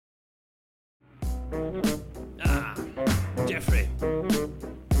Ah, Jeffrey.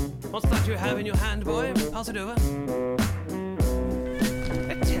 What's that you have in your hand, boy? Pass it over.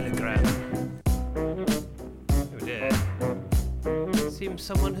 A telegram. Oh dear. Seems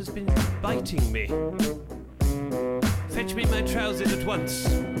someone has been biting me. Fetch me my trousers at once.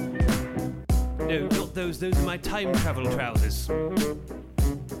 No, not those. Those are my time travel trousers.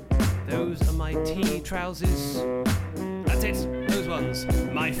 Those are my tea trousers. That's it. Those ones.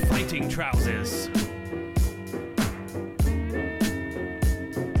 My fighting trousers.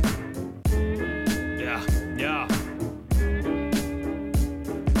 Yeah.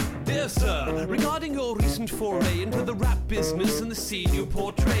 Dear sir, regarding your recent foray into the rap business and the scene you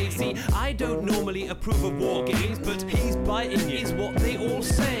portray, see, I don't normally approve of war games, but he's biting you, is what they all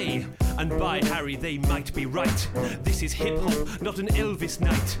say. And by Harry, they might be right. This is hip-hop, not an Elvis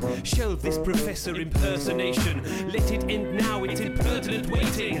night. Shelve this professor impersonation. Let it end now, it's impertinent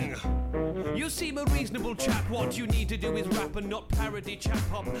waiting. You seem a reasonable chap. What you need to do is rap and not parody chap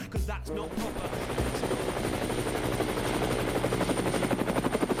hop, cause that's not proper.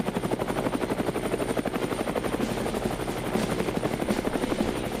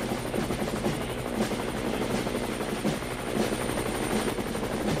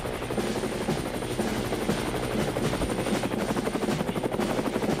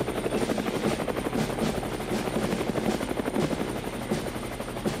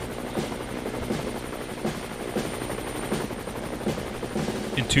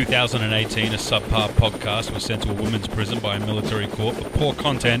 In 2018, a subpar podcast was sent to a women's prison by a military court for poor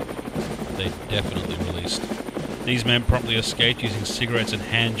content they definitely released. These men promptly escaped using cigarettes and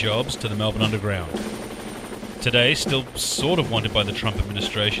hand jobs to the Melbourne Underground. Today, still sort of wanted by the Trump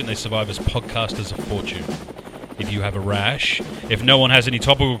administration, they survive as podcasters of fortune. If you have a rash, if no one has any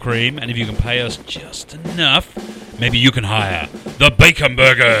topical cream, and if you can pay us just enough, maybe you can hire the Bacon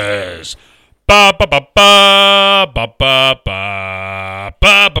Burgers! Ba ba ba ba ba ba ba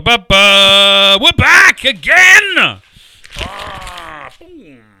ba ba ba ba. We're back again.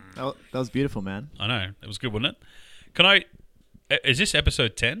 That was beautiful, man. I know it was good, wasn't it? Can I? Is this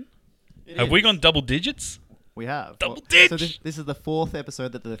episode 10? Have we gone double digits? We have Double ditch. So this is the fourth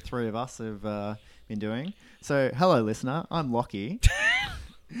episode that the three of us have been doing. So hello, listener. I'm Lockie.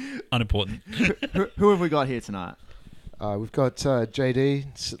 Unimportant. Who have we got here tonight? We've got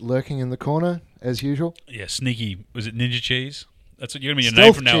JD lurking in the corner, as usual. Yeah, sneaky. Was it Ninja Cheese? That's what you're gonna be your Stealth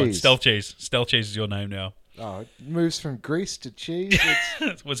name from now on. Cheese. Stealth Cheese. Stealth Cheese is your name now. Oh, it moves from grease to cheese.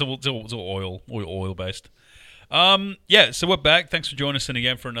 It's all oil based. Yeah, so we're back. Thanks for joining us in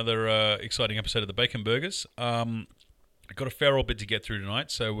again for another exciting episode of the Bacon Burgers. I've got a fair old bit to get through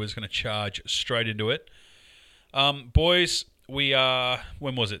tonight, so we're just going to charge straight into it. Boys, we are,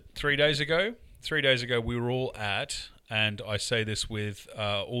 when was it? 3 days ago? 3 days ago, we were all at, and I say this with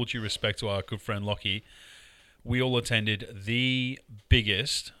all due respect to our good friend Lockie, we all attended the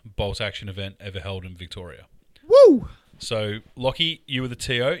biggest bolt action event ever held in Victoria. Woo! So, Lockie, you were the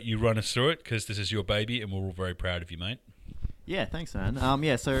TO. You run us through it because this is your baby and we're all very proud of you, mate. Yeah, thanks, man.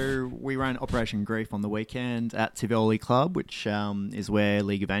 So we ran Operation Grief on the weekend at Tivoli Club, which is where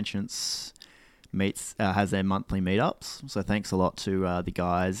League of Ancients has their monthly meetups. So thanks a lot to the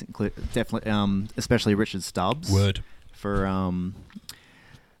guys, definitely, especially Richard Stubbs. Word. For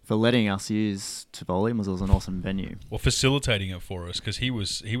letting us use Tivoli. It was an awesome venue. Well, facilitating it for us because he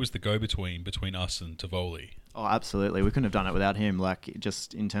was the go-between between us and Tivoli. Oh, absolutely. We couldn't have done it without him, like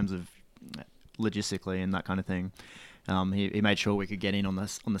just in terms of logistically and that kind of thing. He made sure we could get in on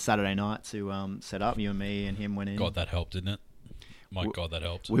the Saturday night to set up. You and me and him went in. God, that helped, didn't it? My God, that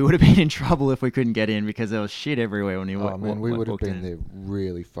helped. We would have been in trouble if we couldn't get in because there was shit everywhere when we Oh man, we would have walked been in. there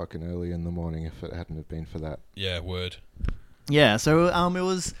really fucking early in the morning if it hadn't have been for that. Yeah, word. Yeah, so it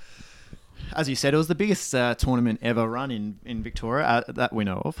was, as you said, it was the biggest tournament ever run in Victoria that we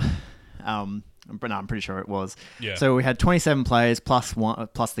know of. But no, I'm pretty sure it was. Yeah. So we had 27 players plus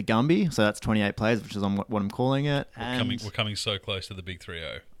the Gumby, so that's 28 players, which is what I'm calling it. We're coming so close to the big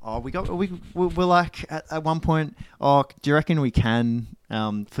 3-0. Oh, we're like at one point. Oh, do you reckon we can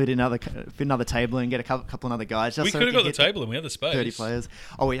fit another table and get a couple of other guys? Just We so could have can got the hit table and we had the space. 30 players.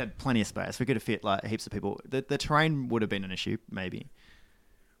 Oh, we had plenty of space. We could have fit like heaps of people. The terrain would have been an issue, maybe.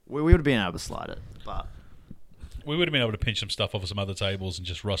 We would have been able to slide it, but We would have been able to pinch some stuff off of some other tables and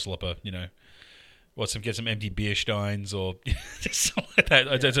just rustle up get some empty beer steins or just something like that.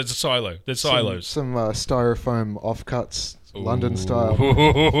 Yeah. It's a silo. There's silos. Some styrofoam offcuts, London style.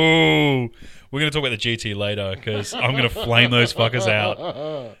 Ooh. We're going to talk about the GT later because I'm going to flame those fuckers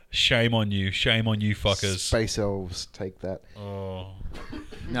out. Shame on you. Shame on you fuckers. Space elves, take that. Oh.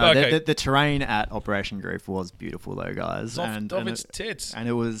 no. Okay. The terrain at Operation Grief was beautiful, though, guys. Off its tits. And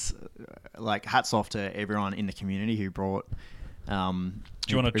it was like hats off to everyone in the community who brought. Do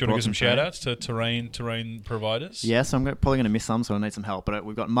you want to give some shout outs to terrain providers? Yeah, so I'm probably going to miss some, so I need some help. But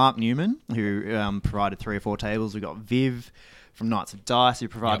we've got Mark Newman, who provided 3 or 4 tables. We've got Viv from Knights of Dice, who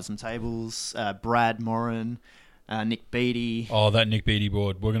provided some tables. Brad Moran, Nick Beattie. Oh, that Nick Beattie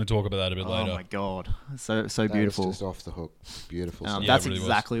board. We're going to talk about that a bit later. Oh, my God. So That beautiful. was just off the hook. Beautiful. Yeah, That's it really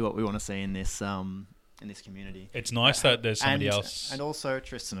exactly what we want to see in this community. It's nice that there's somebody else. And also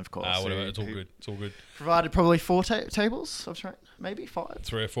Tristan, of course. Whatever. who- It's all who good. It's all good. Provided probably 4 tables of terrain, maybe 5.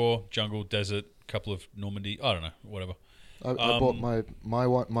 3 or 4, jungle, desert, couple of Normandy. I don't know. Whatever. I bought my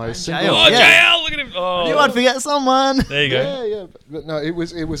single. JL. Oh, Yeah. JL! Look at him. Oh. You might forget someone. There you go. Yeah. But no, it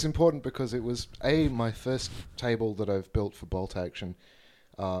was important because it was my first table that I've built for Bolt Action,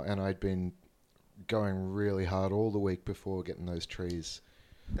 and I'd been going really hard all the week before getting those trees.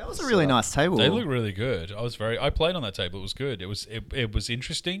 That was a really nice table. They look really good. I played on that table. It was good. It was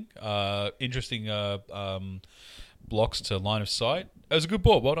interesting. Blocks to line of sight. It was a good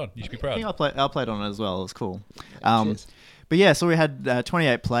board. Well done. You should be proud. I think I played on it as well. It was cool. Cheers. But yeah, so we had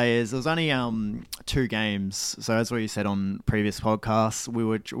 28 players. There was only 2 games. So as we said on previous podcasts, we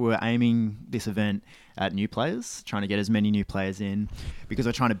were aiming this event at new players, trying to get as many new players in, because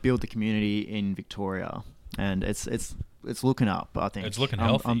we're trying to build the community in Victoria, and it's looking up. I think It's looking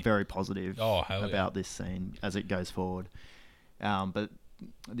healthy. I'm very positive hell about this scene as it goes forward. But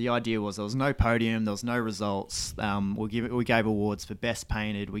the idea was there was no podium, there was no results. We gave awards for best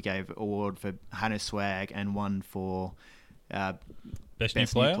painted, we gave award for Hanno Swag, and one for Best new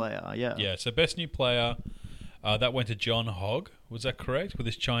player? Yeah. Yeah, so best new player, that went to John Hogg. Was that correct? With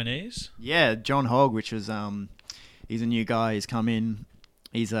his Chinese? Yeah, John Hogg, which is he's a new guy. He's come in.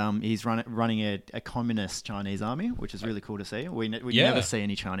 He's running a communist Chinese army, which is really cool to see. We never see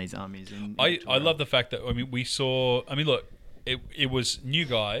any Chinese armies in I Victoria. love the fact that, we saw... look, it was new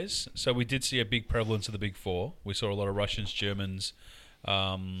guys, so we did see a big prevalence of the big 4. We saw a lot of Russians, Germans...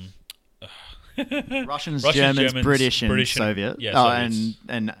 Russians, Germans, British, and Soviet. Yeah,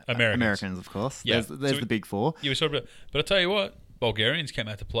 and Americans. of course. Yeah. There's the big 4. Yeah, but I'll tell you what, Bulgarians came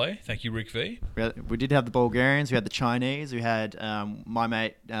out to play. Thank you, Rick V. We did have the Bulgarians. We had the Chinese. We had my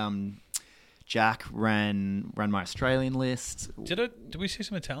mate Jack ran my Australian list. Did we see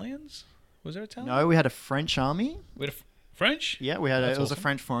some Italians? Was there Italian? No, we had a French army. We had French? Yeah, we had. That's It was a awesome.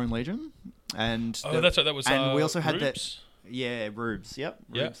 French Foreign Legion, and That's right. That was. and we also had Rubes. Rubes. Yep,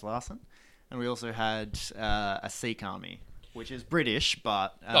 Yeah. Rubes Larson, and we also had a Sikh army, which is British,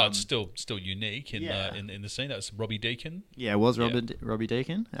 but it's still unique in yeah. in the scene. That was Robbie Deakin. yeah, it was Robbie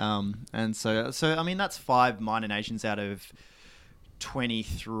Deakin. And so I mean that's 5 minor nations out of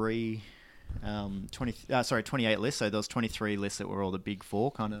 23. 28 lists. So there was 23 lists that were all the big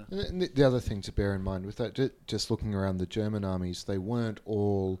 4 kind of. And the other thing to bear in mind with that, just looking around the German armies, they weren't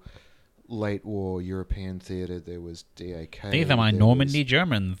all late war European theatre. There was DAK. These are my Normandy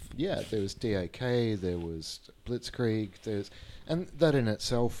Germans. Yeah, there was DAK. There was Blitzkrieg. And that in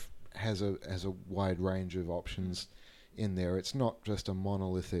itself has a wide range of options in there. It's not just a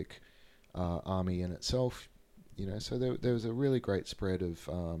monolithic army in itself. So there was a really great spread of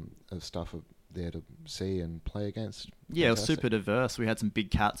stuff there to see and play against. Yeah, it was Fantastic. super diverse. We had some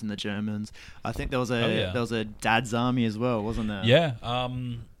big cats in the Germans. I think there was yeah. there was a Dad's army as well, wasn't there? Yeah.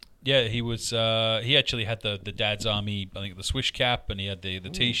 Yeah, he was. He actually had the Dad's Army. I think the swish cap, and he had the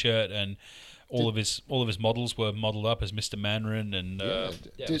T-shirt, and all of his models were modelled up as Mr. Mandarin, and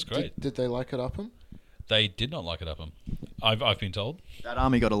it was great. Did they like it Upham? They did not like it Upham. I've been told. That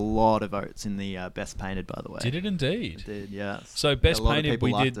army got a lot of votes in the best painted, by the way. Did it indeed? It did, yeah. So best a lot of painted, people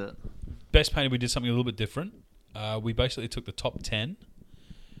we liked did. it. Best painted, we did something a little bit different. We basically took the top 10,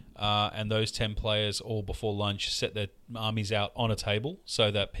 and those 10 players all before lunch set their armies out on a table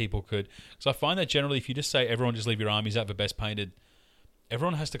so that people could. Because I find that generally, if you just say everyone just leave your armies out for best painted,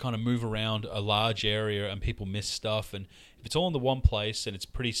 everyone has to kind of move around a large area and people miss stuff. And if it's all in the one place and it's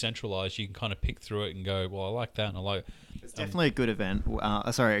pretty centralized, you can kind of pick through it and go, well, I like that and I like. It's definitely a good event.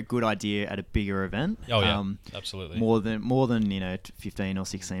 A good idea at a bigger event. Oh yeah, absolutely. More than 15 or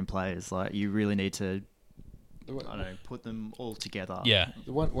 16 players. Like you really need to, I don't know, put them all together. Yeah.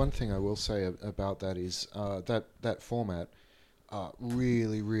 The one thing I will say about that is that format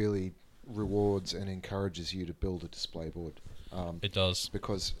really, really rewards and encourages you to build a display board. It does.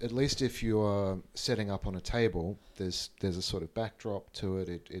 Because at least if you are setting up on a table, there's a sort of backdrop to it.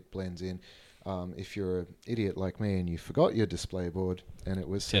 It blends in. If you're an idiot like me and you forgot your display board and it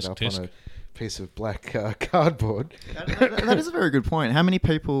was set up on a piece of black cardboard. That is a very good point. How many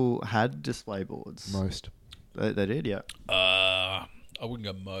people had display boards? Most. They did, yeah. I wouldn't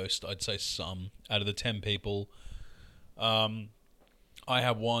go most. I'd say some. Out of the 10 people, I I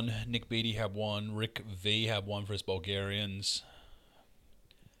had one. Nick Beattie had one. Rick V had one for his Bulgarians.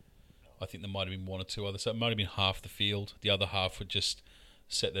 I think there might have been one or two others. So it might have been half the field. The other half would just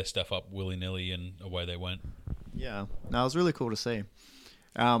set their stuff up willy-nilly and away they went. Yeah, no, it was really cool to see.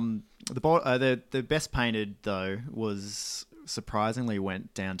 The best painted though was surprisingly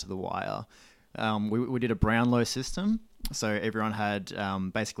went down to the wire. We did a Brownlow system, so everyone had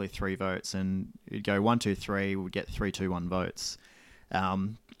basically 3 votes, and you'd go 1, 2, 3, would get 3, 2, 1 votes.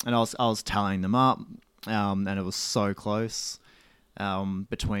 And I was tallying them up, and it was so close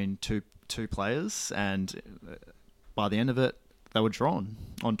between two players, and by the end of it, they were drawn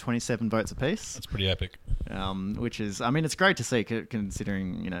on 27 votes apiece. That's pretty epic. Which is, I mean, it's great to see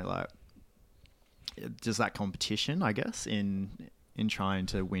considering, like, just that competition, I guess, in trying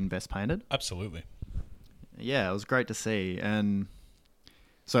to win Best Painted. Absolutely. Yeah, it was great to see. And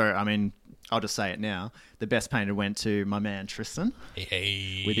so, I mean, I'll just say it now. The Best Painted went to my man Tristan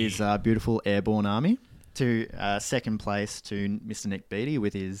with his beautiful Airborne Army. To second place to Mr. Nick Beattie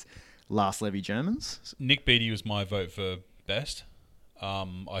with his Last Levy Germans. Nick Beattie was my vote for best.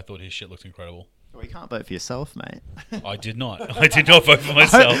 I thought his shit looked incredible. Well, you can't vote for yourself, mate. I did not. I did not vote for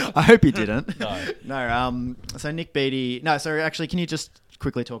myself. I hope you didn't. No. So Nick Beattie... No, so actually, can you just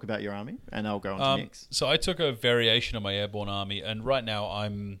quickly talk about your army? And I'll go on to Nick's. So I took a variation of my Airborne Army, and right now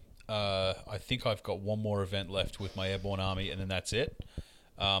I think I've got one more event left with my Airborne Army, and then that's it.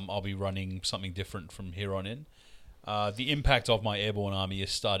 I'll be running something different from here on in. The impact of my Airborne Army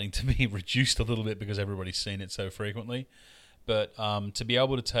is starting to be reduced a little bit because everybody's seen it so frequently. But to be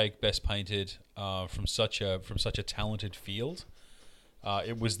able to take Best Painted from such a talented field,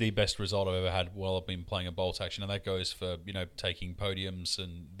 it was the best result I've ever had while I've been playing a bolt action, and that goes for taking podiums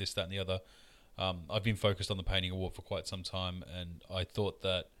and this, that, and the other. I've been focused on the painting award for quite some time, and I thought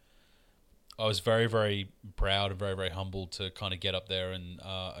that I was very, very proud and very, very humbled to kind of get up there and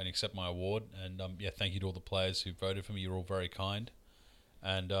accept my award. And thank you to all the players who voted for me. You're all very kind.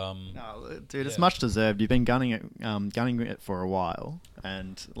 And no, dude, it's much deserved. You've been gunning it for a while,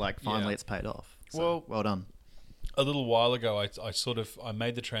 and finally it's paid off. So, well done. A little while ago, I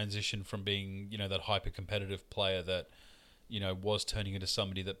made the transition from being that hyper competitive player that was turning into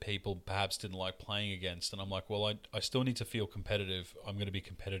somebody that people perhaps didn't like playing against. And I'm like, well, I still need to feel competitive. I'm going to be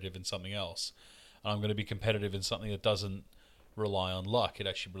competitive in something else, and I'm going to be competitive in something that doesn't rely on luck. It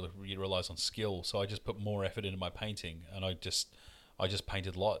actually really relies on skill. So I just put more effort into my painting, and I just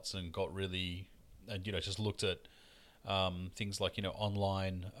painted lots and got really, and just looked at things like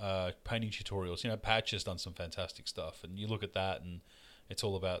online painting tutorials. Patch has done some fantastic stuff, and you look at that, and it's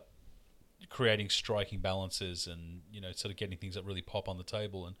all about creating striking balances and sort of getting things that really pop on the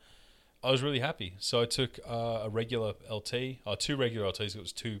table. And I was really happy. So I took a regular LT, 2 regular LTs. It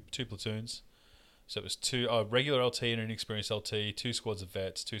was two platoons. So it was 2 regular LT and an experienced LT, 2 squads of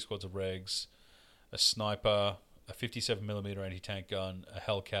vets, 2 squads of regs, a sniper, a 57mm anti-tank gun, a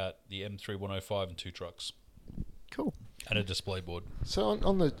Hellcat, the M3105, and 2 trucks. Cool. And a display board. So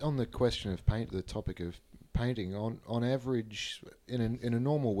on the question of paint, the topic of painting, on average, in a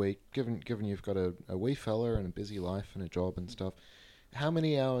normal week, given you've got a wee fella and a busy life and a job and stuff, how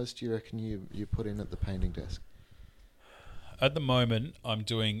many hours do you reckon you put in at the painting desk? At the moment, I'm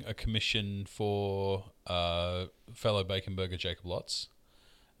doing a commission for fellow Bacon Burger Jacob Lotz,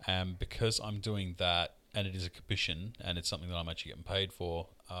 and because I'm doing that, and it is a commission, and it's something that I'm actually getting paid for,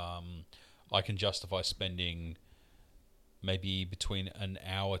 I can justify spending maybe between an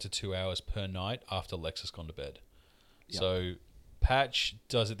hour to 2 hours per night after Lex has gone to bed. Yep. So Patch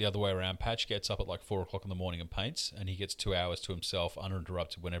does it the other way around. Patch gets up at 4 o'clock in the morning and paints, and he gets 2 hours to himself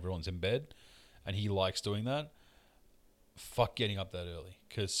uninterrupted when everyone's in bed, and he likes doing that. Fuck getting up that early,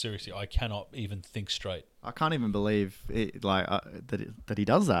 because seriously, I cannot even think straight. I can't even believe that he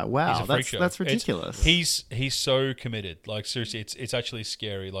does that. Wow, that's ridiculous. He's so committed. Seriously, it's actually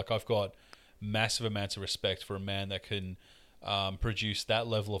scary. I've got massive amounts of respect for a man that can produce that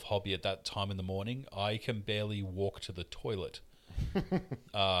level of hobby at that time in the morning. I can barely walk to the toilet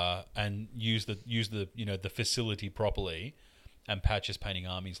and use the facility properly, and Patch is painting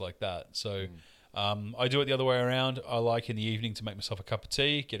armies like that. So. I do it the other way around. I like in the evening to make myself a cup of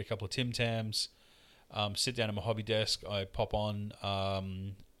tea, get a couple of Tim Tams, sit down at my hobby desk. I pop on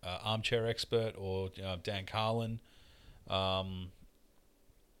Armchair Expert or Dan Carlin, or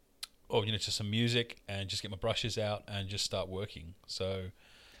just some music, and just get my brushes out and just start working. So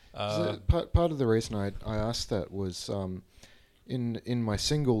part of the reason I asked that was in my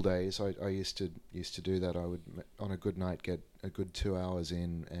single days I used to do that. I would on a good night get a good 2 hours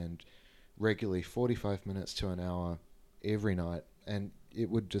in, and regularly 45 minutes to an hour every night, and it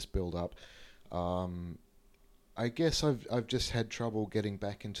would just build up. I guess I've just had trouble getting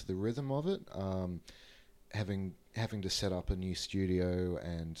back into the rhythm of it. Having to set up a new studio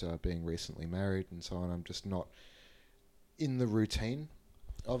and being recently married and so on, I'm just not in the routine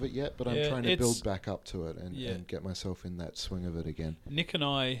of it yet. But I'm trying to build back up to it and get myself in that swing of it again. Nikki and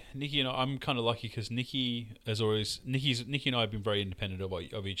I, I'm kind of lucky because Nikki and I have been very independent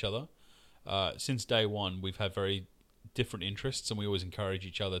of each other. Since day one, we've had very different interests, and we always encourage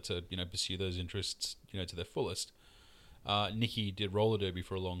each other to pursue those interests to their fullest. Nikki did roller derby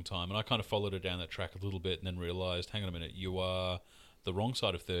for a long time, and I kind of followed her down that track a little bit, and then realised, hang on a minute, you are the wrong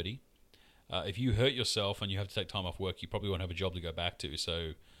side of 30. If you hurt yourself and you have to take time off work, you probably won't have a job to go back to.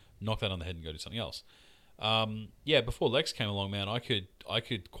 So knock that on the head and go do something else. Before Lex came along, man, I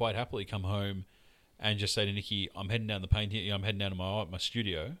could quite happily come home and just say to Nikki, I'm heading down the paint here. I'm heading down to my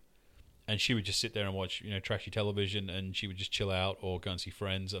studio. And she would just sit there and watch, trashy television, and she would just chill out or go and see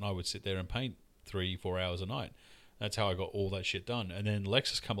friends, and I would sit there and paint 3-4 hours a night. That's how I got all that shit done. And then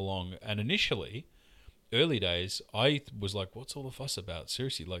Lex has come along, and initially, early days, I was like, what's all the fuss about?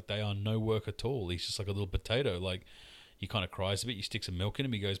 Seriously, like, they are no work at all. He's just like a little potato. Like, he kind of cries a bit, you stick some milk in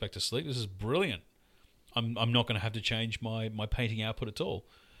him, he goes back to sleep. This is brilliant. I'm not going to have to change my painting output at all.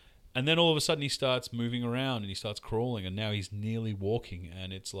 And then all of a sudden he starts moving around and he starts crawling, and now he's nearly walking,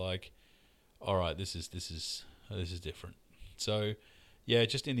 and it's like, all right, this is different. So, yeah,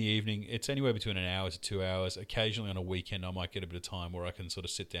 just in the evening, it's anywhere between an hour to 2 hours. Occasionally on a weekend, I might get a bit of time where I can sort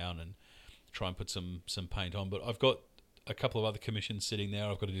of sit down and try and put some paint on. But I've got a couple of other commissions sitting there.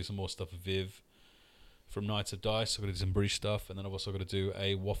 I've got to do some more stuff with Viv from Knights of Dice. I've got to do some British stuff, and then I've also got to do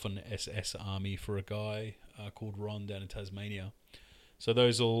a Waffen SS army for a guy called Ron down in Tasmania. So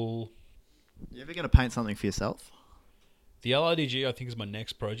those all... You ever going to paint something for yourself? The LRDG, I think, is my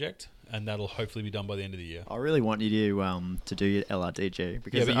next project, and that'll hopefully be done by the end of the year. I really want you to do your LRDG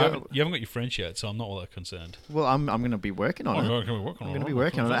because but you haven't got your French yet, so I'm not all that concerned. Well, I'm going to be working on it. I'm going to be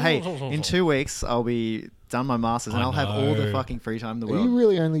working on it. Hey, in 2 weeks I'll be done my masters, and I'll have all the fucking free time in the Are world. you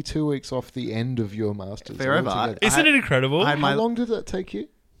really only 2 weeks off the end of your masters? Forever. Isn't it incredible? How long did that take you?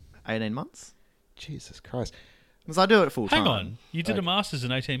 18 months. Jesus Christ! Because I do it full time. Hang on, you did a masters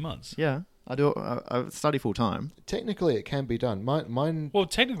in 18 months. Yeah. I do. I study full time. Technically, it can be done. Mine. Well,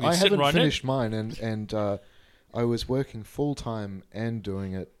 technically, I haven't right finished mine, and I was working full time and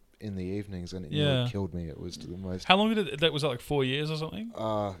doing it in the evenings, and it nearly killed me. It was the most. How long did it? That was like 4 years or something.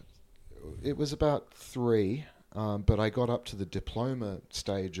 It was about 3, but I got up to the diploma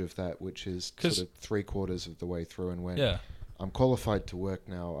stage of that, which is sort of 3/4 of the way through, and when I'm qualified to work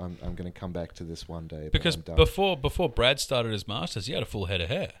now, I'm going to come back to this one day. Because before Brad started his masters, he had a full head of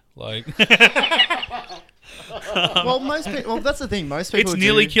hair. Like, well, that's the thing. Most people it's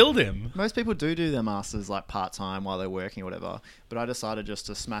nearly killed him. Most people do their masters like part time while they're working or whatever. But I decided just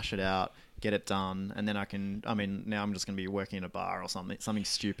to smash it out, get it done, and then now I'm just going to be working in a bar or something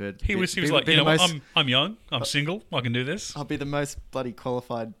stupid. He was like, I'm young, I'm single, I can do this. I'll be the most bloody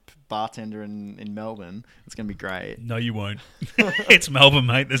qualified bartender in Melbourne. It's going to be great. No, you won't. It's Melbourne,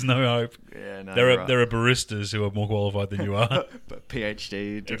 mate. There's no hope. Yeah, no. There are baristas who are more qualified than you are. But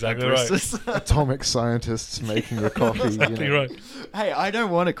PhD, exactly baristas. Right. Atomic scientists making the coffee. Exactly right. Hey, I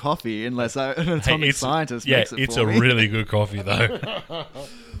don't want a coffee unless an atomic scientist makes it for me. Yeah, it's a really good coffee though.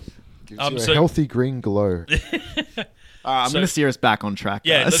 Gives you a healthy green glow. I'm going to steer us back on track.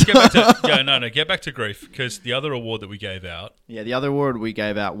 Yeah, guys. let's get back to get back to grief, because the other award that we gave out. Yeah, the other award we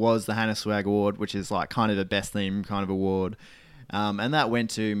gave out was the Hannah Swag Award, which is like kind of the best theme kind of award. And that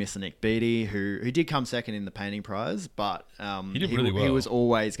went to Mr. Nick Beattie, who did come second in the painting prize, but he did really well. He was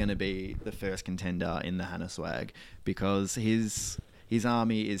always going to be the first contender in the Hannah Swag, because his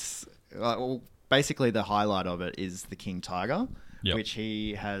army is basically the highlight of it is the King Tiger, which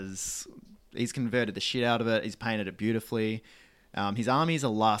he's converted the shit out of it. He's painted it beautifully. His army is a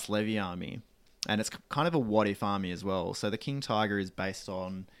Last Levy army, and it's kind of a what-if army as well. So the King Tiger is based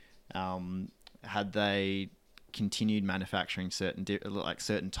on had they continued manufacturing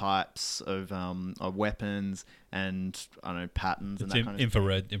certain types of weapons and I don't know, patterns and that kind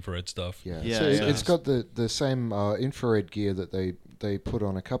of infrared stuff. Yeah. So it's got the same infrared gear that they put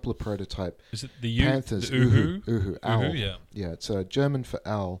on a couple of prototype. Is it the Panthers? The Uhu? Uhu, owl. Uhu, yeah. It's German for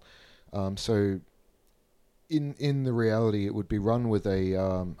owl. So in the reality, it would be run with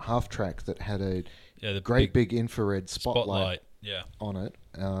a half track that had a great big infrared spotlight on it,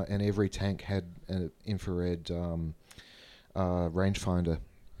 and every tank had an infrared rangefinder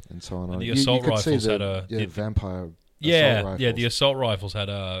and so on. And the assault rifles had a vampire. The assault rifles had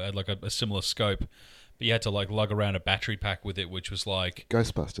like a similar scope, but you had to like lug around a battery pack with it, which was like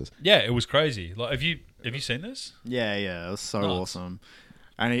Ghostbusters. Yeah, it was crazy. Like, have you seen this? Yeah, it was so awesome.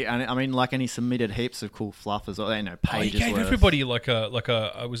 And he submitted heaps of cool fluff as well. You know, Oh, he pages gave worth. everybody like a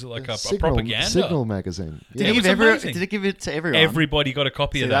propaganda. Signal magazine. Did Yeah, he it give was amazing. Did he give it to everyone? Everybody got a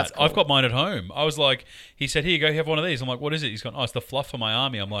copy See, of that's that. cool. I've got mine at home. I was like, he said, "Here you go, you have one of these." I'm like, "What is it?" He's gone, "Oh, it's the fluff for my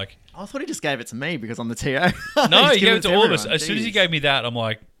army." I'm like, I thought he just gave it to me because I'm the TO. "No, He's he gave it to all of us." everyone. As soon as he Jeez. gave me that, I'm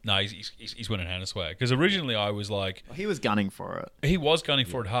like, "No, he's winning Hannah Swag." Because originally I was like, He was gunning for it. he was gunning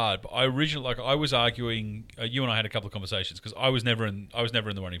for it hard, but I was arguing. You and I had a couple of conversations because I was never in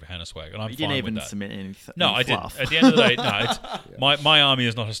the running for Hannah Swag, and I'm You fine didn't even with that. submit any. No, any I fluff. didn't. At the end of the day, no. It's, my army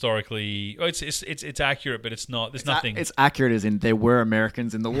is not historically. Well, it's accurate, but it's not. There's nothing. It's accurate as in there were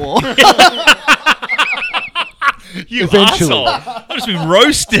Americans in the war. You Eventually. asshole! I've just been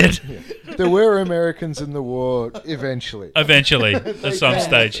roasted. There were Americans in the war eventually. Eventually, at some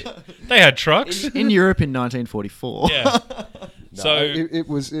stage, they had trucks. in Europe in 1944. Yeah. No, So it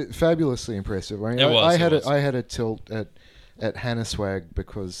was fabulously impressive. I mean, It was, I it had was. I had a tilt at Hannah Swag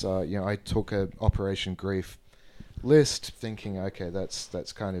because I took a Operation Grief list, thinking, okay, that's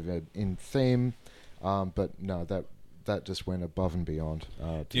kind of in theme, but no, that just went above and beyond.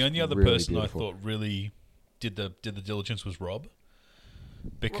 the Just only other really person beautiful. I thought really did the diligence was Rob,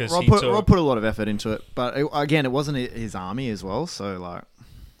 because Rob put a lot of effort into it, but again, it wasn't his army as well. So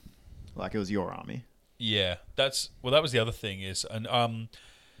like it was your army. Yeah, that was the other thing is, and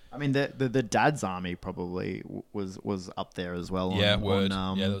I mean, the dad's army probably was up there as well. yeah, on, word,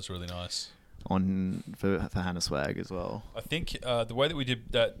 on, yeah, that was really nice. for Hannah Swag as well. I think the way that we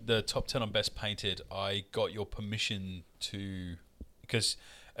did that, the top 10 on best painted, I got your permission to, because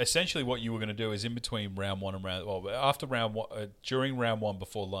essentially what you were going to do is in between round one and after round one, during round one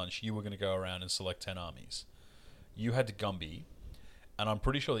before lunch, you were going to go around and select 10 armies. You had to Gumby, and I'm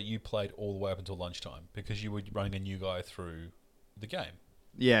pretty sure that you played all the way up until lunchtime because you were running a new guy through the game.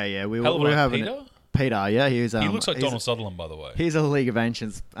 Yeah, we Hell of a were night, having Peter? Peter, yeah, he was. He looks like he's- Donald Sutherland, by the way. He's a League of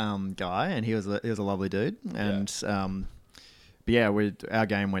Ancients guy, and he was a lovely dude. And but yeah, our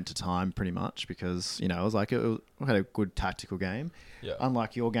game went to time pretty much because it was like we had a good tactical game. Yeah.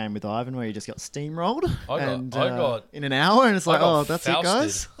 Unlike your game with Ivan, where you just got steamrolled. I got in an hour, and it's like, I got oh, that's it,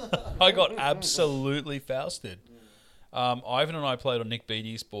 guys. Fausted. I got absolutely Fausted. Ivan and I played on Nick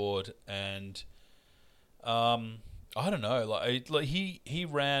Beattie's board, and I don't know. Like he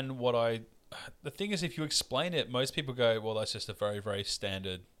ran what I. The thing is, if you explain it, most people go, "Well, that's just a very, very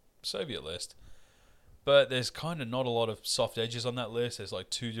standard Soviet list." But there's kind of not a lot of soft edges on that list. There's like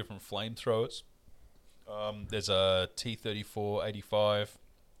 2 different flamethrowers. There's a T-34-85.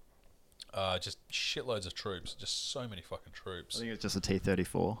 Just shitloads of troops. Just so many fucking I troops. think it's just a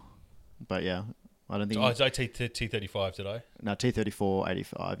T-34, but yeah, I don't think. Oh, did I T-35? Did I? No,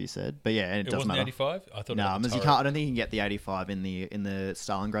 T-34-85. You said, but yeah, it It doesn't wasn't matter. 85. I thought. No, it had the because you turret. can't. I don't think you can get the 85 in the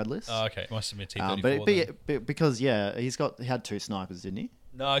Stalingrad list. Oh, okay, it must have been T-34. But then. because he had 2 snipers, didn't he?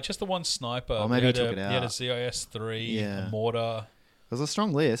 No, just the one sniper. Oh, maybe he took it He had a out. ZIS-3, Yeah. a mortar. It was a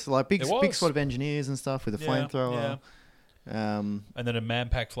strong list, like big It was. squad of engineers and stuff with a Yeah, flamethrower. And then a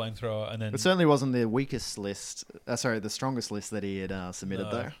man-pack flamethrower, and then It certainly wasn't the weakest list. The strongest list that he had submitted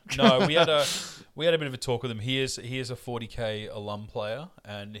though. No, we had a bit of a talk with him. He is a 40k alum player,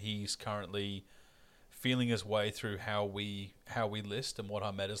 and he's currently feeling his way through how we list and what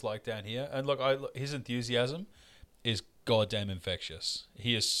our meta's like down here. And look, his enthusiasm is goddamn infectious.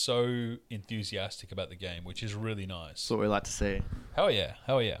 He is so enthusiastic about the game, which is really nice. That's what we like to see. Hell yeah.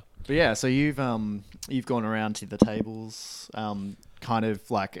 But yeah, so you've gone around to the tables, kind of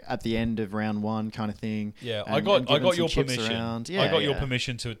like at the end of round 1 kind of thing. Yeah, and- I and got given some your chips permission. around. I Yeah, got your yeah.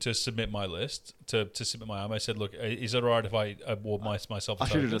 permission to submit my list, to submit my arm. I said, look, is it alright if I award myself a I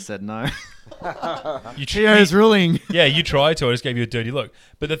should have token? just said no. You Tio's ruling. Yeah, you tried to. I just gave you a dirty look.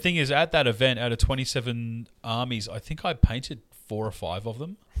 But the thing is, at that event, out of 27 armies, I think I painted 4 or 5 of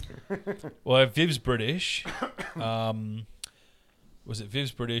them. Well, Viv's British. Was it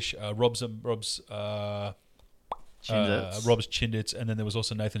Viv's British? Rob's Chindits. Rob's Chindits, and then there was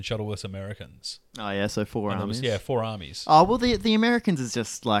also Nathan Shuttleworth's Americans. Oh yeah, so 4 And there armies. was 4 armies. Oh well, the Americans is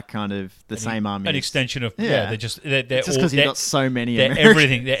just like kind of the same army. An extension of Yeah. they're just It's just because you've got so many. they're Americans.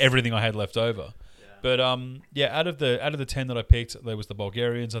 everything. They're everything I had left over. But out of the 10 that I picked, there was the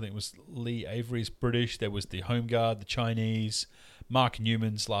Bulgarians. I think it was Lee Avery's British. There was the Home Guard, the Chinese, Mark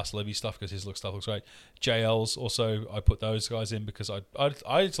Newman's Last Levy stuff because his stuff looks great. JL's also, I put those guys in because I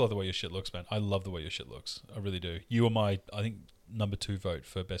just love the way your shit looks, man. I love the way your shit looks. I really do. You are my, I think, number 2 vote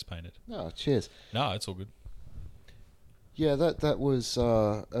for best painted. Oh, cheers. No, it's all good. Yeah, that was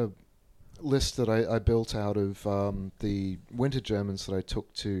a list that I built out of the Winter Germans that I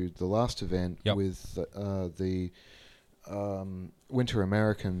took to the last event Yep. with the Winter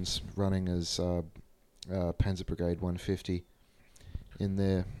Americans running as Panzer Brigade 150 in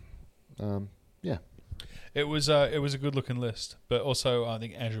there. Yeah. It was a good looking list, but also I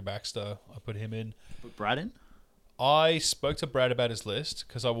think Andrew Baxter, I put him in. Put Brad in? I spoke to Brad about his list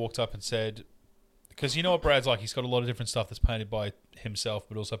because I walked up and said, because you know what Brad's like, he's got a lot of different stuff that's painted by himself,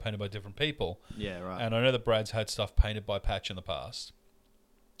 but also painted by different people. Yeah, right. And I know that Brad's had stuff painted by Patch in the past.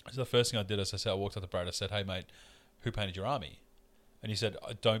 So the first thing I did is I walked up to Brad, I said, hey mate, who painted your army? And he said,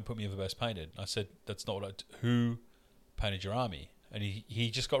 don't put me in for best painted. I said, that's not what who painted your army? And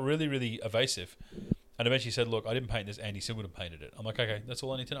he just got really, really evasive. And eventually said, look, I didn't paint this, Andy Singleton painted it. I'm like, okay, that's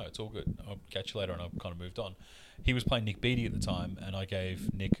all I need to know. It's all good. I'll catch you later. And I kind of moved on. He was playing Nick Beattie at the time, and I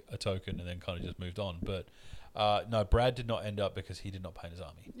gave Nick a token and then kind of just moved on. But no, Brad did not end up because he did not paint his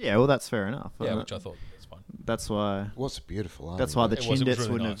army. Yeah, well, that's fair enough. Yeah, which I thought that's fine. That's why. What's a beautiful army. That's why the It was Chindits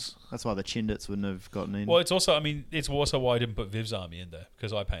really wouldn't nice. have. That's why the Chindits wouldn't have gotten in. Well, it's also, I mean, it's also why I didn't put Viv's army in there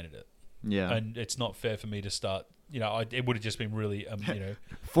because I painted it. Yeah. And it's not fair for me to start, you know, it would have just been really, you know.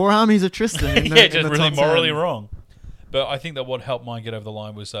 4 armies of Tristan. In the, yeah, in just the really top morally 10. wrong. But I think that what helped mine get over the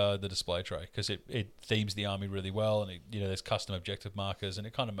line was the display tray because it themes the army really well, and there's custom objective markers, and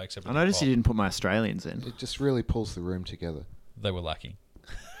it kind of makes I everything. noticed pop. you didn't put my Australians in. It just really pulls the room together. They were lacking.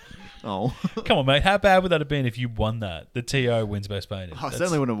 Oh. Come on, mate. How bad would that have been if you won that? The TO wins best painted. I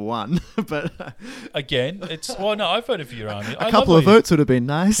certainly wouldn't have won, but Again, it's well, no, I voted for your army. a couple of votes would have been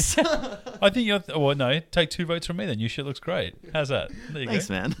nice. I think you. Well, no, take 2 votes from me. Then your shit looks great. How's that? There you Thanks,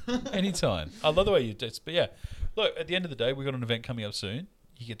 go. man. Anytime. I love the way you do it. But yeah, look. At the end of the day, we've got an event coming up soon.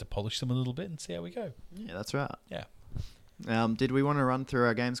 You get to polish them a little bit and see how we go. Yeah, that's right. Yeah. Did we want to run through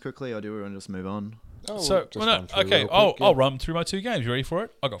our games quickly, or do we want to just move on? Oh, So, just well, run no, through okay, real I'll quick, yeah. run through my 2 games. You ready for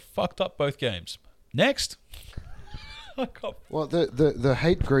it? I got fucked up both games. Next. I got... Well, the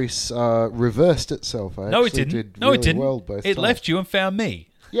hate grease reversed itself. No, it didn't. Did No, really it didn't. Well both It times. left you and found me.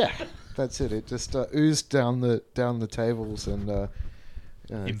 Yeah, that's it. It just oozed down the tables and down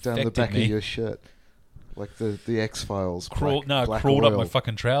the Infected back me. of your shirt, like the X-Files. Crawled up oil. my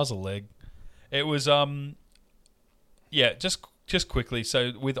fucking trouser leg. It was yeah, just quickly.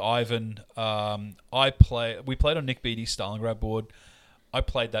 So with Ivan, we played on Nick Beattie's Stalingrad board. I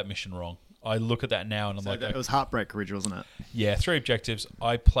played that mission wrong. I look at that now and I'm like, it was Heartbreak Ridge, wasn't it? yeah, 3 objectives.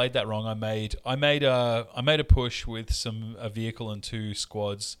 I played that wrong. I made a push with a vehicle and 2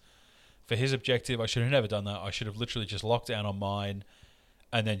 squads for his objective. I should have never done that. I should have literally just locked down on mine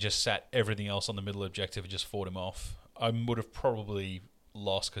and then just sat everything else on the middle objective and just fought him off. I would have probably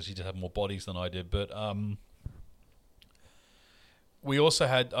lost because he just had more bodies than I did. But we also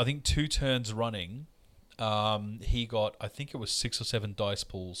had, I think, 2 turns running. He got, I think it was 6 or 7 dice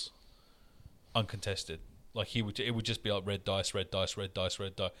pulls uncontested. Like it would just be like red dice, red dice, red dice,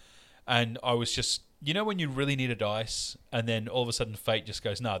 red dice. And I was just, you know when you really need a dice and then all of a sudden fate just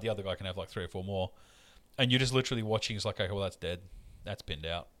goes, nah, the other guy can have like 3 or 4 more. And you're just literally watching, it's like, okay, well, that's dead. That's pinned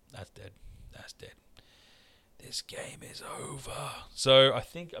out. That's dead. That's dead. This game is over. So I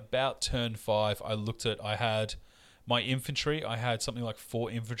think about turn 5, I had my infantry. I had something like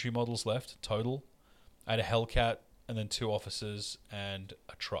 4 infantry models left total. I had a Hellcat and then 2 officers and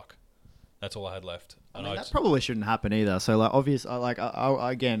a truck. That's all I had left. I mean, that probably shouldn't happen either. So, like,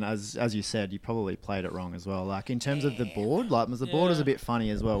 again, as you said, you probably played it wrong as well. Like, in terms of the board, the board was a bit funny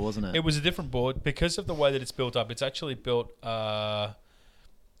as well, wasn't it? It was a different board because of the way that it's built up. It's actually built. I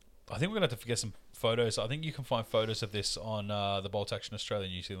think we're gonna have to get some photos. I think you can find photos of this on the Bolt Action Australia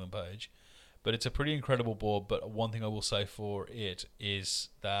New Zealand page. But it's a pretty incredible board. But one thing I will say for it is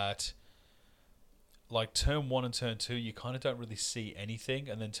that, like, turn 1 and turn 2, you kind of don't really see anything,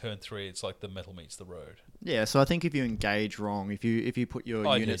 and then turn 3, it's like the metal meets the road. Yeah, so I think if you engage wrong, if you put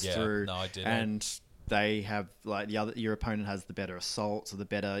your units through, no, I did, and they have like your opponent has the better assault, so the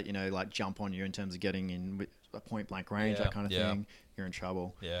better jump on you in terms of getting in with a point blank range, that kind of thing, you're in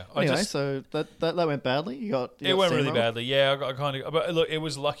trouble. Yeah. Anyway, so that went badly. It went really badly. Yeah, I kind of. But look, it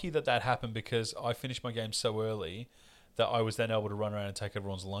was lucky that happened because I finished my game so early that I was then able to run around and take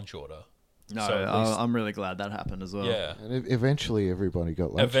everyone's lunch order. No, so I'm really glad that happened as well. Yeah. And eventually everybody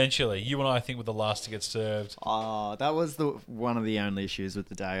got lunch. Eventually. You and I think, were the last to get served. That was one of the only issues with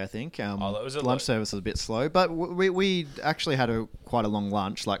the day, I think. That was lunch service was a bit slow, but we actually had quite a long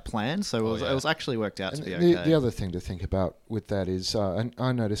lunch planned, so it was actually worked out to be okay. The other thing to think about with that is, and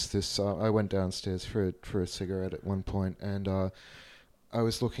I noticed this, I went downstairs for a cigarette at one point, and I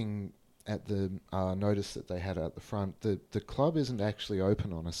was looking at the notice that they had out the front. The club isn't actually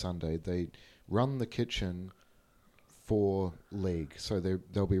open on a Sunday. They run the kitchen for league, so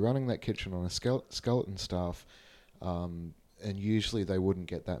they'll be running that kitchen on a skeleton staff, and usually they wouldn't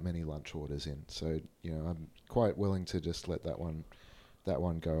get that many lunch orders in. So I'm quite willing to just let that one that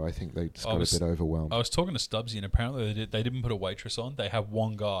one go. I think they just I got was- a bit overwhelmed. I was talking to Stubbsy, and apparently they didn't put a waitress on. They have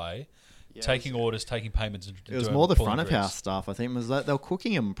one guy taking orders, taking payments. And It was doing more the pulling front of drinks. house stuff. I think it was like they were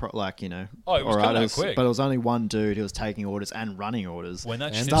cooking them like, you know. Oh, it was alright, coming out quick. But it was only one dude who was taking orders and running orders. When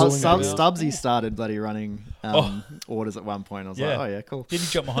that And schnitzel pulling came it out- Stubbsy started bloody running Oh. orders at one point. I was Yeah. like, oh yeah, cool. Didn't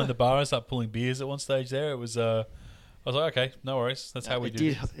he jump behind the bar and start pulling beers at one stage there? It was, I was like, okay, no worries. That's how we it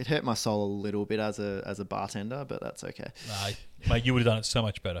do did. It hurt my soul a little bit as a bartender, but that's okay. Nah, mate, you would have done it so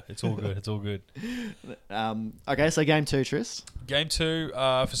much better. It's all good. It's all good. Okay, so game 2, Trist. Game 2,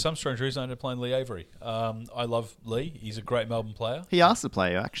 for some strange reason, I ended up playing Lee Avery. I love Lee. He's a great Melbourne player. He asked to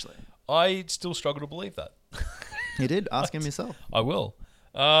play you, actually. I still struggle to believe that. He did. Ask him yourself. I will.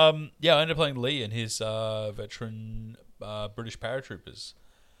 I ended up playing Lee and his veteran British paratroopers.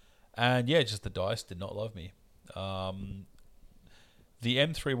 And yeah, just the dice did not love me. The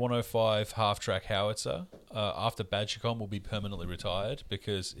M3105 half-track howitzer after Badgercon will be permanently retired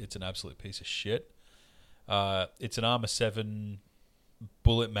because it's an absolute piece of shit. It's an Armour 7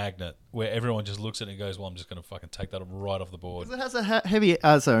 bullet magnet where everyone just looks at it and goes, well, I'm just going to fucking take that right off the board. Because it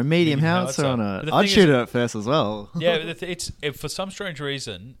has a medium Medium howitzer on howitzer. it. The I'd thing shoot is- it at first as well. Yeah, but if for some strange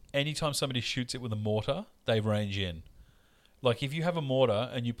reason, anytime somebody shoots it with a mortar, they range in. Like, if you have a mortar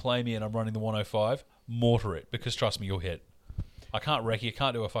and you play me and I'm running the 105, mortar it, because trust me, you'll hit. I can't wreck you,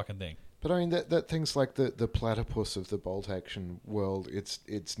 can't do a fucking thing. But I mean, that thing's like the platypus of the bolt action world.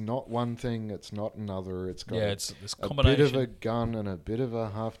 It's not one thing, it's not another. It's got It's this a bit combination. of a gun and a bit of a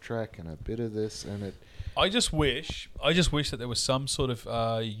half track and a bit of this and it. I just wish that there was some sort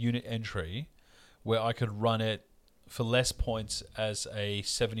of unit entry where I could run it for less points as a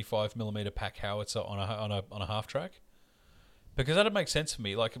 75mm pack howitzer on a half track, because that'd make sense for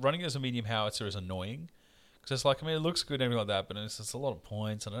me. Like, running it as a medium howitzer is annoying because it's like, I mean, it looks good and everything like that, but it's just a lot of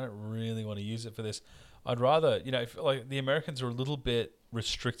points and I don't really want to use it for this. I'd rather, like, the Americans are a little bit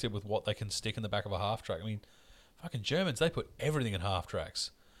restricted with what they can stick in the back of a half track. I mean, fucking Germans, they put everything in half tracks.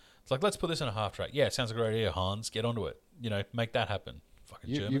 It's like, let's put this in a half track. Yeah, it sounds like a great idea, Hans. Get onto it. Make that happen.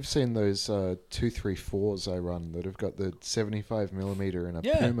 Fucking Germans. You've seen those 234s I run that have got the 75mm and a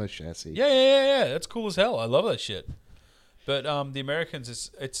Puma chassis. Yeah. That's cool as hell. I love that shit. But the Americans,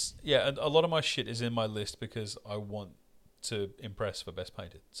 it's a lot of my shit is in my list because I want to impress for best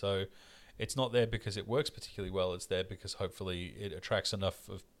painted. So it's not there because it works particularly well. It's there because hopefully it attracts enough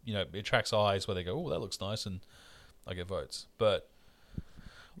of, it attracts eyes where they go, oh, that looks nice, and I get votes. But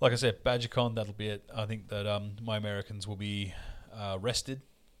like I said, Badgercon, that'll be it. I think that my Americans will be rested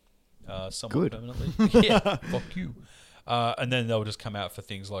somewhat Good. permanently. Yeah, fuck you. And then they'll just come out for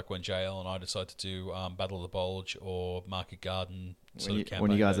things like when JL and I decide to do Battle of the Bulge or Market Garden sort of campaign.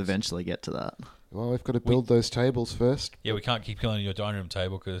 When you guys modes. evenly get to that. Well, we've got to build those tables first. Yeah, we can't keep killing your dining room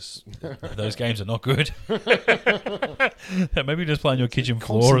table because those games are not good. Maybe just play on your kitchen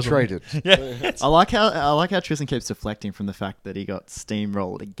floor or something. Concentrated. Yeah. I like how Tristan keeps deflecting from the fact that he got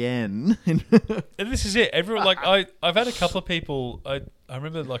steamrolled again. And this is it. Everyone, like, I've had a couple of people. I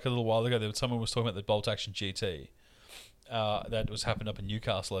remember, like, a little while ago, someone was talking about the Bolt Action GT that was happening up in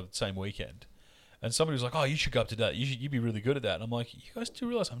Newcastle over the same weekend. And somebody was like, "Oh, you should go up to that. You'd be really good at that." And I'm like, "You guys do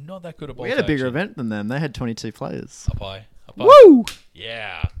realize I'm not that good at Bolt We had a bigger Action." event than them. They had 22 players. Up high. Woo!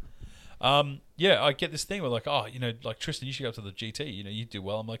 Yeah. I get this thing where, like, like, Tristan, you should go up to the GT. You do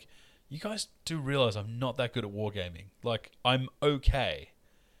well. I'm like, you guys do realize I'm not that good at wargaming. Like, I'm okay,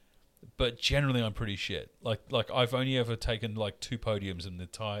 but generally I'm pretty shit. Like I've only ever taken like 2 podiums in the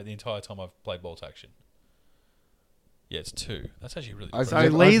entire time I've played Bolt Action. Yeah, it's 2. That's actually really good. So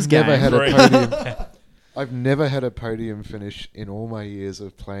Lee's never game. had a 3. podium. I've never had a podium finish in all my years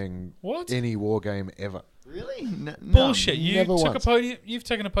of playing What? any war game ever. Really? Bullshit. You never took once. a podium. You've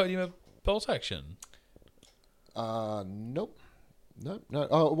taken a podium at Bolt Action. Nope. No.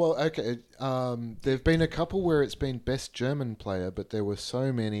 Oh, well, okay. There've been a couple where it's been best German player, but there were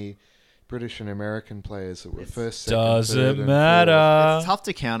so many British and American players that were first, second, third, Doesn't and matter. It's tough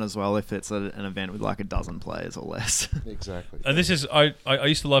to count as well if it's an event with like a dozen players or less. fourth. Exactly. And this is I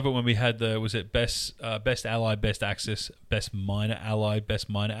used to love it when we had best ally, best axis, best minor ally, best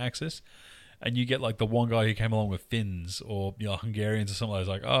minor axis, and you get like the one guy who came along with Finns or Hungarians or something. I was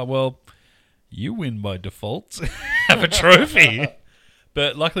like, oh well, you win by default, have a trophy.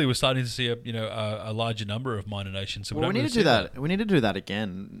 But luckily, we're starting to see a larger number of minor nations. So Well, we don't need to really do see that. We need to do that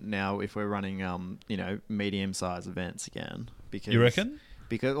again now if we're running medium-sized events again. Because You reckon?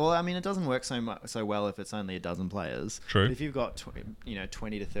 Because it doesn't work so well if it's only a dozen players. True. But if you've got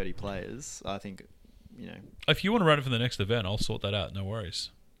 20 to 30 players, I think If you want to run it for the next event, I'll sort that out. No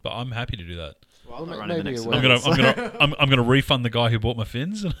worries. But I'm happy to do that. Well, I'm Well, not running the maybe next it event. I'm gonna refund the guy who bought my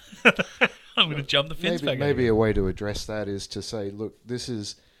fins. I'm going to jump the fence back. Maybe a way to address that is to say, look, this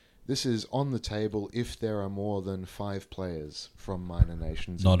is on the table if there are more than 5 players from minor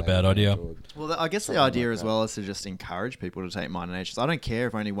nations. Not a bad idea. Well, I guess the something idea like as that. well is to just encourage people to take minor nations. I don't care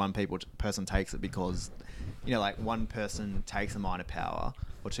if only one person takes it because, like one person takes a minor power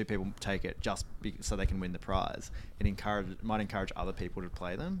or 2 people take it just so they can win the prize. It might encourage other people to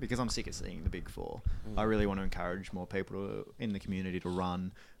play them because I'm sick of seeing the big 4. I really want to encourage more people in the community to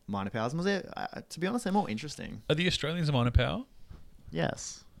run minor powers. To be honest, they're more interesting. Are the Australians a minor power?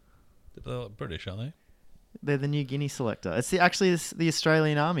 Yes. They're British, aren't they? They're the New Guinea selector. It's the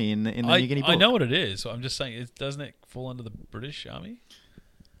Australian Army in the New Guinea book. I know what it is. I'm just saying, doesn't it fall under the British Army?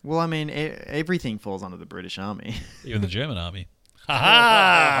 Well, I mean, everything falls under the British Army. Even the German Army.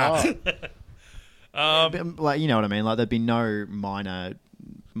 Ha ha! Like, you know what I mean? Like, there'd be no minor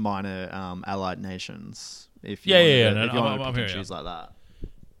allied nations if you wanted to I'm pick hearing and you. choose like that.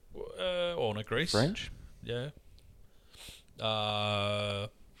 Or not Greece. French, Yeah.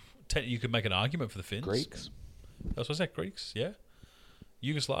 You could make an argument for the Finns. Greeks. That's what I said, Greeks, yeah.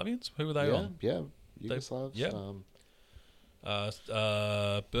 Yugoslavians? Who were they Yeah, on? yeah. Yugoslavs. yeah.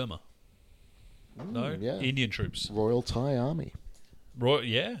 Burma. No? yeah. Indian troops. Royal Thai Army.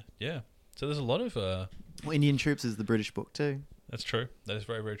 Yeah. So there's a lot of... Well, Indian Troops is the British book too. that's true. That is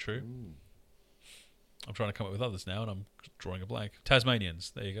very, very true. I'm trying to come up with others now, and I'm drawing a blank.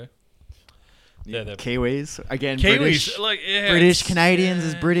 Tasmanians. There you go. Yeah, they're Kiwis again. Kiwis. British, Yeah, British Canadians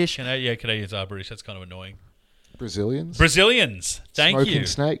is British. Canadians are British. That's kind of annoying. Brazilians. Brazilians. Thank Smoking you.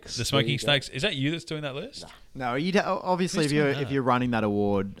 Snakes. The There Smoking you go. Snakes. Is that you that's doing that list? No, obviously Who's if doing that? you're running that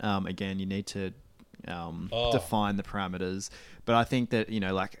award again, you need to define the parameters. But I think that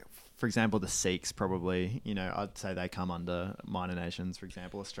like for example, the Sikhs probably I'd say they come under minor nations. For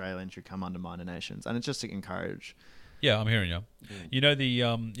example, Australians should come under minor nations, and it's just to encourage. Yeah, I'm hearing you. You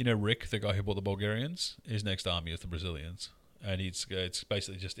know Rick, the guy who bought the Bulgarians. His next army is the Brazilians, and it's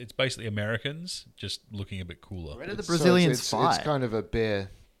basically Americans just looking a bit cooler. Where did the So Brazilians fight? It's kind of a bare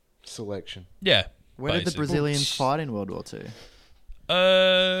selection. Yeah. Where did the basically. Brazilians fight in World War II?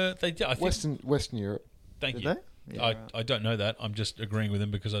 They did. I think. Western Europe, Thank Did you. they? Yeah, right. I don't know that. I'm just agreeing with him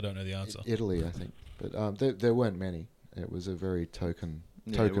because I don't know the answer. Italy, I think, but there weren't many. It was a very token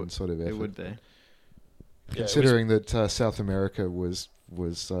Yeah, it would- sort of effort. It would be. Considering that South America was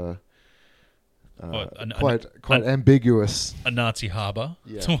quite ambiguous. A Nazi harbour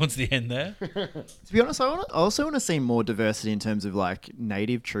Yeah. towards the end there. To be honest, I also want to see more diversity in terms of like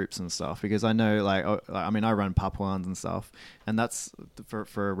native troops and stuff because I know I run Papuans and stuff, and that's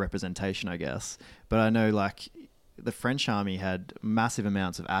for representation, I guess. But I know like the French army had massive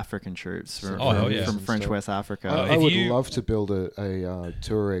amounts of African troops from And French stuff. West Africa. I If would you- love to build a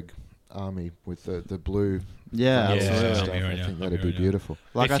Tuareg army with the blue. Yeah, Yeah, absolutely. I'm stuff. hearing I you, think I'm that'd be hearing you. beautiful.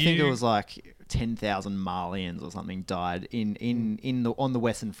 Like If I think it you- was like 10,000 Malians or something died on the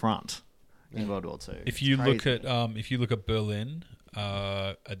Western Front in World War II. If you look Crazy. at Berlin,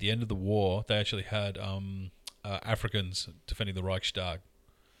 at the end of the war, they actually had Africans defending the Reichstag.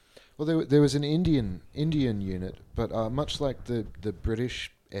 Well, there was an Indian unit, but much like the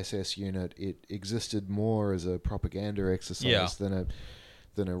British SS unit, it existed more as a propaganda exercise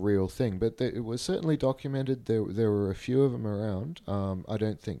than a real thing. But it was certainly documented. There were a few of them around. I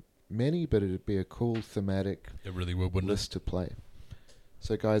don't think many, but it'd be a cool thematic It really would, wouldn't it? list to play.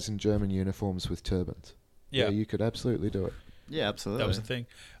 So guys in German uniforms with turbans. Yeah. You could absolutely do it. Yeah, absolutely. That was the thing.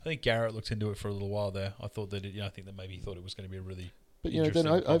 I think Garrett looked into it for a little while there. I thought that I think that maybe he thought it was going to be a really But then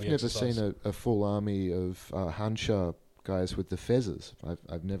interesting I've hobby never exercise. seen a full army of Hansha guys with the fezzes.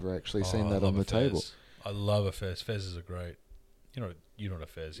 I've never actually seen I that love on the a fez. table. I love a fez. Fezzes are great. You're not a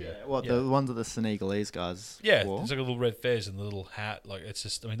fez, yeah. What, the ones that the Senegalese guys Yeah, wore? there's like a little red fez and the little hat. Like it's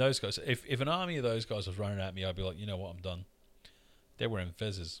just, those guys. If an army of those guys was running at me, I'd be like, you know what, I'm done. They're wearing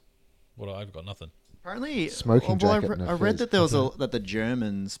fezzes. I've got nothing. Apparently, Smoking jacket and a I read fez. that there was that the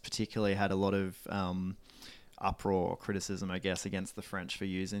Germans particularly had a lot of uproar or criticism, I guess, against the French for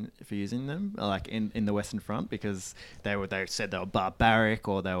using them, like in the Western Front, because they said they were barbaric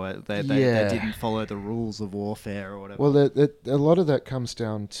or they didn't follow the rules of warfare or whatever. Well, a lot of that comes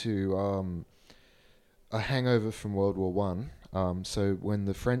down to a hangover from World War One. So when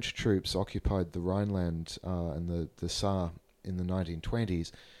the French troops occupied the Rhineland and the Saar in the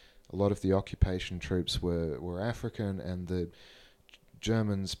 1920s, a lot of the occupation troops were African, and the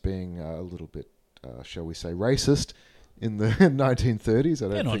Germans, being a little bit, shall we say, racist in the 1930s. I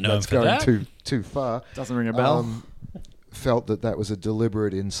They're don't not think known that's for going that. too far. Doesn't ring a bell. Felt that was a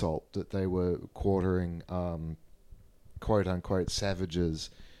deliberate insult, that they were quartering quote unquote savages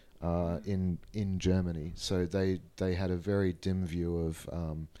in Germany. So they had a very dim view of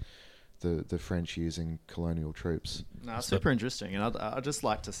the French using colonial troops. No, super interesting, and I'd just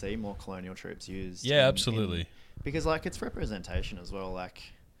like to see more colonial troops used. Yeah, absolutely. Because like it's representation as well. Like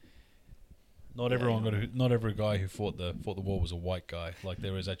Not every guy who fought the war was a white guy. Like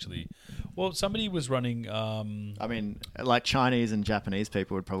there is actually, well, somebody was running. I mean, like Chinese and Japanese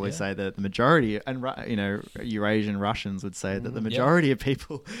people would probably say that the majority, and Eurasian Russians would say that the majority of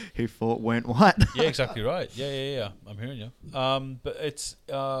people who fought weren't white. Yeah, exactly right. Yeah. I'm hearing you. But it's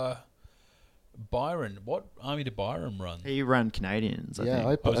Byron. What army did Byron run? He ran Canadians. I think.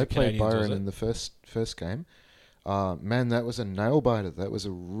 I played Canadians, was Byron it? in the first game. Man, that was a nail biter. That was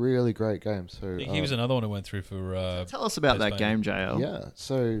a really great game. So He was another one who went through for. Tell us about that game, JL. Yeah,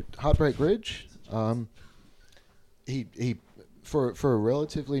 so Heartbreak Ridge. He for a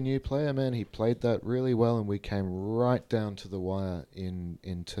relatively new player, man, he played that really well, and we came right down to the wire in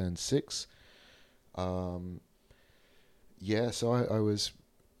turn 6. So I was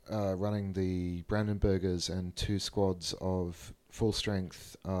running the Brandenburgers and 2 squads of full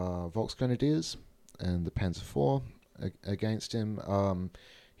strength Volksgrenadiers and the Panzer IV against him.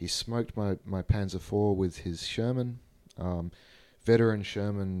 He smoked my Panzer IV with his Sherman. Veteran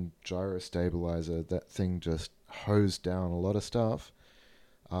Sherman gyro stabilizer. That thing just hosed down a lot of stuff.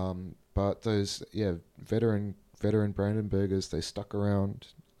 But those veteran Brandenburgers, they stuck around.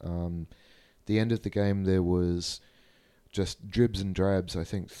 The end of the game, there was just dribs and drabs. I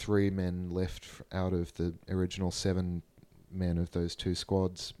think 3 men left out of the original 7 men of those 2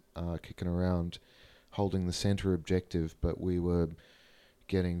 squads kicking around, holding the centre objective, but we were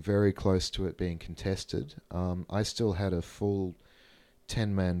getting very close to it being contested. I still had a full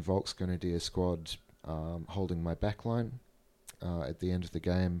 10-man Volksgrenadier squad holding my backline at the end of the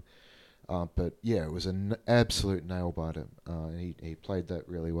game. But yeah, it was an absolute nail biter. He played that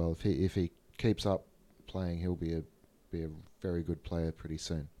really well. If he keeps up playing, he'll be a very good player pretty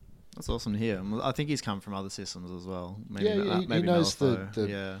soon. That's awesome to hear. I think he's come from other systems as well. He knows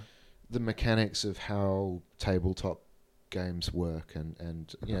the mechanics of how tabletop games work,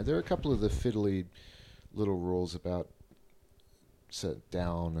 and there are a couple of the fiddly little rules about set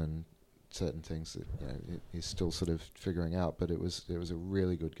down and certain things that he's still sort of figuring out. But it was a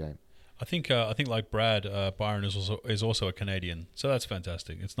really good game. I think like Brad, Byron is also a Canadian, so that's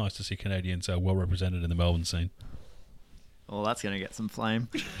fantastic. It's nice to see Canadians well represented in the Melbourne scene. Well, that's going to get some flame.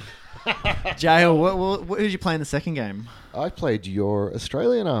 Jail, what did you play in the second game? I played your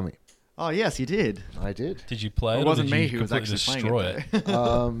Australian army. Oh, yes, you did. I did. Did you play it? It wasn't or did me you who was actually destroy playing it.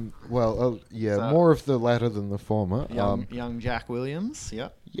 So, more of the latter than the former. Young Jack Williams,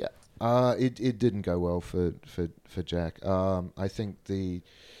 yep. Yeah. It didn't go well for Jack. I think the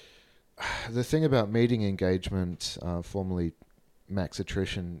thing about meeting engagement, formerly max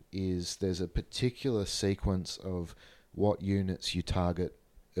attrition, is there's a particular sequence of what units you target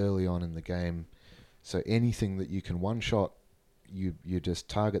early on in the game. So anything that you can one-shot, you just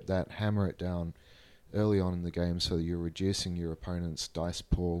target that, hammer it down early on in the game, so you're reducing your opponent's dice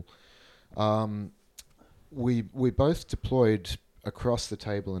pool. We both deployed across the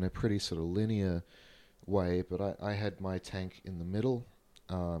table in a pretty sort of linear way, but I had my tank in the middle,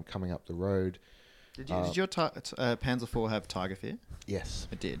 coming up the road. Did your Panzer IV have Tiger Fear? Yes.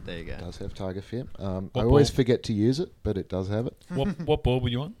 It did, there you go. It does have Tiger Fear. I always forget to use it, but it does have it. What board were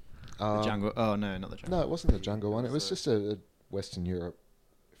you on? The jungle. Oh, no, not the jungle. No, it wasn't the jungle one. It was just a Western Europe,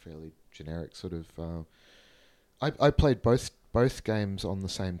 fairly generic sort of... I played both games on the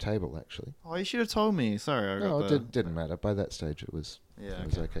same table, actually. Oh, you should have told me. Sorry. It didn't matter. By that stage, it was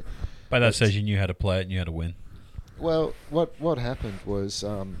okay. By that stage, you knew how to play it and you had to win. Well, what happened was...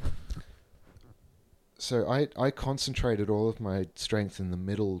 So I concentrated all of my strength in the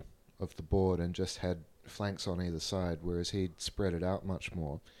middle of the board and just had flanks on either side, whereas he'd spread it out much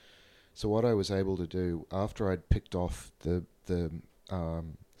more. So what I was able to do after I'd picked off the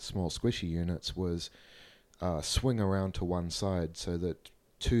small squishy units was swing around to one side, so that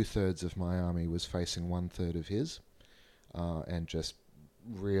 2/3 of my army was facing 1/3 of his, and just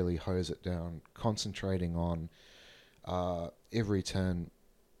really hose it down, concentrating on every turn.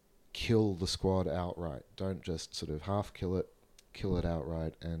 Kill the squad outright. Don't just sort of half kill it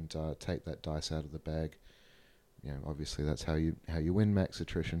outright, and take that dice out of the bag. Obviously that's how you win max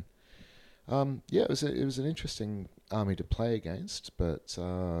attrition. It was an interesting army to play against, but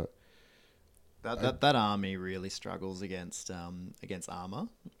that army really struggles against armor.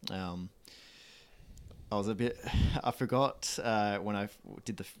 I forgot when I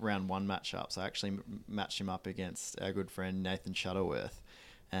did the round 1 matchups. I actually matched him up against our good friend Nathan Shuttleworth.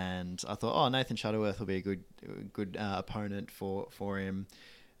 And I thought, Nathan Shuttleworth will be a good opponent for him,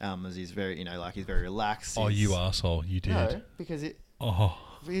 as he's very, he's very relaxed. Oh, you arsehole, you did. No, because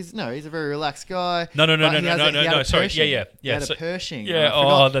He's a very relaxed guy. No. But he had a Sorry. Pershing. Yeah. He had So- a Pershing.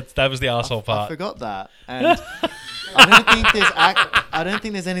 Yeah. And That was the arsehole I part. forgot that. And I don't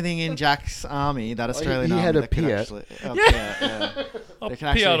think there's anything in Jack's army, that Australian he army, had a that could Piat. actually, yeah. A They can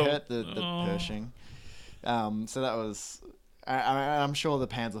actually Piat. hurt the Pershing. So that was. I'm sure the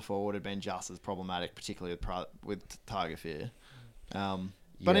Panzer IV would have been just as problematic, particularly with Tiger Fear.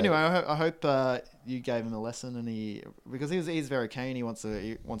 But Yeah. anyway, I hope you gave him a lesson, and because he's very keen. He wants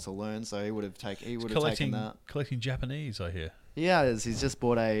to learn, so he would have taken that. Collecting Japanese, I hear. Yeah, he's just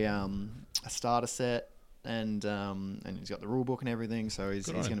bought a starter set, and he's got the rule book and everything. So he's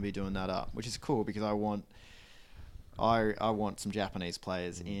Good on going to him. be doing that up, which is cool because I want some Japanese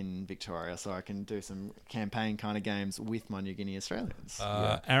players in Victoria, so I can do some campaign kind of games with my New Guinea Australians.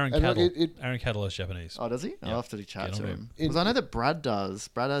 Aaron And look, Cattle. Aaron Cattle is Japanese. Oh, does he? Yeah. I'll have to chat Get to on him. him. Because I know that Brad does.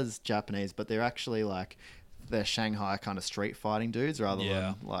 Brad does Japanese, but they're actually they're Shanghai kind of street fighting dudes rather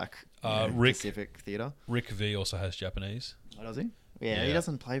Yeah. than Rick- Pacific theatre. Rick V also has Japanese. Oh, does he? Yeah, he Yeah.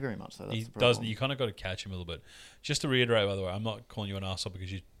 doesn't play very much, so that's He the problem. doesn't. You kind of got to catch him a little bit. Just to reiterate, by the way, I'm not calling you an arsehole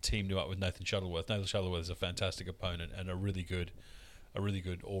because you teamed him up with Nathan Shuttleworth. Nathan Shuttleworth is a fantastic opponent and a really good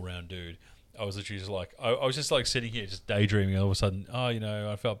all-round dude. I was literally just like, I was just like sitting here just daydreaming. All of a sudden,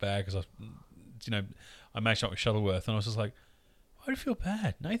 I felt bad because I matched up with Shuttleworth, and I was just like, why do you feel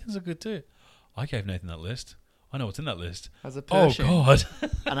bad? Nathan's a good dude. I gave Nathan that list. I know what's in that list. As a Oh Pershing, God!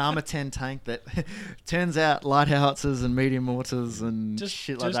 an armor 10 tank that turns out light howitzers and medium mortars and Just-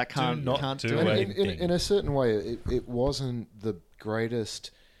 shit like just that can't do not can't do do it. it. In a certain way, it wasn't the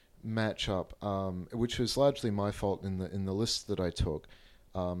greatest matchup, which was largely my fault in the list that I took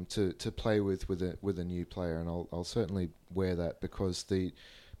to play with a new player, and I'll certainly wear that because the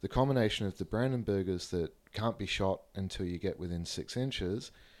combination of the Brandenburgers that can't be shot until you get within 6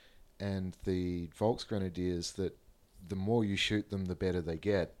 inches, and the Volksgrenadiers that the more you shoot them, the better they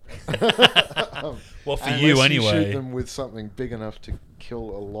get. Well, for Unless you you anyway. shoot them with something big enough to kill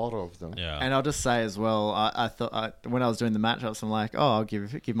a lot of them. Yeah. And I'll just say as well, I thought when I was doing the matchups, I'm like, I'll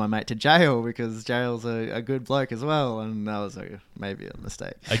give my mate to Jail because Jail's a good bloke as well, and that was maybe a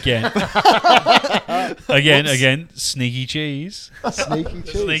mistake. Again, sneaky cheese. Sneaky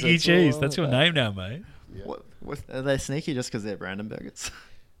cheese. Sneaky that's cheese. all That's I'm your about. name now, mate. Yeah. What, are they sneaky just because they're Brandenburgers?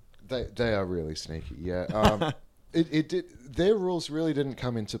 They are really sneaky. Yeah. Their rules really didn't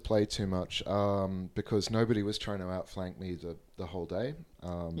come into play too much because nobody was trying to outflank me the whole day.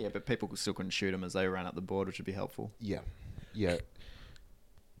 Yeah, but people still couldn't shoot them as they ran up the board, which would be helpful. Yeah.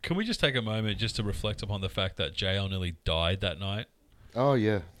 Can we just take a moment just to reflect upon the fact that JL nearly died that night? Oh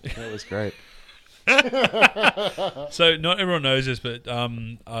yeah, that was great. So not everyone knows this, but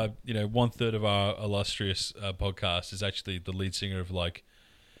 1/3 of our illustrious podcast is actually the lead singer of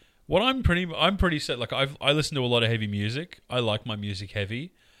what I'm pretty set. Like I listen to a lot of heavy music. I like my music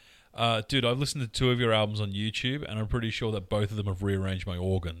heavy. Dude, I've listened to 2 of your albums on YouTube, and I'm pretty sure that both of them have rearranged my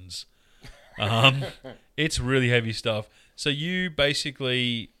organs. It's really heavy stuff. So you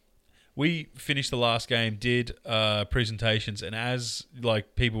basically, we finished the last game, did presentations, and as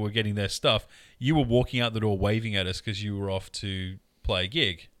people were getting their stuff, you were walking out the door waving at us because you were off to play a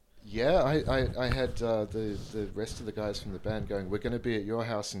gig. Yeah, I had the rest of the guys from the band going, we're going to be at your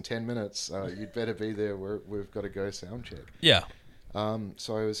house in 10 minutes. You'd better be there. We've got to go sound check. Yeah.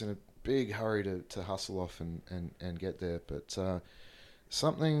 So I was in a big hurry to hustle off and get there. But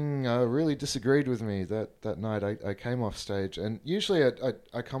something really disagreed with me that night. I came off stage. And usually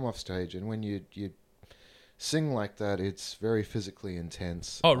I come off stage, and when you sing like that, it's very physically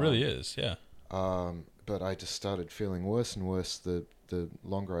intense. Oh, it really is, yeah. But I just started feeling worse and worse the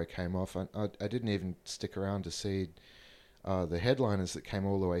longer I came off. I didn't even stick around to see the headliners that came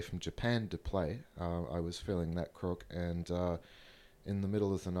all the way from Japan to play. I was feeling that crook, and in the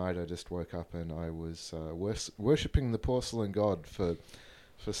middle of the night I just woke up and I was worshipping the porcelain god for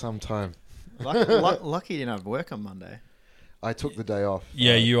some time. Lucky you didn't have work on Monday. I took the day off.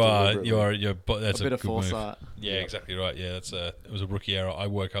 Yeah, deliberately. that's a bit of good move. foresight. Yeah, exactly right. Yeah, it was a rookie error. I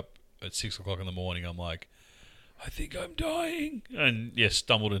woke up at 6 o'clock in the morning. I'm like, I think I'm dying, and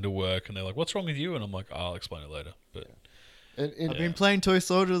stumbled into work, and they're like, "What's wrong with you?" And I'm like, I'll explain it later. But And I've been playing Toy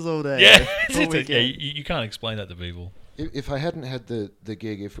Soldiers all day. yeah, all weekend. you can't explain that to people. if I hadn't had the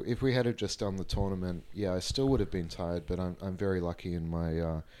gig, if we had have just done the tournament, I still would have been tired. But I'm very lucky in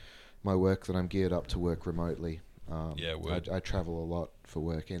my my work that I'm geared up to work remotely. I travel a lot for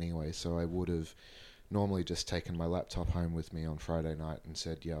work anyway, so I would have normally just taken my laptop home with me on Friday night and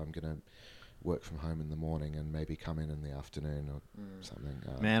said, I'm going to work from home in the morning and maybe come in the afternoon or something.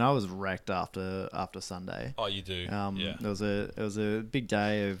 Man, I was wrecked after Sunday. Oh, you do. Yeah. It was a big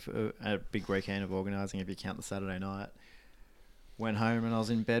day of a big weekend of organising if you count the Saturday night. went home and I was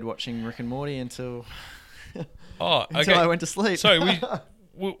in bed watching Rick and Morty until Oh, okay. until I went to sleep. Sorry,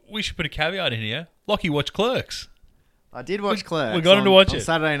 we should put a caveat in here. Lockie watched Clerks. I did watch Clerks. we got him to watch on it.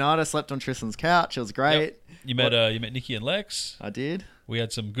 Saturday night. I slept on Tristan's couch. It was great. Yep. You met Nikki and Lex. I did. We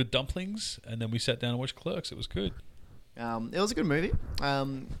had some good dumplings, and then we sat down and watched Clerks. It was good. It was a good movie.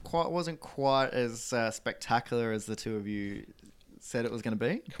 Wasn't quite as spectacular as the two of you said it was going to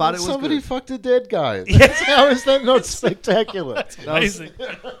be, but it was somebody good. fucked a dead guy. How is that not spectacular? Amazing.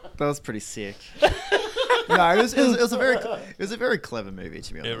 That was pretty sick. No, it was a very clever movie,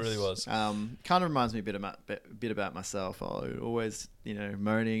 to be honest. It really was. Kind of reminds me a bit about myself. I always,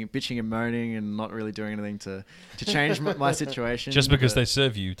 bitching and moaning, and not really doing anything to change my situation. Just because they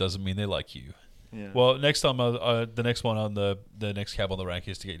serve you doesn't mean they like you. Yeah. Well, next time, the next one on the next cab on the rank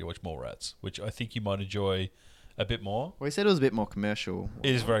is to get you to watch Mallrats, which I think you might enjoy a bit more. Well, he said it was a bit more commercial.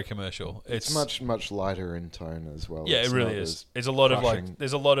 It is very commercial. It's much lighter in tone as well. Yeah, It's it really not is. as It's a lot of crushing.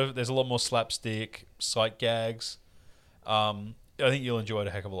 there's a lot more slapstick, sight gags. I think you'll enjoy it a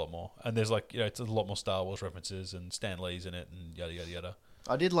heck of a lot more. And there's it's a lot more Star Wars references and Stan Lee's in it and yada yada yada.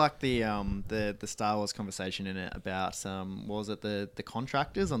 I did like the Star Wars conversation in it about what was it, the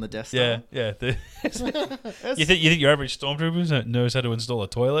contractors on the Death Star? Yeah. You think your average stormtrooper knows how to install a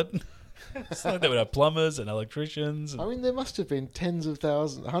toilet? It's like they would have plumbers and electricians. I mean, there must have been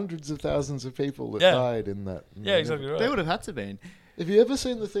hundreds of thousands of people that died in that. Yeah, exactly right. They would have had to been. Have you ever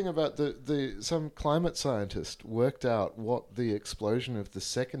seen the thing about some climate scientist worked out what the explosion of the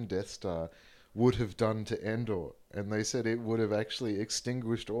second Death Star would have done to Endor? And they said it would have actually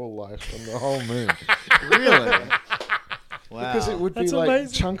extinguished all life on the whole moon. Really? Wow. Because it would be That's like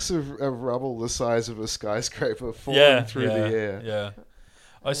amazing. chunks of rubble the size of a skyscraper falling through the air. Yeah.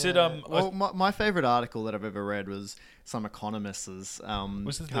 I said, Well, my favorite article that I've ever read was some economists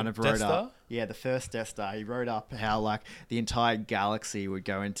Was it kind the of Death wrote Star? up. Yeah, the first Death Star. He wrote up how the entire galaxy would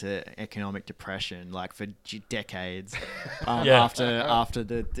go into economic depression for decades after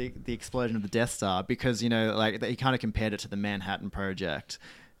the explosion of the Death Star, because he kind of compared it to the Manhattan Project.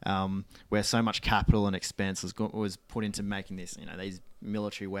 Where so much capital and expense was put into making this, these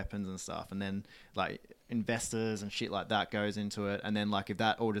military weapons and stuff, and then investors and shit like that goes into it, and then if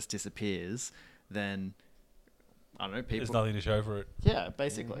that all just disappears, then I don't know, people. there's nothing to show for it. Yeah,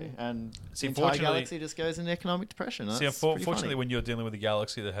 basically, and See, the entire unfortunately- galaxy just goes into economic depression. See, unfortunately, when you're dealing with a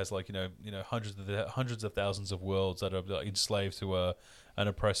galaxy that has hundreds of thousands of worlds that are enslaved to an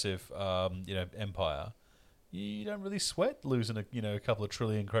oppressive empire, you don't really sweat losing a couple of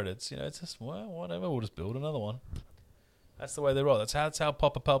trillion credits. It's just whatever. We'll just build another one. That's the way they roll. That's how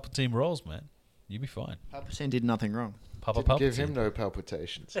Papa Palpatine rolls, man. You'll be fine. Palpatine did nothing wrong. Papa Didn't Palpatine. give him no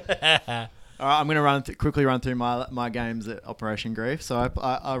palpitations. All right, I'm going to quickly run through my games at Operation Grief. So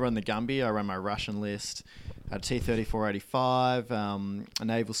I run the Gumby. I run my Russian list. A T-3485, a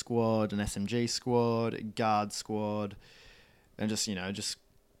naval squad, an SMG squad, a guard squad, and just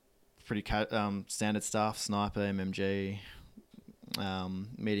pretty standard stuff: sniper, MMG,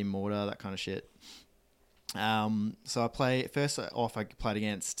 medium mortar, that kind of shit. So I played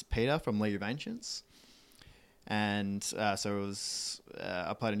against Peter from League of Ancients. And so it was.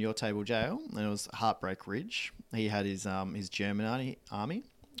 I played in your table jail, and it was Heartbreak Ridge. He had his German army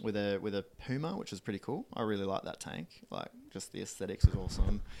with a Puma, which was pretty cool. I really liked that tank. Just the aesthetics was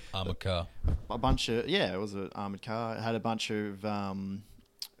awesome. Armored car. A bunch of it was an armored car. It had a bunch of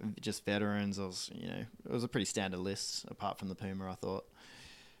just veterans. It was a pretty standard list apart from the Puma, I thought.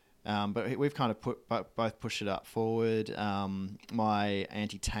 But we've kind of both pushed it up forward. My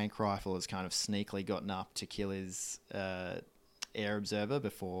anti-tank rifle has kind of sneakily gotten up to kill his air observer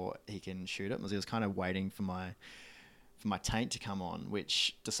before he can shoot it. He was kind of waiting for my tank to come on,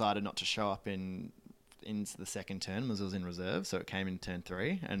 which decided not to show up into the second turn as it was in reserve. So it came in turn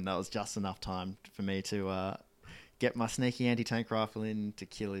 3, and that was just enough time for me to get my sneaky anti-tank rifle in to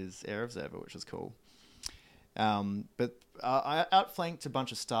kill his air observer, which was cool. But I outflanked a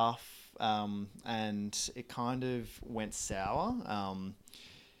bunch of stuff, and it kind of went sour.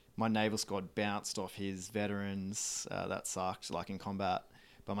 My naval squad bounced off his veterans. That sucked, in combat.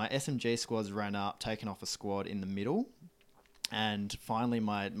 But my SMG squads ran up, taken off a squad in the middle. And finally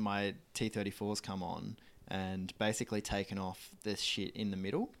my T-34s come on and basically taken off this shit in the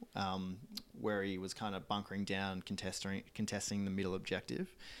middle, where he was kind of bunkering down, contesting the middle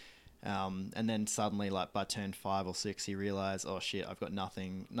objective. And then suddenly, by turn 5 or 6, he realized, oh shit, I've got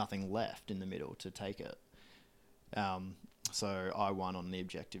nothing left in the middle to take it. So I won on the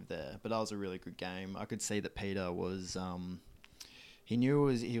objective there. But that was a really good game. I could see that Peter was, he knew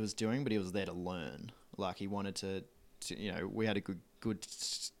what he was doing, but he was there to learn. He wanted to we had a good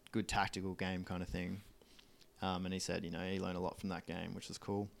tactical game kind of thing. And he said, he learned a lot from that game, which was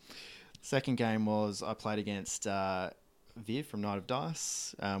cool. Second game was I played against Viv from Knight of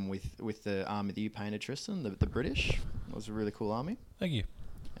Dice with the army that you painted, Tristan, the British. It was a really cool army. Thank you.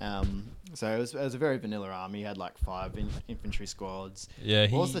 So it was a very vanilla army. He had like 5 infantry squads. Yeah,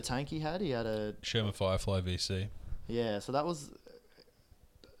 What was the tank he had? He had a Sherman Firefly VC. Yeah, so that was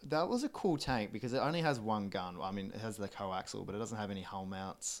a cool tank because it only has one gun. I mean, it has the coaxial, but it doesn't have any hull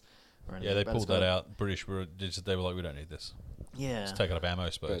mounts or anything. Yeah, they But it's pulled that got- out. British they were like, we don't need this. Yeah. It's taking up ammo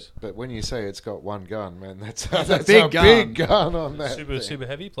space. But when you say it's got one gun, man, that's a a big big gun on that. Super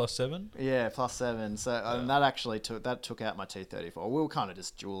heavy, +7. Yeah, +7. So that actually took out my T-34. We were kind of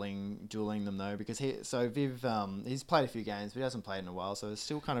just dueling them though, because Viv he's played a few games, but he hasn't played in a while, so he's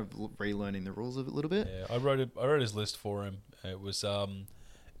still kind of relearning the rules a little bit. Yeah, I wrote his list for him. It was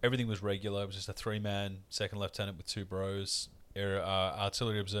everything was regular. It was just a 3-man second lieutenant with 2 bros,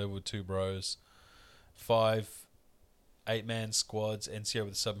 artillery observer with 2 bros, 5 8-man squads, NCO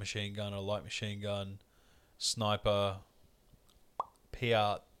with a submachine gun, a light machine gun, sniper,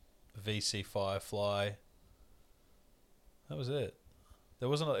 P-Art, VC Firefly. That was it. It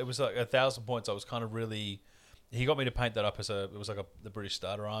was like 1,000 points. I was kind of really. He got me to paint that up the British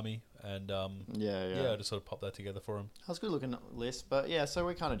Starter Army, and I just sort of popped that together for him. That was a good looking list, but yeah, so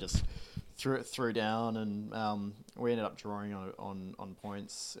we kind of just threw down, and we ended up drawing on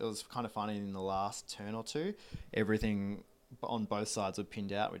points. It was kind of funny in the last turn or two. Everything on both sides were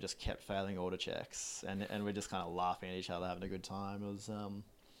pinned out. We just kept failing order checks, and we're just kind of laughing at each other, having a good time. It was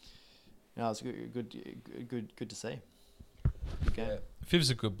it was good to see. Good game. Yeah.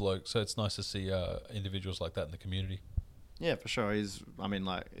 Viv's a good bloke, so it's nice to see individuals like that in the community. Yeah, for sure. His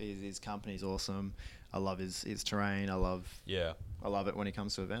company's awesome. I love his terrain. I love it when he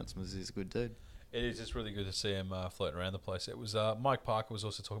comes to events. He's a good dude. It is just really good to see him floating around the place. It was Mike Parker was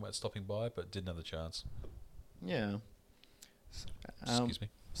also talking about stopping by, but didn't have the chance. Yeah. Excuse me.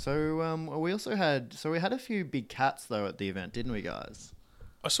 So we also had a few big cats though at the event, didn't we, guys?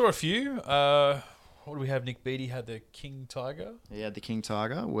 I saw a few. What do we have? Nick Beattie had the King Tiger. He had the King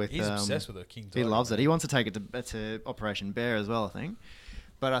Tiger with. He's obsessed with the King Tiger. He loves it. He wants to take it to Operation Bear as well, I think.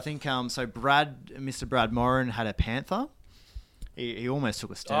 But I think so. Mr. Brad Moran had a Panther. He almost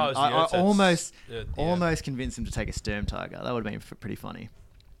took a Sturm. I almost convinced him to take a Sturm Tiger. That would have been pretty funny.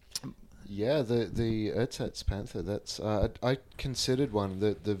 Yeah, the Ersatz Panther. That's I considered one.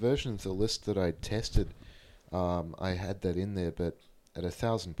 The version of the list that I tested, I had that in there, but at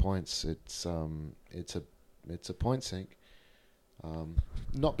 1,000 points, it's a point sink.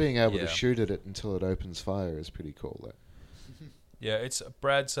 Not being able to shoot at it until it opens fire is pretty cool, though. Yeah, it's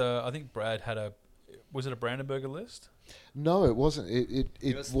Brad's. I think Brad had was it a Brandenburger list? No, it wasn't.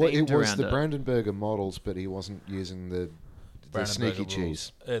 It was the Brandenburger models, but he wasn't using the sneaky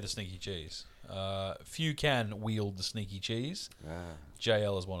cheese. The sneaky cheese. Few can wield the sneaky cheese.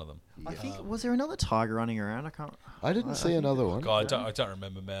 JL is one of them. I think was there another tiger running around? I didn't see another one. God, I don't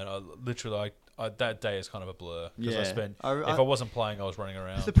remember, man. That day is kind of a blur. Because Yeah. I spent. If I wasn't playing, I was running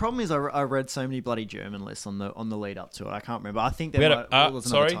around. The problem is I read so many bloody German lists on the lead up to it. I can't remember. I think We there had was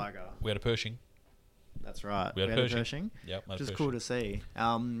another tiger. we had a Pershing. That's right. We had a Pershing. Yep, which is cool to see.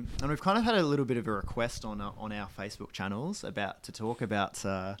 And we've kind of had a little bit of a request on our Facebook channels to talk about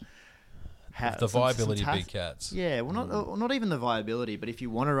The viability of big cats. Yeah, well, not even the viability, but if you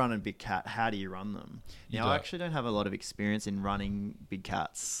want to run a big cat, how do you run them? Now, I actually don't have a lot of experience in running big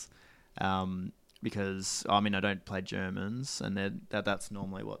cats, because I don't play Germans, and that's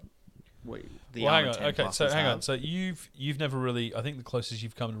normally what the Armour 10 pluses hang have. on. So you've never really. I think the closest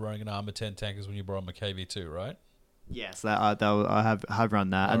you've come to running an Armour 10 tank is when you brought on a KV2, right? Yes, I have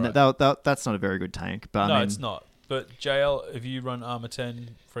run that, and right. that's not a very good tank. But no, it's not. But JL, have you run Armour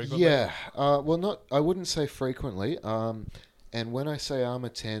 10 frequently? Yeah. I wouldn't say frequently. And when I say Armour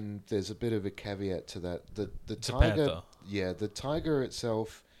 10, there's a bit of a caveat to that. The Tiger, Panther. Yeah, the Tiger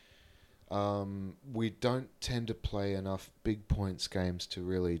itself, we don't tend to play enough big points games to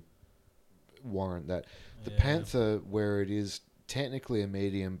really warrant that. The Panther, where it is technically a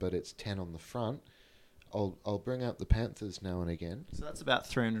medium, but it's 10 on the front, I'll bring up the Panthers now and again. So that's about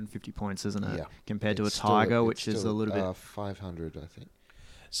 350 points, isn't it? Yeah. Compared to a It's Tiger, still- which it's is a still, little bit... 500, I think.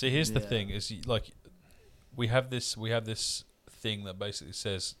 See, here's the Yeah. thing: is we have this thing that basically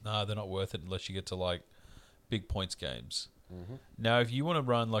says, nah, they're not worth it unless you get to big points games. Mm-hmm. Now, if you want to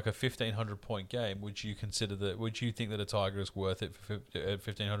run a 1,500 point game, would you think that a Tiger is worth it at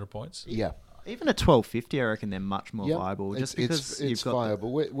 1,500 points? Yeah. Even at 1250, I reckon they're much more Yep. viable. Just because it's you've got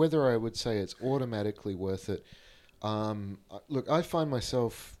viable. Whether I would say it's automatically worth it, look, I find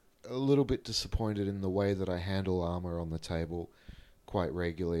myself a little bit disappointed in the way that I handle armor on the table quite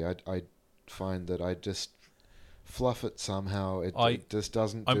regularly. I find that fluff it somehow. It just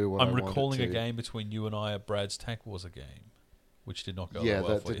doesn't do what I'm I want recalling it a to. game between you and I at Brad's Tank Wars game, which did not go Yeah, well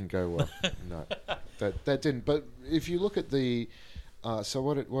that for didn't you. go well. No, that didn't. But if you look at the, so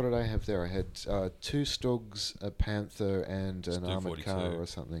what did I have there? I had 2 Stugs, a Panther, and an Stug armored 42. car or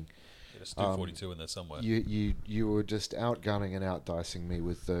something. There's still 42 in there somewhere. You were just outgunning and outdicing me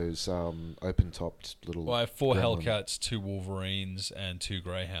with those open-topped little. Well, I have 4 gremlin. Hellcats, 2 Wolverines, and 2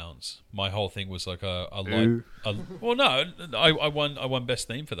 Greyhounds. My whole thing was like a Ooh. light. Well, no, I won best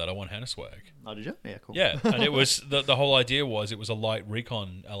theme for that. I won Hannah Swag. Oh, did you? Yeah, cool. Yeah, and it was the whole idea was it was a light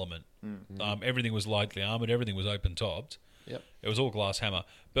recon element. Mm. Everything was lightly armored. Everything was open topped. Yep. It was all glass hammer.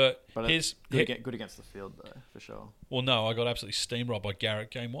 But here's good against the field though, for sure. well, no, I got absolutely steamrolled by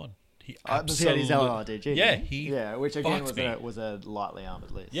Garrett game 1. He But he had his absolutely LRDG. yeah, which again fucked was a lightly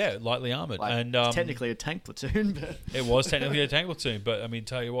armored list. yeah, lightly armored, Like, and technically a tank platoon, but it was technically a tank platoon. But I mean,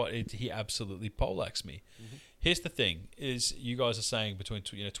 tell you what, he absolutely poleaxed me. Mm-hmm. Here's the thing: is you guys are saying between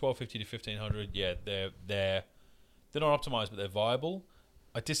 1250 to 1500. Yeah, they're not optimized, but they're viable.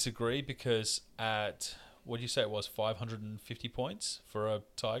 I disagree because at what do you say it was 550 points for a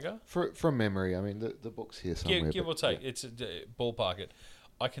Tiger? From memory, I mean the book's here somewhere. Give or but take, yeah. it's ballpark it.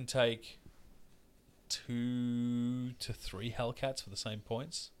 I can take 2 to 3 Hellcats for the same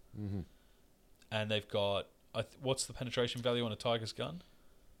points, and they've got what's the penetration value on a Tiger's gun?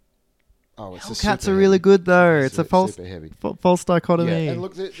 Oh, it's Hellcats are really good though. It's a false super heavy. false dichotomy. Yeah, and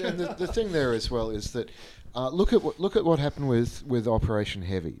look, the thing there as well is that look at what happened with Operation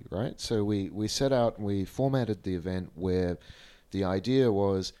Heavy, right? So we set out and we formatted the event where the idea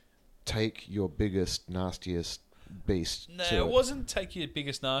was take your biggest, nastiest beast. No, to it wasn't take your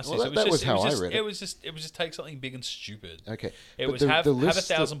biggest nastiest. Well, that was how I read it. It was just take something big and stupid. Okay, It but was the have lists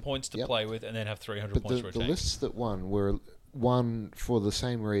 1,000 points to yep. play with, and then have 300 But points for a the tank. lists that won for the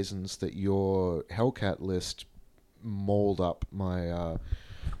same reasons that your Hellcat list mauled up my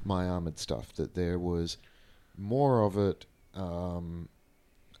my armored stuff. That there was more of it.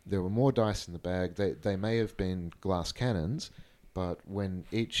 There were more dice in the bag. They may have been glass cannons, but when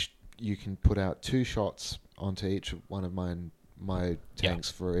you can put out 2 shots onto each one of my tanks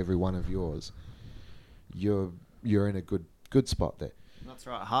for every one of yours. You're in a good spot there. That's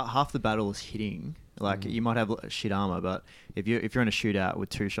right. Half the battle is hitting. Like you might have shit armor, but if you're in a shootout with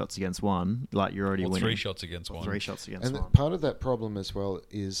 2 shots against one, like you're already Or winning. 3 shots against one. 3 shots against And one. part of that problem as well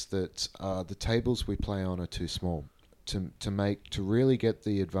is that the tables we play on are too small to really get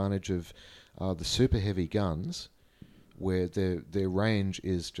the advantage of the super heavy guns, where their range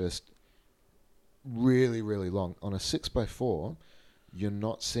is just really, really long. On a 6x4, you're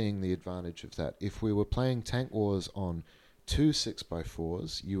not seeing the advantage of that. If we were playing Tank Wars on 2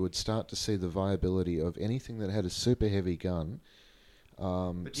 6x4s, you would start to see the viability of anything that had a super heavy gun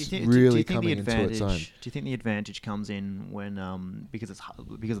But do you really think coming the into its own. Do you think the advantage comes in when because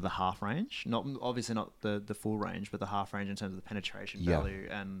of the half range? Not obviously not the full range, but the half range in terms of the penetration value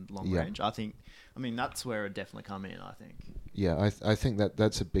and long range. I mean that's where it definitely come in. I think. Yeah, I think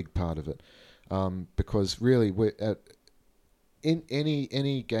that's a big part of it, because really we're in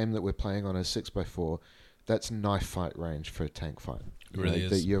any game that we're playing on a 6x4, that's knife fight range for a tank fight. It really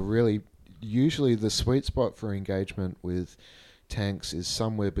is. That you're really usually the sweet spot for engagement with tanks is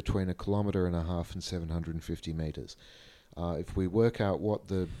somewhere between 1.5 kilometers and 750 meters. If we work out what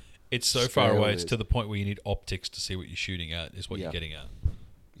the It's so far scale away, it's is- to the point where you need optics to see what you're shooting at, is what Yeah. you're getting at.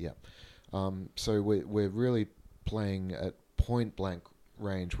 Yeah. So we're really playing at point blank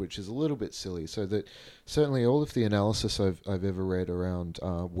range, which is a little bit silly. So that certainly all of the analysis I've ever read around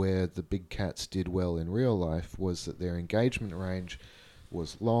where the big cats did well in real life was that their engagement range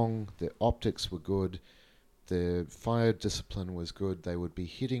was long, their optics were good, their fire discipline was good. They would be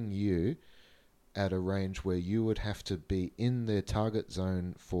hitting you at a range where you would have to be in their target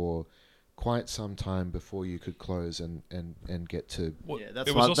zone for quite some time before you could close and get to. Well, Yeah, it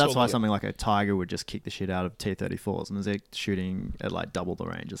that's was also why like- something like a Tiger would just kick the shit out of T-34s, and they're shooting at like double the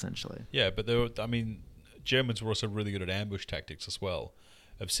range essentially. Yeah, but Germans were also really good at ambush tactics as well,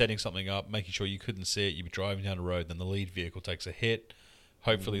 of setting something up, making sure you couldn't see it. You'd be driving down the road, then the lead vehicle takes a hit.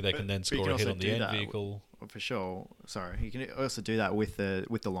 Hopefully, they can then But you score can a hit also on the do end that vehicle. For sure. Sorry, you can also do that with the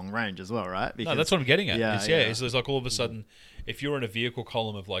long range as well, right? No, that's what I'm getting at. Yeah, It's, yeah. it's like all of a sudden, if you're in a vehicle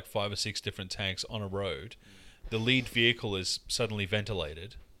column of like 5 or 6 different tanks on a road, the lead vehicle is suddenly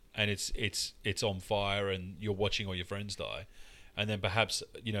ventilated, and it's on fire, and you're watching all your friends die, and then perhaps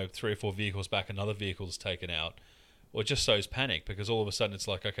 3 or 4 vehicles back, another vehicle's taken out. Well, it just sows panic because all of a sudden it's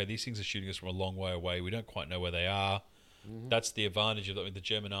like, okay, these things are shooting us from a long way away. We don't quite know where they are. That's the advantage of the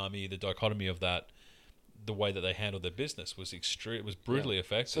German army, the dichotomy of that. the way that they handled their business was extreme. It was brutally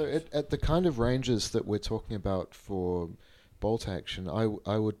effective. So at the kind of ranges that we're talking about for bolt action,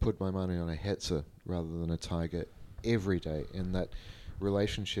 I would put my money on a Hetzer rather than a Tiger every day, in that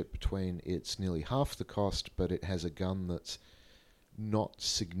relationship between it's nearly half the cost, but it has a gun that's not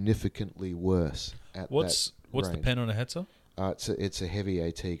significantly worse at What's the pen on a Hetzer? It's a heavy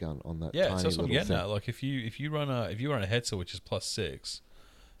AT gun on that Yeah, tiny so that's what I'm little getting thing. at. Like if you run a Hetzer which is +6,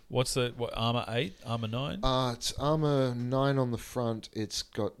 what's the armor 8, armor 9? It's armor 9 on the front. It's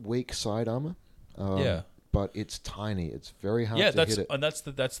got weak side armor. Yeah. But it's tiny. It's very hard to hit it. And that's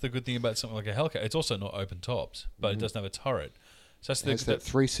the good thing about something like a Hellcat. It's also not open topped, but it doesn't have a turret. So that's It has that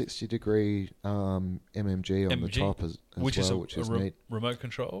 360 degree MMG on the top which is is neat. remote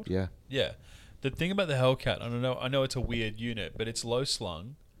controlled. Yeah. Yeah. The thing about the Hellcat, I know it's a weird unit, but it's low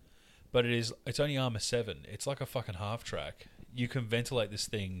slung, but it's only armor 7. It's like a fucking half track. You can ventilate this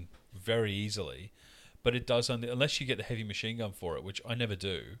thing very easily, but it does only, unless you get the heavy machine gun for it, which I never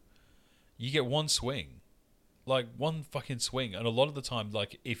do. You get one swing, like one fucking swing, and a lot of the time,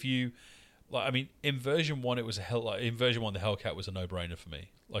 like if you, like I mean, in version 1 it was in version 1 the Hellcat was a no-brainer for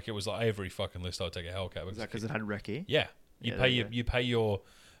me. Like it was like every fucking list I would take a Hellcat. Is that because it had recce? Yeah, Yeah, you pay your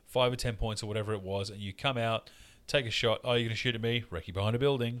 5 or 10 points or whatever it was, and you come out, take a shot. Oh, you're gonna shoot at me? Recce behind a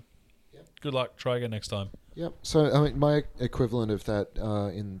building. Yep. Good luck. Try again next time. Yep. So I mean, my equivalent of that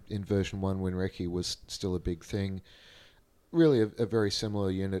in version 1 when recce was still a big thing. Really, a very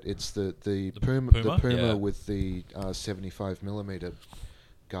similar unit. It's the Puma Yeah. with the 75mm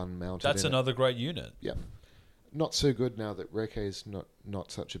gun mounted. That's in another great unit. Yeah. Not so good now that recce is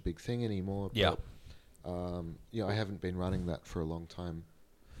not such a big thing anymore. Yeah. But, I haven't been running that for a long time.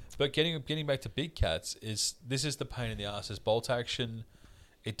 But getting back to big cats, this is the pain in the ass. Is bolt action,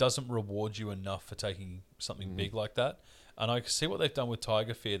 it doesn't reward you enough for taking something big like that. And I see what they've done with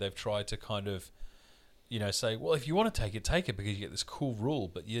Tiger Fear. They've tried to kind of, say, well, if you want to take it because you get this cool rule,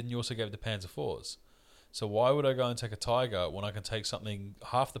 but then you also gave it the Panzer IVs. So why would I go and take a Tiger when I can take something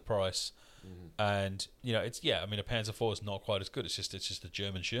half the price? And a Panzer IV is not quite as good. It's just a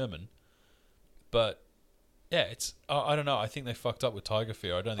German Sherman. But yeah, I don't know. I think they fucked up with Tiger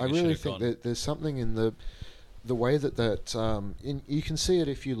Fear. I don't think. I really think that there's something in the way that you can see it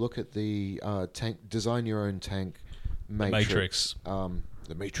if you look at the tank design your own tank matrix.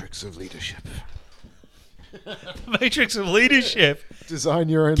 The matrix of leadership. The matrix of leadership. Design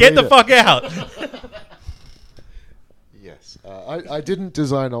your own. Get leader. the fuck out. Yes, I didn't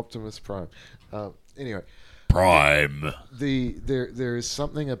design Optimus Prime. Anyway, Prime. There is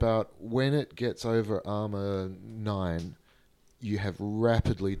something about when it gets over armor 9, you have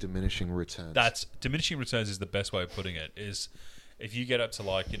rapidly diminishing returns. That's diminishing returns is the best way of putting it. Is if you get up to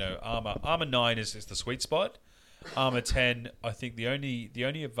armor 9 is the sweet spot. Armor 10, I think the only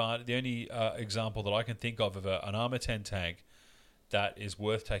example that I can think of an armor 10 tank that is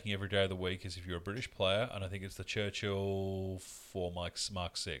worth taking every day of the week is if you're a British player, and I think it's the Churchill 4 Mark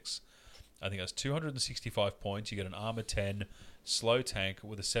 6. I think that's 265 points. You get an armor 10 slow tank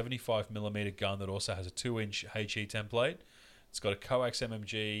with a 75mm gun that also has a 2-inch HE template. It's got a coax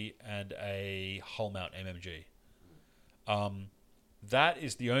MMG and a hull mount MMG. That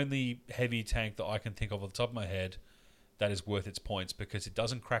is the only heavy tank that I can think of off the top of my head that is worth its points because it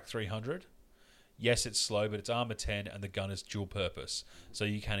doesn't crack 300. Yes, it's slow, but it's armor 10 and the gun is dual purpose, so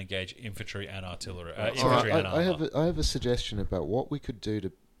you can engage infantry and artillery. Infantry and armor. I have a suggestion about what we could do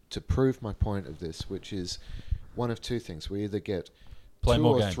to prove my point of this, which is one of two things. We either get Play 2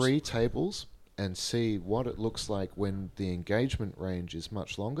 more or games. 3 tables and see what it looks like when the engagement range is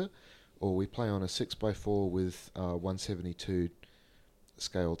much longer, or we play on a 6x4 with 172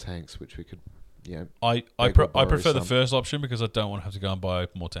 scale tanks, which we could, I borrow prefer the some. first option because I don't want to have to go and buy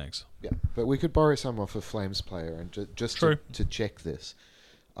more tanks. Yeah, but we could borrow some off a Flames player and just True. to check this.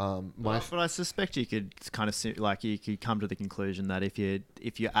 But I suspect you could kind of you could come to the conclusion that if you're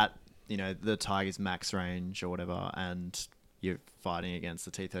at the Tiger's max range or whatever, and you're fighting against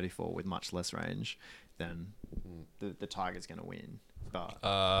the T-34 with much less range, then the Tiger's going to win. But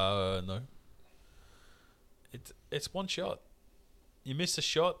No, it's one shot. You miss a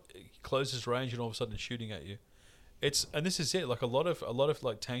shot, it closes range, and all of a sudden it's shooting at you. And this is it. Like a lot of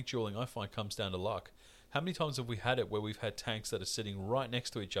like tank dueling, I find comes down to luck. How many times have we had it where we've had tanks that are sitting right next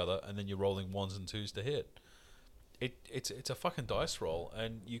to each other, and then you're rolling 1s and 2s to hit? It's a fucking dice roll,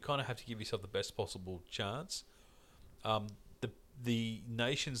 and you kind of have to give yourself the best possible chance. The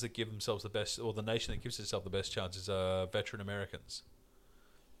nations that give themselves the best, or the nation that gives itself the best chances, are veteran Americans.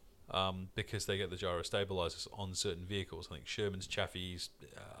 Because they get the gyro stabilizers on certain vehicles. I think Sherman's Chaffee's.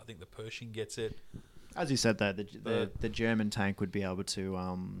 I think the Pershing gets it. As you said, though, the German tank would be able to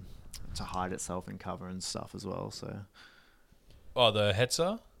hide itself in cover and stuff as well. So. Oh, the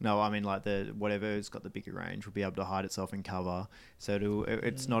Hetzer? No, I mean like the whatever's got the bigger range will be able to hide itself in cover. So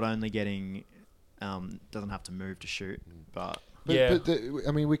it's not only getting doesn't have to move to shoot, but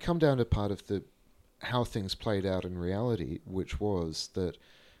I mean, we come down to part of how things played out in reality, which was that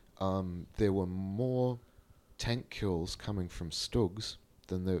there were more tank kills coming from Stugs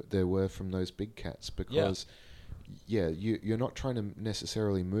than there were from those big cats because. Yeah, you're not trying to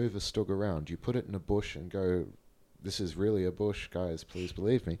necessarily move a Stug around. You put it in a bush and go, this is really a bush, guys, please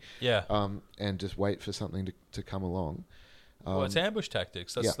believe me. Yeah. And just wait for something to come along. Well, it's ambush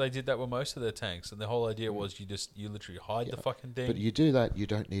tactics. They did that with most of their tanks, and the whole idea was you literally hide the fucking thing. But you do that, you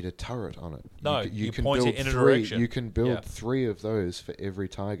don't need a turret on it. No, you can point build it in a three. direction. You can build 3 of those for every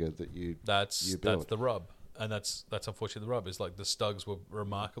Tiger that you build. That's the rub, and that's unfortunately the rub. Is like the Stugs were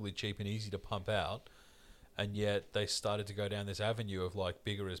remarkably cheap and easy to pump out. And yet they started to go down this avenue of like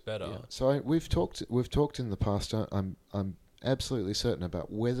bigger is better. Yeah. So we've talked in the past. I'm absolutely certain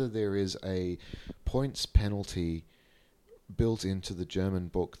about whether there is a points penalty built into the German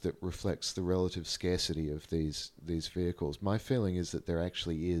book that reflects the relative scarcity of these vehicles. My feeling is that there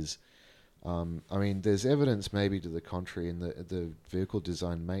actually is. I mean, there's evidence maybe to the contrary in the vehicle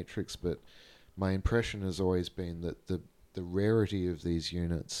design matrix, but my impression has always been that the rarity of these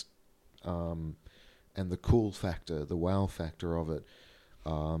units. And the cool factor, the wow factor of it,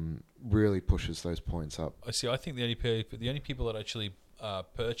 really pushes those points up. I see. I think the only people that actually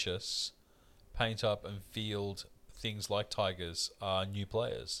purchase, paint up, and field things like Tigers are new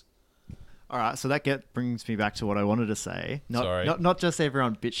players. All right, so that brings me back to what I wanted to say. Sorry. Not just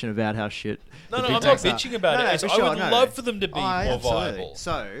everyone bitching about how shit. No, I'm not bitching about it. I would love for them to be more viable.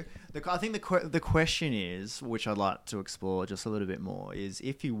 So I think the question is, which I'd like to explore just a little bit more, is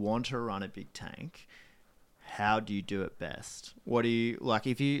if you want to run a big tank, how do you do it best? What do you like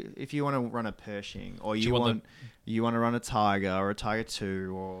if you want to run a Pershing or you want to run a Tiger or a Tiger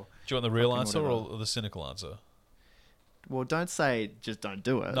 2 or do you want the real answer or the cynical answer? Well, don't say just don't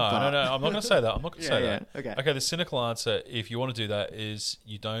do it. No. I'm not going to say that. I'm not going to say that. Okay. The cynical answer, if you want to do that, is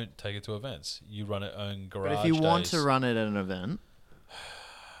you don't take it to events. You run it on garage. But if you want to run it at an event,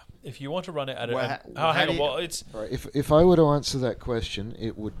 if you want to run it at it's right, if I were to answer that question,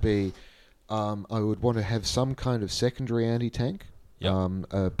 it would be. I would want to have some kind of secondary anti-tank,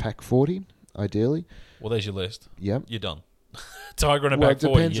 a Pack 40, ideally. Well, there's your list. Yep. You're done. Tiger and a Pack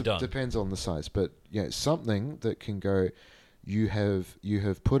 40, you're done. Depends on the size, but something that can go. You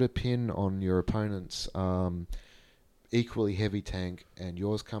have put a pin on your opponent's equally heavy tank, and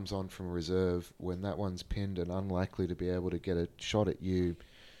yours comes on from reserve. When that one's pinned and unlikely to be able to get a shot at you,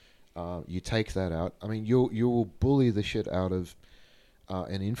 you take that out. I mean, you will bully the shit out of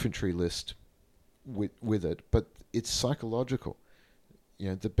an infantry list with it, but it's psychological.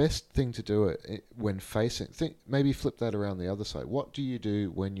 The best thing to do it when facing... maybe flip that around the other side. What do you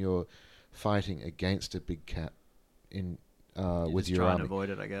do when you're fighting against a big cat with your army? Try and avoid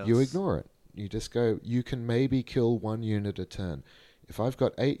it, I guess. You ignore it. You just go, you can maybe kill 1 unit a turn. If I've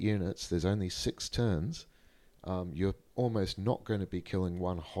got 8 units, there's only 6 turns. You're almost not going to be killing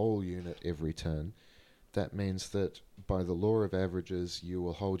 1 whole unit every turn. That means that by the law of averages, you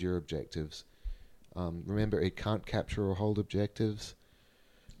will hold your objectives. Remember, it can't capture or hold objectives.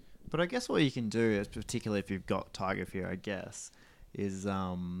 But I guess what you can do, particularly if you've got Tiger Fear, I guess, is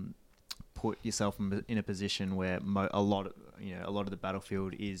put yourself in a position where a lot of the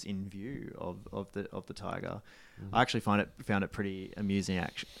battlefield is in view of the Tiger. Mm-hmm. I actually found it pretty amusing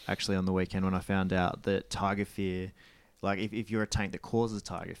actually on the weekend when I found out that Tiger Fear. Like, if you're a tank that causes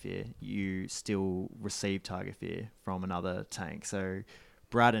Tiger Fear, you still receive Tiger Fear from another tank. So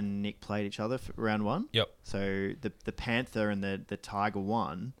Brad and Nick played each other for round 1. Yep. So the Panther and the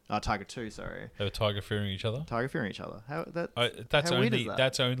Tiger 2, sorry. They were Tiger Fearing each other? Tiger Fearing each other. That's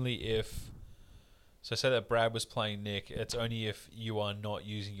only if... So say that Brad was playing Nick, it's only if you are not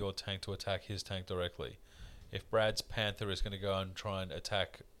using your tank to attack his tank directly. If Brad's Panther is going to go and try and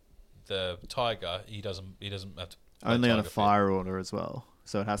attack the Tiger, he doesn't have to... Only on a fire order as well.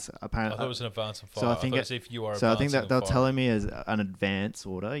 So it has apparently. I thought it was an advance and fire. So I think if you are. So I think that they're telling me as an advance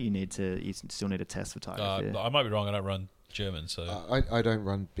order, you still need a test for Tiger Fear. I might be wrong. I don't run German, so I don't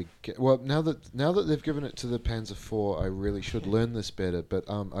run big. Well, now that they've given it to the Panzer IV, I really should learn this better. But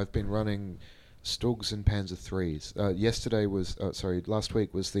I've been running Stugs and Panzer IIIs. Last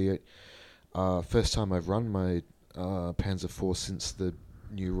week was the first time I've run my Panzer IV since the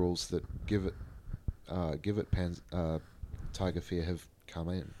new rules that give it Tiger Fear have come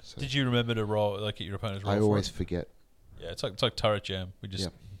in. So did you remember to roll at your opponent's roll? I always forget. Yeah, it's like turret jam. We just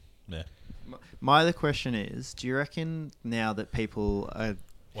My other question is, do you reckon now that people are...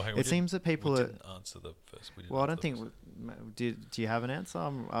 Well, hang on, It seems that people we are... didn't answer the first. We didn't Well, I don't answer the think... first. Do you have an answer?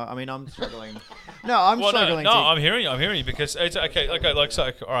 I'm struggling. No, I'm Well, struggling. no, I'm hearing you because it's okay. Like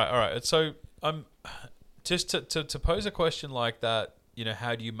so. All right. So just to pose a question like that. You know,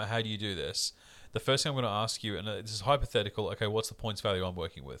 how do you do this? The first thing I'm going to ask you, and this is hypothetical. Okay, what's the points value I'm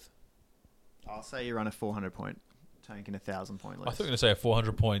working with? I'll say you run a 400 point tank in a 1,000 point list. I thought you were going to say a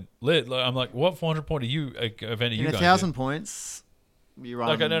 400 point lit. Like, I'm like, what 400 point event are you in going 1,000 to? points, you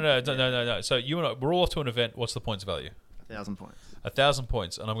run... Okay, no. So you and I, we're all off to an event. What's the points value? 1,000 points. 1,000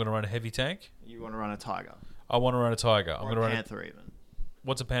 points, and I'm going to run a heavy tank. You want to run a Tiger. I want to run a Tiger. I'm Or going to a run Panther even.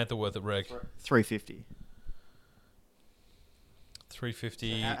 What's a Panther worth at reg? 350.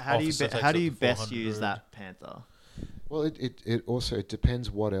 350. How do you best use that Panther? Well, it also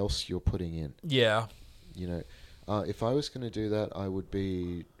depends what else you're putting in. Yeah. You know, if I was going to do that, I would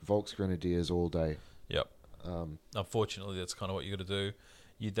be Volks Grenadiers all day. Yep. Unfortunately, that's kind of what you got to do.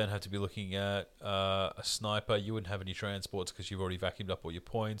 You'd then have to be looking at a sniper. You wouldn't have any transports because you've already vacuumed up all your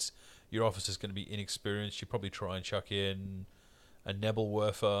points. Your officer's going to be inexperienced. You'd probably try and chuck in a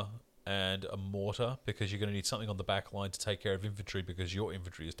Nebelwerfer and a mortar because you're going to need something on the back line to take care of infantry because your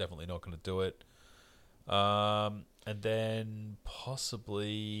infantry is definitely not going to do it. And then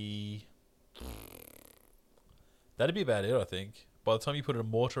possibly... That'd be about it, I think. By the time you put in a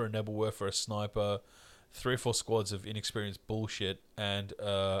mortar, a Nebelwerfer, a sniper, 3 or 4 squads of inexperienced bullshit, and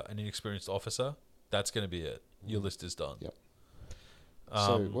an inexperienced officer, that's going to be it. Your list is done. Yep.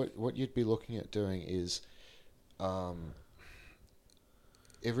 So what you'd be looking at doing is...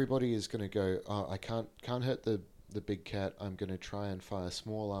 everybody is going to go, I can't hurt the big cat. I'm going to try and fire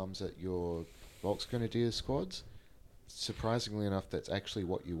small arms at your Volks Grenadier squads. Surprisingly enough, that's actually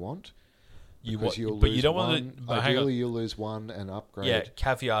what you want. You one. don't want to. Ideally, you'll lose one and upgrade. Yeah,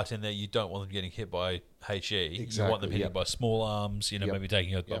 caveat in there, you don't want them getting hit by HE. Exactly, you want them hitting by small arms. Maybe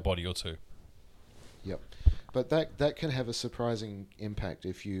taking a body or two. Yep. But that can have a surprising impact.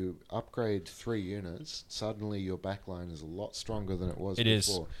 If you upgrade 3 units, suddenly your backline is a lot stronger than it was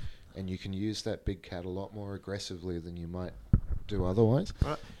before. And you can use that big cat a lot more aggressively than you might do otherwise.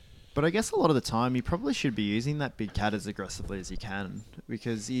 But I guess a lot of the time you probably should be using that big cat as aggressively as you can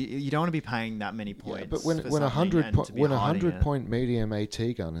because you don't want to be paying that many points. Yeah, but when a 100-point medium AT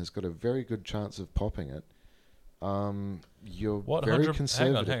gun has got a very good chance of popping it, you're very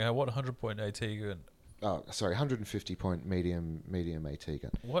conservative. Hang on. What 100-point AT gun? Oh, sorry, 150-point medium AT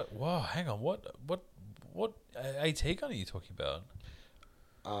gun. What? Wow, hang on. What AT gun are you talking about?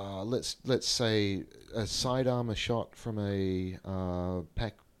 Let's say a side armor shot from a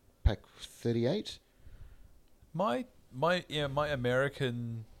Pac 38. My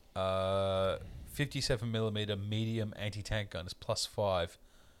American 57mm medium anti-tank gun is +5. I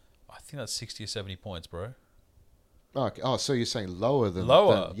think that's 60 or 70 points, bro. Oh, so you're saying lower than...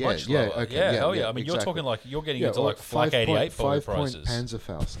 Much lower. Okay, yeah. I mean, exactly. you're talking like you're getting into like Flak 88 bullet prices. 5-point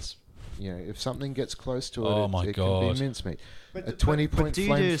Panzerfausts. If something gets close to it, it God. can be mincemeat. A 20-point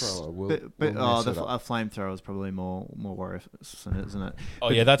flamethrower will mess it up. A flamethrower is probably more worrisome, isn't it?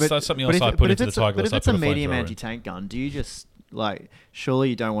 That's something else I put into the Tiger list. But if it's a medium anti-tank gun, do you just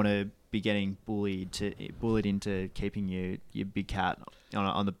surely you don't want to be getting bullied into keeping your big cat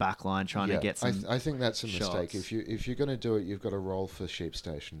on the back line trying to get some I think that's a mistake. shots. If you're going to do it, you've got to roll for sheep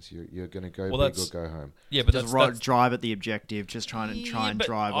stations. You're going to go big or go home. Yeah, but just drive at the objective. Just try and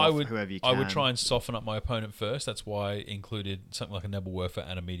drive off whoever you can. I would try and soften up my opponent first. That's why I included something like a Nebelwerfer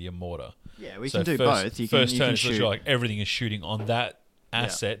and a medium mortar. Yeah, we can do both. First turn is literally like everything is shooting on that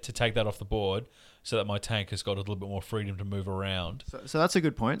asset to take that off the board, so that my tank has got a little bit more freedom to move around. So that's a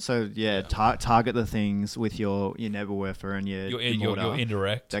good point. So target the things with your Nebelwerfer and your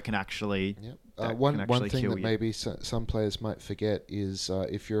indirect that can actually. Yep. One thing that maybe some players might forget is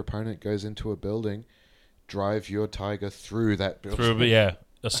if your opponent goes into a building, drive your Tiger through that building.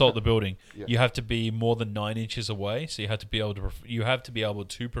 Assault the building. Yeah. You have to be more than 9 inches away, so you have to be able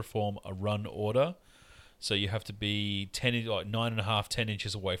to perform a run order. So you have to be 9.5, 10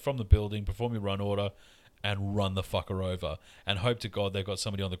 inches away from the building, perform your run order, and run the fucker over. And hope to God they've got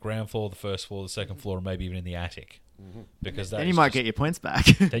somebody on the ground floor, the first floor, the second floor, and maybe even in the attic. Mm-hmm. Because then you might get your points back.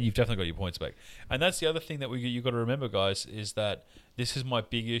 Then you've definitely got your points back. And that's the other thing that you've got to remember, guys, is that this is my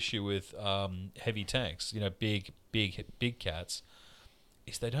big issue with heavy tanks, big cats,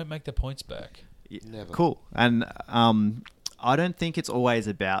 is they don't make their points back. Never. Cool. And I don't think it's always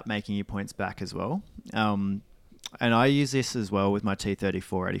about making your points back as well. And I use this as well with my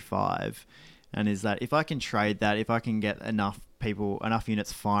T-34-85. And is that if I can trade that, if I can get enough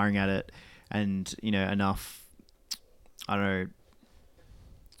units firing at it and, enough, I don't know,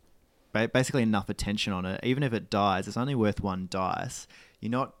 basically enough attention on it. Even if it dies, it's only worth one dice.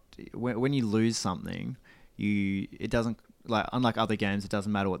 You're not when you lose something, it doesn't, like, unlike other games, it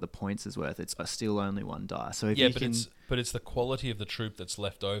doesn't matter what the points is worth. It's still only one die. So if you can, it's the quality of the troop that's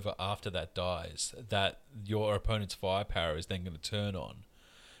left over after that dies that your opponent's firepower is then going to turn on.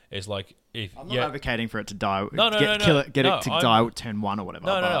 It's like if I'm not advocating for it to die. Kill it to die turn 1 or whatever.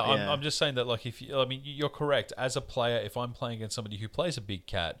 No. I'm just saying that, like, you're correct. As a player, if I'm playing against somebody who plays a big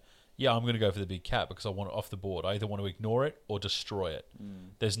cat, yeah, I'm going to go for the big cat because I want it off the board. I either want to ignore it or destroy it.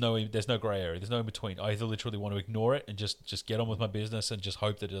 There's no grey area. There's no in between. I either literally want to ignore it and just get on with my business and just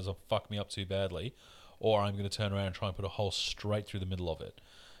hope that it doesn't fuck me up too badly, or I'm going to turn around and try and put a hole straight through the middle of it.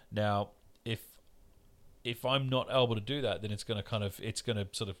 Now, if I'm not able to do that, then it's going to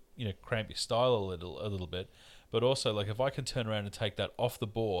sort of cramp your style a little bit. But also, like, if I can turn around and take that off the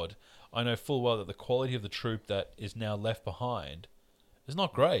board, I know full well that the quality of the troop that is now left behind is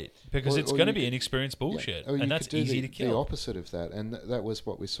not great because it's going to be inexperienced bullshit, and that's easy to kill. The opposite of that, and that was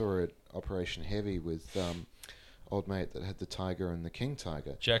what we saw at Operation Heavy with old mate that had the Tiger and the King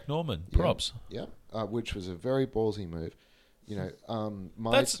Tiger. Jack Norman, props. Yeah, which was a very ballsy move.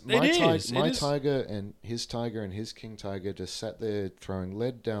 My Tiger and his King Tiger just sat there throwing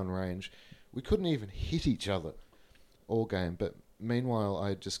lead down range. We couldn't even hit each other all game. But meanwhile,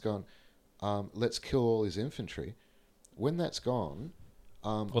 I'd just gone, let's kill all his infantry. When that's gone,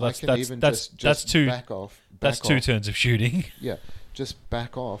 that's just back off. That's 2 turns of shooting. Yeah, just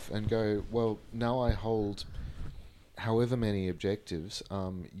back off and go, well, now I hold however many objectives.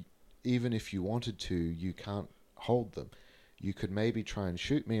 Even if you wanted to, you can't hold them. You could maybe try and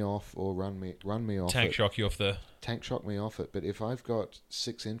shoot me off or run me off. Tank shock me off it. But if I've got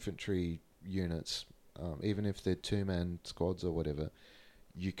 6 infantry units, even if they're 2-man squads or whatever,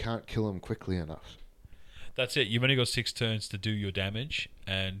 you can't kill them quickly enough. That's it. You've only got 6 turns to do your damage,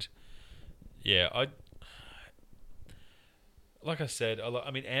 and yeah, like I said,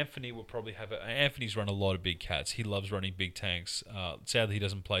 Anthony will probably have Anthony's run a lot of big cats. He loves running big tanks. Sadly, he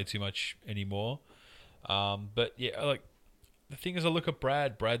doesn't play too much anymore. But yeah, like, the thing is, I look at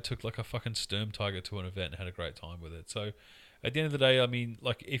Brad. Brad took like a fucking Sturm Tiger to an event and had a great time with it. So at the end of the day,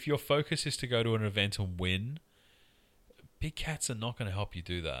 like, if your focus is to go to an event and win, big cats are not going to help you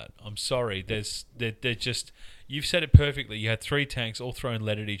do that. I'm sorry. They're just, you've said it perfectly. You had 3 tanks all throwing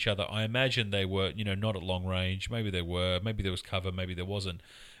lead at each other. I imagine they were, not at long range. Maybe they were. Maybe there was cover. Maybe there wasn't.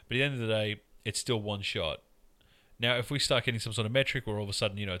 But at the end of the day, it's still one shot. Now, if we start getting some sort of metric where all of a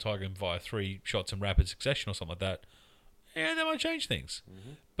sudden, Tiger can fire 3 shots in rapid succession or something like that, yeah, that might change things.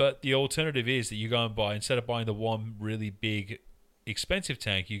 Mm-hmm. But the alternative is that you go and buy, instead of buying the one really big, expensive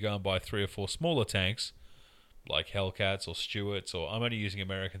tank, you go and buy 3 or 4 smaller tanks, like Hellcats or Stuarts, or I'm only using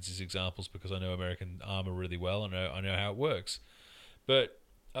Americans as examples because I know American armor really well. I know how it works. But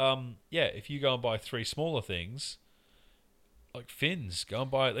if you go and buy 3 smaller things, like Finns, go and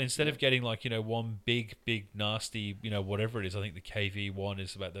buy it instead of getting one big nasty whatever it is. I think the KV1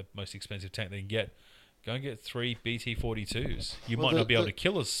 is about the most expensive tank they can get. Go and get 3 BT-42s. You might not be able to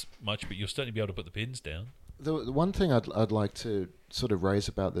kill as much, but you'll certainly be able to put the pins down. The one thing I'd like to sort of raise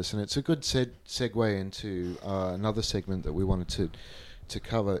about this, and it's a good segue into another segment that we wanted to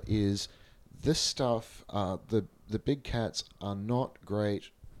cover, is this stuff. The big cats are not great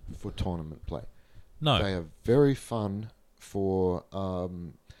for tournament play. No, they are very fun for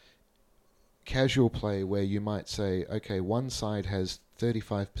casual play, where you might say, okay, one side has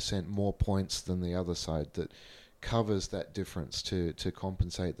 35% more points than the other side, that covers that difference to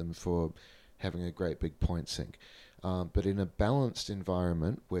compensate them for having a great big point sink. But in a balanced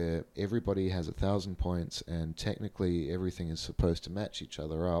environment where everybody has 1,000 points and technically everything is supposed to match each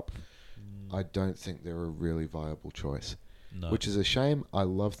other up, I don't think they're a really viable choice. No. Which is a shame. I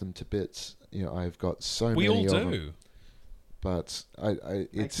love them to bits. I've got so many of them. We all do. But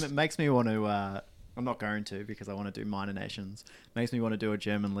it makes me want to. I'm not going to because I want to do Minor Nations. Makes me want to do a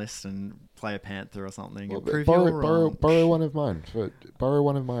German list and play a Panther or something. Well, and borrow one of mine. Borrow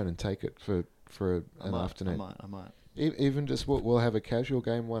one of mine and take it for an afternoon. I might. Even just we'll have a casual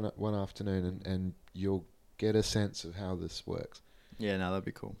game one afternoon and you'll get a sense of how this works. Yeah, no, that'd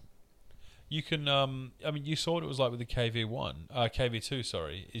be cool. You can. You saw what it was like with the KV2.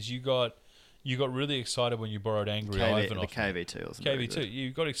 Sorry, is you got really excited when you borrowed Angry Ivan off the KV2. KV2.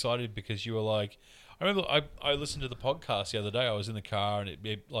 You got excited because you were like, I remember I listened to the podcast the other day. I was in the car and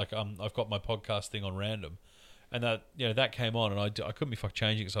I've got my podcast thing on random, and that came on and I couldn't be fucked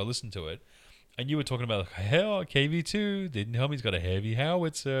changing it, so I listened to it. And you were talking about hell, KV2 didn't tell me he's got a heavy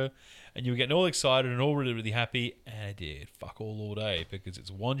howitzer, and you were getting all excited and all really really happy, and I did fuck all day because it's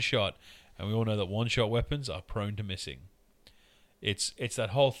one shot, and we all know that one shot weapons are prone to missing. it's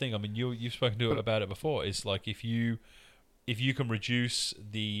that whole thing. I mean, you've spoken to about it before. It's like if you can reduce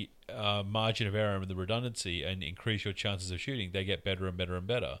the margin of error and the redundancy and increase your chances of shooting, they get better and better and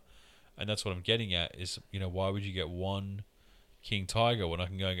better. And that's what I'm getting at is, why would you get one King Tiger when I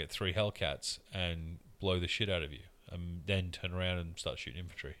can go and get 3 Hellcats and blow the shit out of you and then turn around and start shooting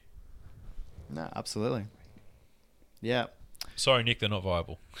infantry? No, absolutely. Yeah. Sorry, Nick, they're not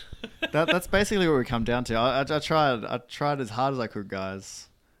viable. That's basically what we come down to. I tried as hard as I could, guys.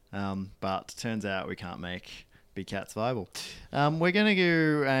 But turns out we can't make big cats viable. We're going to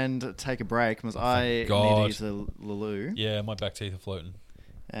go and take a break because I need to use the loo. Yeah, my back teeth are floating.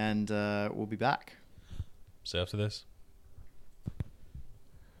 And we'll be back. See you after this.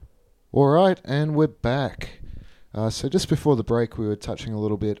 All right, and we're back. So just before the break, we were touching a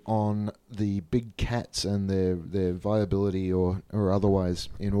little bit on the big cats and their viability or otherwise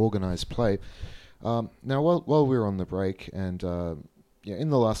in organised play. Now, while we were on the break, and in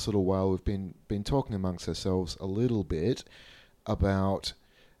the last little while, we've been talking amongst ourselves a little bit about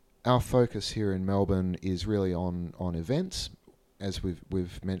our focus here in Melbourne is really on events. As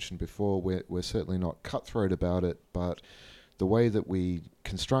we've mentioned before, we're certainly not cutthroat about it, but the way that we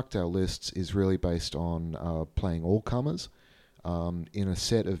construct our lists is really based on playing all comers in a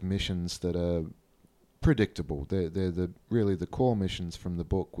set of missions that are predictable. They're really the core missions from the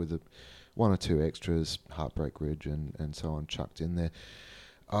book with 1 or 2 extras, Heartbreak Ridge and so on chucked in there.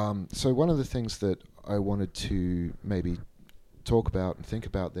 So one of the things that I wanted to maybe talk about and think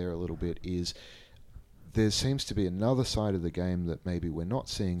about there a little bit is there seems to be another side of the game that maybe we're not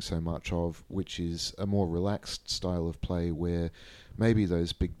seeing so much of, which is a more relaxed style of play where maybe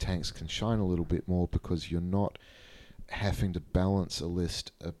those big tanks can shine a little bit more because you're not having to balance a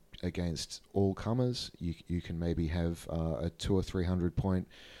list against all comers. You can maybe have a 200 or 300 point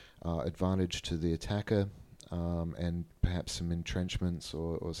advantage to the attacker and perhaps some entrenchments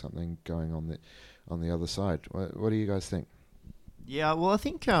or something going on the other side. What do you guys think? Yeah, well, I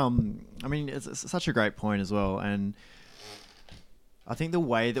think, it's such a great point as well. And I think the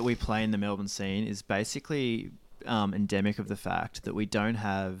way that we play in the Melbourne scene is basically endemic of the fact that we don't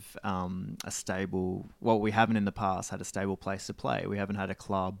have a stable, we haven't in the past had a stable place to play. We haven't had a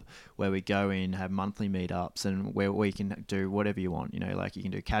club where we go in, have monthly meetups and where we can do whatever you want. Like you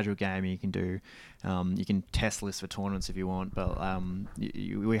can do casual gaming, you can test lists for tournaments if you want, but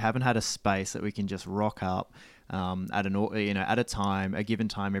we haven't had a space that we can just rock up at a given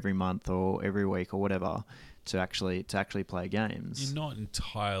time every month or every week or whatever to actually play games. You're not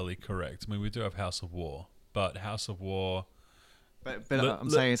entirely correct. I mean, we do have House of War, but House of War. But I'm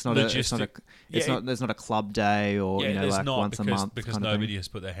saying it's not there's not a club day or once a month because nobody has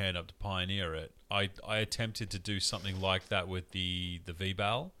put their hand up to pioneer it. I attempted to do something like that with the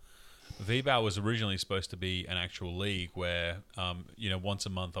VBAL. VBAL was originally supposed to be an actual league where, once a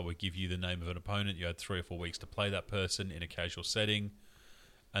month I would give you the name of an opponent. You had 3 or 4 weeks to play that person in a casual setting.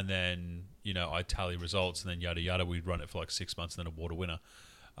 And then, I'd tally results and then yada yada. We'd run it for like 6 months and then award a winner.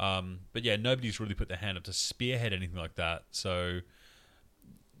 But yeah, nobody's really put their hand up to spearhead anything like that. So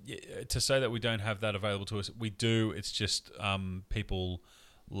to say that we don't have that available to us, we do. It's just people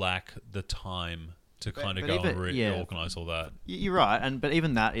lack the time to kind of go and organise all that. You're right, but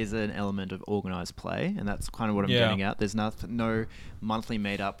even that is an element of organised play, and that's kind of what I'm getting at. There's no monthly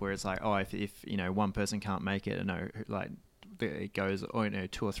meetup where it's like, if one person can't make it, it goes, 2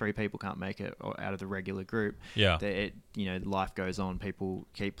 or 3 people can't make it out of the regular group. Yeah, life goes on. People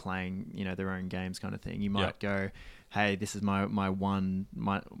keep playing, their own games, kind of thing. You might go, hey, this is my one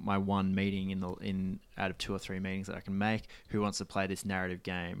meeting in out of 2 or 3 meetings that I can make. Who wants to play this narrative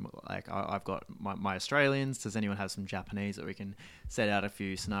game? Like I've got my Australians. Does anyone have some Japanese that we can set out a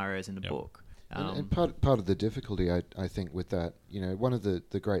few scenarios in the book? And part of the difficulty, I think, with that, one of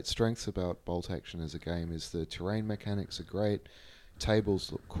the great strengths about Bolt Action as a game is the terrain mechanics are great,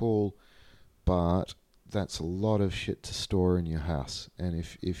 tables look cool, but that's a lot of shit to store in your house. And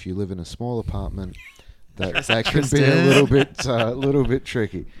if you live in a small apartment, that can be a little bit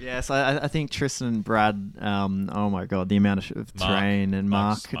tricky. Yes, I think Tristan and Brad. Oh my god, the amount of terrain and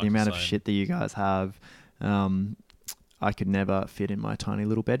Mark, the amount of shit that you guys have. I could never fit in my tiny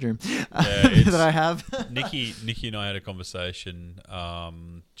little bedroom that I have. Nikki and I had a conversation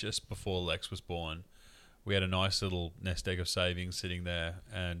just before Lex was born. We had a nice little nest egg of savings sitting there,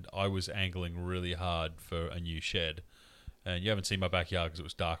 and I was angling really hard for a new shed. And you haven't seen my backyard because it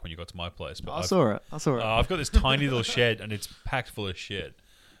was dark when you got to my place. But I saw it. I've got this tiny little shed, and it's packed full of shit.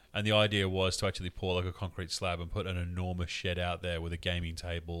 And the idea was to actually pour like a concrete slab and put an enormous shed out there with a gaming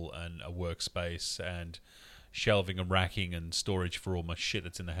table and a workspace and shelving and racking and storage for all my shit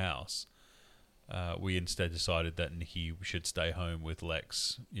that's in the house. we instead decided that Nikki should stay home with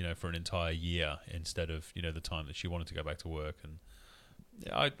Lex, for an entire year instead of, the time that she wanted to go back to work. And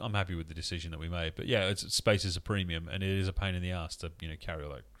I'm happy with the decision that we made. But yeah, space is a premium, and it is a pain in the ass to, carry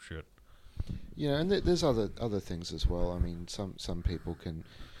all that shit. Yeah, and there's other things as well. I mean, some people can,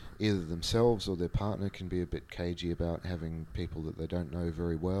 either themselves or their partner can be a bit cagey about having people that they don't know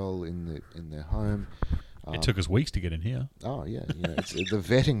very well in their home. It took us weeks to get in here. Oh yeah, the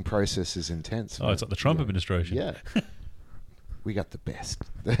vetting process is intense. Oh, it's like the Trump administration. Yeah, we got the best,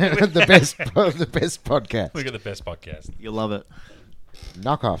 the best podcast. We got the best podcast. You'll love it.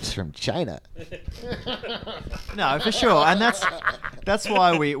 Knockoffs from China. No, for sure, and that's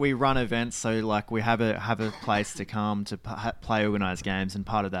why we run events. So like we have a place to come to play organised games, and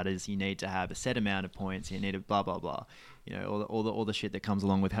part of that is you need to have a set amount of points. You need to blah blah blah. All the shit that comes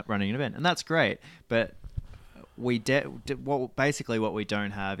along with running an event, and that's great. But what we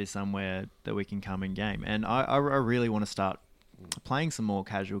don't have is somewhere that we can come and game. And I really want to start playing some more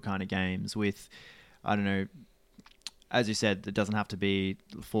casual kind of games with, I don't know, as you said, it doesn't have to be,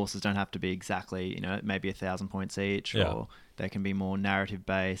 forces don't have to be exactly, maybe 1,000 points each, or they can be more narrative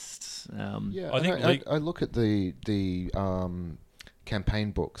based. I look at the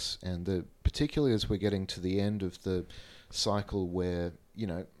campaign books, and particularly as we're getting to the end of the cycle where,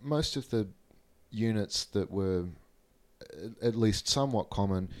 most of the units that were at least somewhat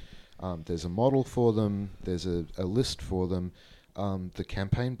common, there's a model for them, there's a list for them. The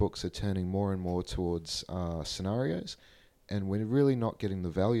campaign books are turning more and more towards scenarios, and we're really not getting the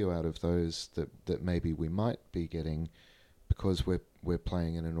value out of those that maybe we might be getting because we're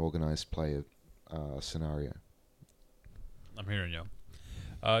playing in an organised player scenario. I'm hearing you.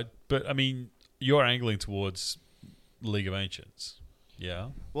 But, I mean, you're angling towards League of Ancients. Yeah.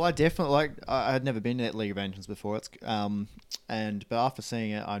 Well, I definitely I had never been at League of Ancients before. It's but after seeing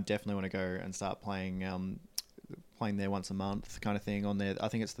it, I definitely want to go and start playing there once a month, kind of thing. On there, I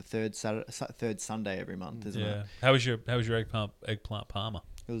think it's the third Sunday every month, isn't it? How was your eggplant parma?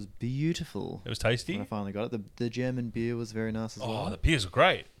 It was beautiful. It was tasty. When I finally got it. The German beer was very nice as well. Oh, the beers were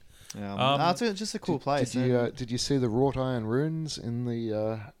great. It's just a cool place. Did you see the wrought iron runes in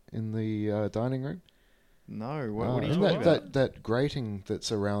the dining room? No, what are you talking about? That grating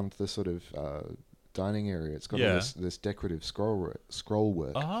that's around the sort of dining area. It's got all this decorative scroll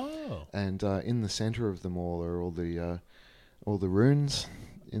work. Oh, and in the center of them all are all the runes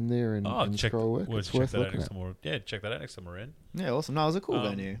in there in scroll work. It's worth looking at. Check that out next time we're in. Yeah, awesome. No, it was a cool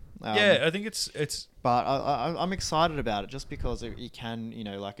venue. I think it's. But I'm excited about it just because it can,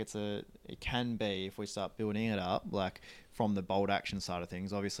 it can be, if we start building it up, like from the bold action side of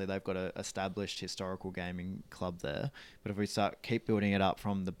things. Obviously, they've got an established historical gaming club there. But if we keep building it up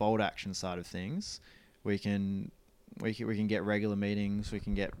from the bold action side of things, we can get regular meetings. We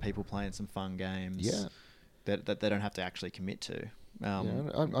can get people playing some fun games. Yeah. That they don't have to actually commit to.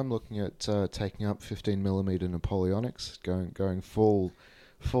 I'm looking at taking up 15mm Napoleonics, going full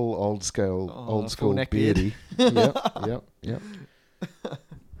old school beardy. Yep.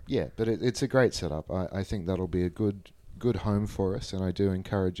 Yeah, but it's a great setup. I think that'll be a good home for us, and I do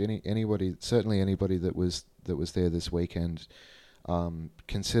encourage anybody that was there this weekend,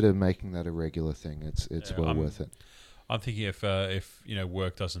 consider making that a regular thing. It's well worth it. I'm thinking if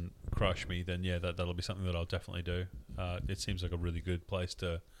work doesn't crush me, then that'll be something that I'll definitely do. It seems like a really good place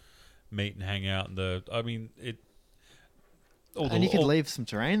to meet and hang out. And you could leave some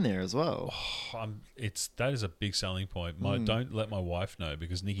terrain there as well. That is a big selling point. Don't let my wife know,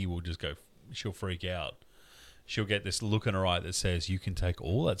 because Nikki will just go. She'll freak out. She'll get this look in her eye that says, "You can take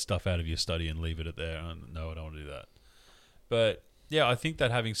all that stuff out of your study and leave it at there." And no, I don't want to do that. But yeah, I think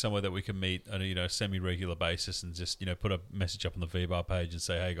that having somewhere that we can meet on a semi-regular basis and just put a message up on the VBAR page and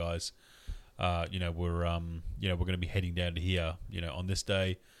say, "Hey guys, we're going to be heading down to here, on this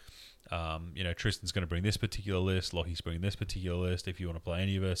day. Tristan's going to bring this particular list. Lockie's bringing this particular list. If you want to play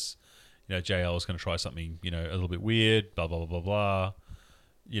any of us, JL is going to try something a little bit weird. Blah blah blah blah blah."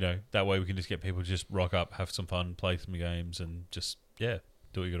 That way we can just get people to just rock up, have some fun, play some games, and just do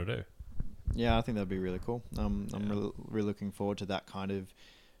what you got to do. Yeah, I think that'd be really cool. I'm really looking forward to that kind of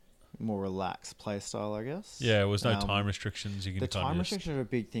more relaxed play style, I guess. Yeah, there was no time restrictions. You can the time restrictions are a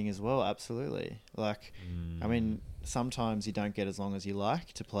big thing as well. Absolutely. Like, I mean, sometimes you don't get as long as you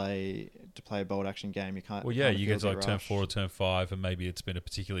like to play a bold action game. You can't. Well, yeah, you get to turn 4 or turn 5, and maybe it's been a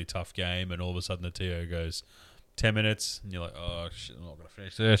particularly tough game, and all of a sudden the TO goes 10 minutes, and you're like, "Oh shit, I'm not gonna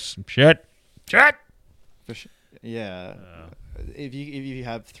finish this. Shit." For sure. Yeah. If you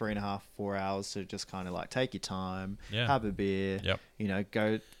have 3.5-4 hours to just kind of like take your time, have a beer,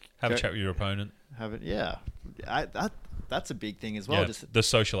 go have a chat with your opponent. Have it. Yeah, that's a big thing as well. Yeah, Just the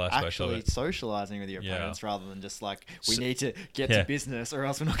social aspect actually of it. socializing with your Yeah. opponents rather than just like we So- need to get yeah. to business or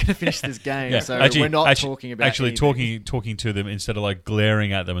else we're not going to finish this game. Yeah, So we're not talking about actually anything. talking to them instead of like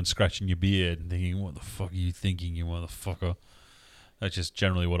glaring at them and scratching your beard and thinking, "What the fuck are you thinking, you motherfucker?" That's just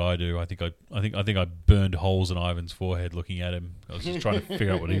generally what I do. I think I burned holes in Ivan's forehead looking at him. I was just trying to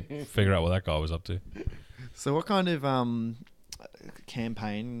figure out what that guy was up to. So what kind of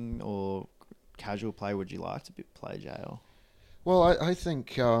campaign or casual play would you like to play, JL? Well, I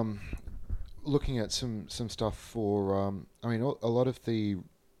think looking at some stuff for, I mean, a lot of the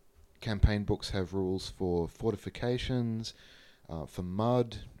campaign books have rules for fortifications, for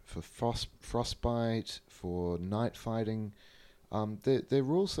mud, for frostbite, for night fighting. They're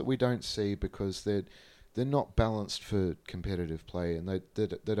rules that we don't see because they're not balanced for competitive play, and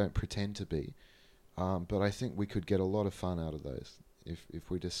they don't pretend to be. But I think we could get a lot of fun out of those if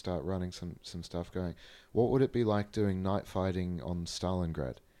we just start running some stuff going. What would it be like doing night fighting on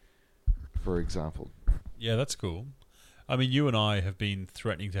Stalingrad, for example? Yeah, that's cool. I mean, you and I have been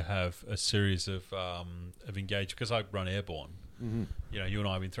threatening to have a series of engage because I run Airborne. Mm-hmm. You know, you and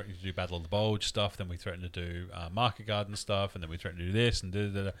I have been threatening to do Battle of the Bulge stuff, then we threatened to do Market Garden stuff, and then we threatened to do this and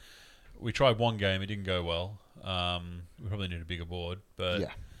da. We tried one game, it didn't go well. We probably need a bigger board, but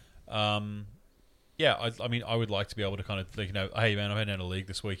yeah. I mean, I would like to be able to kind of think, you know, hey man, I'm heading out of league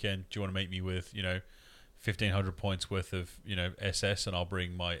this weekend. Do you want to meet me with, 1,500 points worth of, SS, and I'll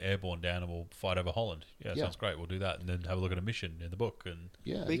bring my Airborne down and we'll fight over Holland. Yeah, Yeah. sounds great. We'll do that, and then have a look at a mission in the book. And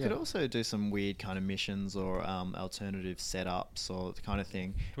Yeah, We could also do some weird kind of missions or alternative setups or the kind of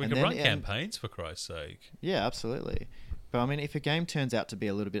thing. we And can then- run campaigns for Christ's sake. Yeah, absolutely. But I mean, if a game turns out to be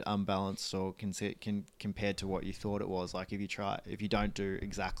a little bit unbalanced or compared to what you thought it was, like if you don't do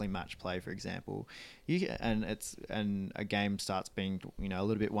exactly match play, for example, and a game starts being a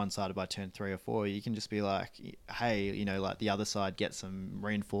little bit one-sided by turn 3 or 4, you can just be like, hey, like the other side get some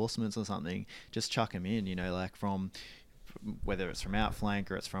reinforcements or something, just chuck them in, like from whether it's from outflank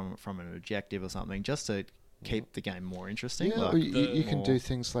or it's from an objective or something, just to keep the game more interesting. Yeah, like or you can more- do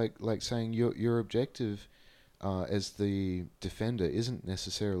things like saying your objective as the defender isn't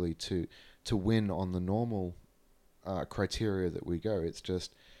necessarily to win on the normal criteria that we go. It's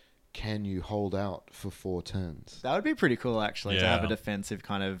just, can you hold out for 4 turns? That would be pretty cool, actually, to have Yeah. a defensive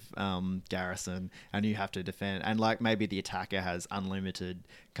kind of garrison, and you have to defend. And like maybe the attacker has unlimited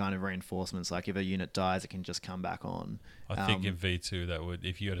kind of reinforcements. Like if a unit dies, it can just come back on. I think in V2 that would,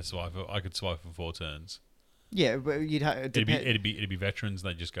 if you had to survive, I could survive for 4 turns. Yeah, but you'd have It'd be veterans.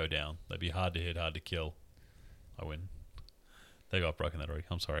 They'd just go down. They'd be hard to hit, hard to kill. I win. There you go. I've broken that already.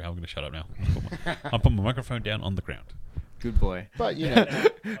 I'm sorry. I'm going to shut up now. I'll put my microphone down on the ground. Good boy. But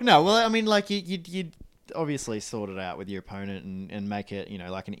No, well, I mean, like you'd obviously sort it out with your opponent and make it,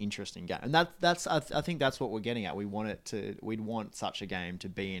 like an interesting game. And that's I think that's what we're getting at. We'd want such a game to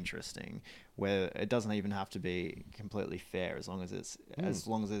be interesting, where it doesn't even have to be completely fair, as long as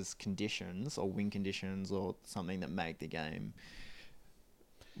there's conditions or win conditions or something that make the game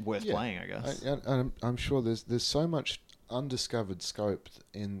worth playing, I guess. I'm sure there's so much undiscovered scope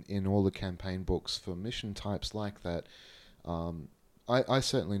in all the campaign books for mission types like that. I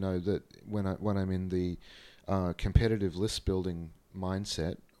certainly know that when I'm in the competitive list building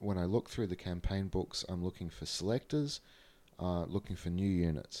mindset, when I look through the campaign books, I'm looking for selectors, looking for new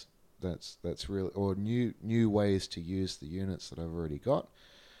units. That's really, or new ways to use the units that I've already got.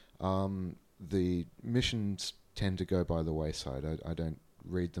 The missions tend to go by the wayside. I don't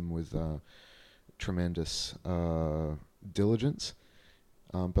read them with tremendous diligence,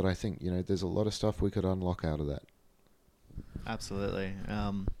 but I think there's a lot of stuff we could unlock out of that. Absolutely.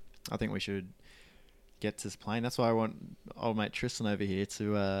 I think we should get to playing. That's why I want old mate Tristan over here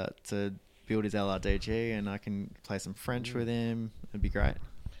to build his LRDG, and I can play some French with him. It'd be great.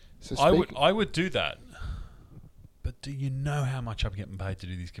 So I would do that. But do you know how much I'm getting paid to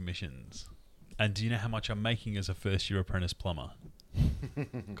do these commissions? And do you know how much I'm making as a first-year apprentice plumber?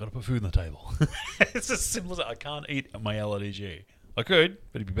 Got to put food on the table. It's as simple as that. I can't eat my LRDG. I could,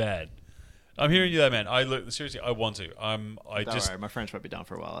 but it'd be bad. I'm hearing you there, man. Seriously, I want to. Don't worry, my French won't be done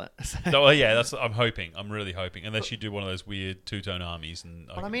for a while. No, well, yeah, I'm hoping. I'm really hoping. Unless you do one of those weird two-tone armies.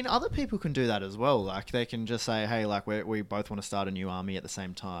 But I mean, other people can do that as well. Like they can just say, "Hey, like we both want to start a new army at the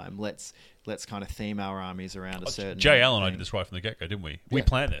same time. Let's kind of theme our armies around a certain." Jay Allen and I thing." did this right from the get-go, didn't we? We Yeah.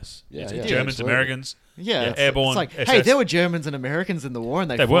 planned this. Yeah, It's yeah, Germans, absolutely. Americans. Yeah, it's Airborne. like, SS. hey, there were Germans and Americans in the war, and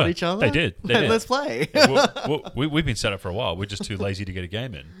they fought were. each other. They did. They did. Let's play. We've been set up for a while. We're just too lazy to get a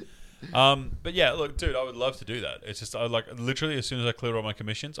game in. But yeah, look, dude, I would love to do that. It's just literally as soon as I clear all my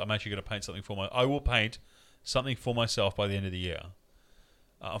commissions, I'm actually going to paint something I will paint something for myself by the end of the year.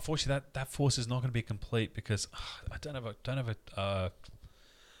 Unfortunately, that force is not going to be complete because I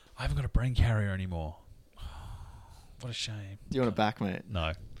haven't got a brain carrier anymore. What a shame. Do you want it back, mate?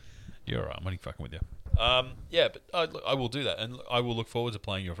 No, you're alright. I'm only fucking with you. Yeah, but I will do that, and I will look forward to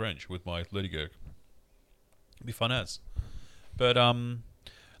playing your French with my Ludigurg. It'll be fun as. But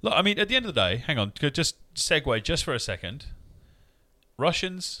look, I mean, at the end of the day, hang on, just segue just for a second.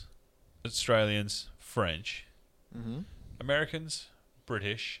 Russians, Australians, French, Americans,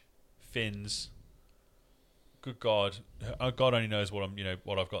 British, Finns. Good God, God only knows what I've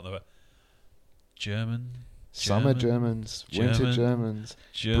got in the Germans, winter Germans,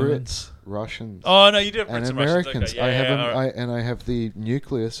 Brits, Russians. Oh no, you did and Brits and Americans. Russians. Okay. I have the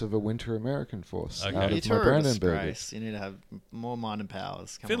nucleus of a winter American force Okay. out You of two my are a Brandenburg. disgrace. You need to have more mind and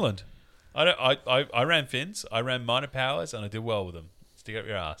powers. Come Finland. I ran Finns. I ran minor powers, and I did well with them. Stick up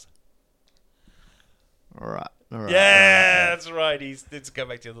your ass. On. All right. That's right. Let's go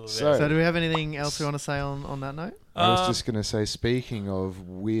back to a little bit. So- So, do we have anything else we want to say on that note? I was just going to say, speaking of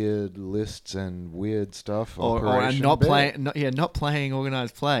weird lists and weird stuff, Or and Operation not Bear. playing, not playing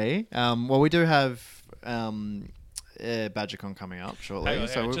organized play. Well, we do have BadgerCon coming up shortly, Hang on,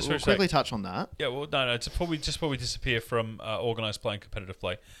 so just for we'll a sec. quickly touch on that. Yeah, well, no, it's before we disappear from organised play and competitive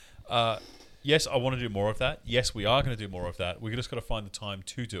play. Yes, I want to do more of that. Yes, we are going to do more of that. We just got to find the time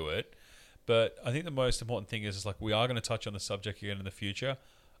to do it. But I think the most important thing is like we are going to touch on the subject again in the future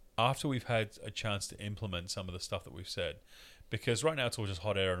after we've had a chance to implement some of the stuff that we've said. Because right now it's all just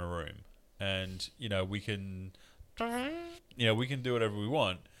hot air in a room, and we can do whatever we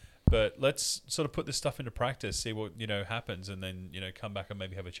want. But let's sort of put this stuff into practice, see what happens, and then come back and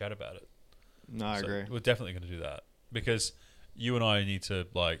maybe have a chat about it. No, I agree. We're definitely going to do that because you and I need to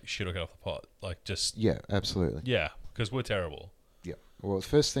like shit or get off the pot, like just Yeah, absolutely. because we're terrible. Yeah. Well, the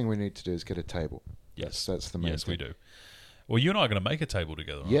first thing we need to do is get a table. Yes, that's the main yes, thing. we do. Well, you and I are going to make a table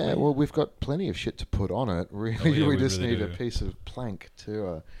together. Aren't Yeah, we? well, we've got plenty of shit to put on it. Really, yeah, we we just really need a do. piece of plank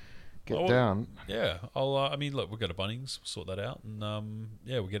to get Oh, well, down. Yeah, I mean, look, we'll go to Bunnings, sort that out, and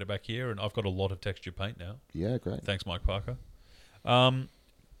we'll get it back here. And I've got a lot of texture paint now. Yeah, great. Thanks, Mike Parker.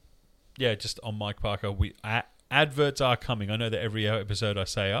 Just on Mike Parker, adverts are coming. I know that every episode I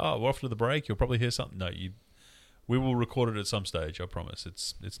say, we're off to the break. You'll probably hear something. No, we will record it at some stage. I promise.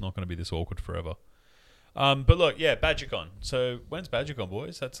 It's not going to be this awkward forever. But look, BadgerCon. So when's BadgerCon,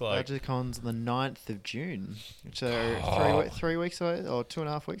 boys? That's like BadgerCon's the 9th of June. So 3 weeks away, or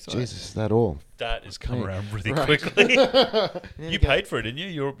 2.5 weeks away. Jesus, is that all? that is coming Hey. around really Right. quickly. Yeah, You paid for it, didn't you?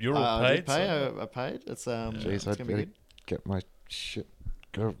 You're all I paid. did pay. so- I paid. It's Jeez, it's I'd gonna be better good. get my shit.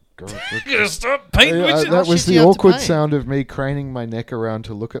 Go. Yeah, stop painting. Yeah, with that much was shit do the you have to awkward paint? sound of me craning my neck around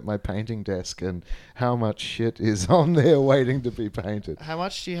to look at my painting desk and how much shit is on there waiting to be painted. How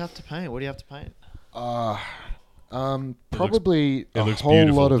much do you have to paint? What do you have to paint? Probably It a looks whole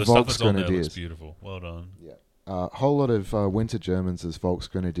beautiful. lot of The stuff that's on there looks Volksgrenadiers. beautiful. Well done. Yeah, a whole lot of winter Germans as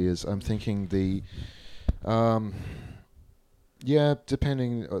Volksgrenadiers. I'm thinking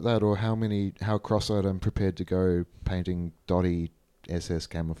depending on that or how cross-eyed I'm prepared to go painting dotty SS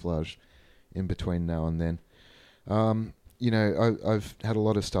camouflage in between now and then. I've had a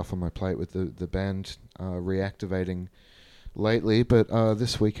lot of stuff on my plate with the band reactivating lately, but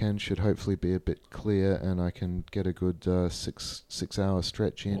this weekend should hopefully be a bit clear and I can get a good 6 hour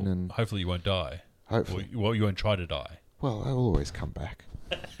stretch in, Well, and hopefully you won't die. hopefully, Well, you won't try to die. well, I'll always come back.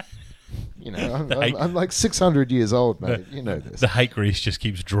 I'm like 600 years old, mate. You know this. The hate grease just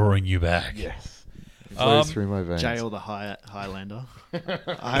keeps drawing you back. Yes. It flows Um, through my veins. Jail the Highlander. There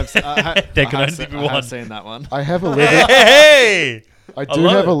can only be I one. have seen that one. I have a leather. Hey! I do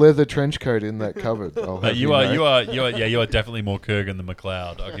love have a it. leather trench coat in that cupboard. I'll have You know. are definitely more Kurgan than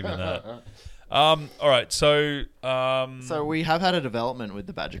McLeod. I'll give you that. All right, so So we have had a development with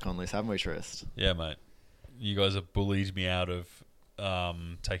the BadgerCon list, haven't we, Trist? yeah, mate, you guys have bullied me out of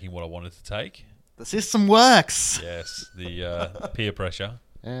taking what I wanted to take. The system works. Yes, the peer pressure.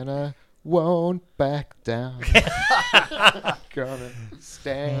 And I won't back down. Gonna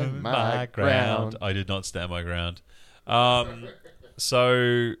stand my ground. I did not stand my ground.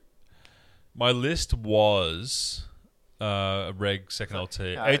 So my list was Reg second LT.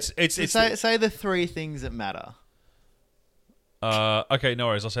 It's Say the three things that matter. okay, no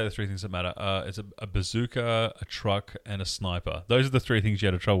worries. I'll say the three things that matter. It's a bazooka, a truck, and a sniper. Those are the three things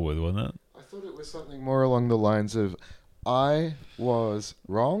you had trouble with, wasn't it? I thought it was something more along the lines of, I was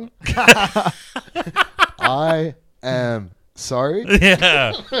wrong. I am sorry.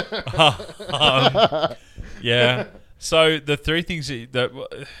 Yeah. Yeah. So the three things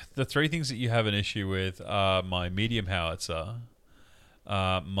that you have an issue with are my medium howitzer,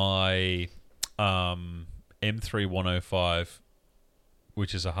 my M3105,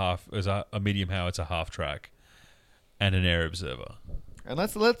 which is a medium howitzer half track, and an air observer. And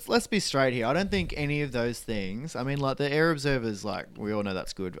let's be straight here. I don't think any of those things. I mean, like the air observers, like we all know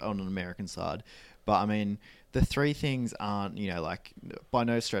that's good on an American side, but I mean the three things aren't, like by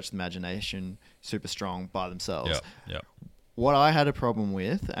no stretch of the imagination super strong by themselves. Yeah. What I had a problem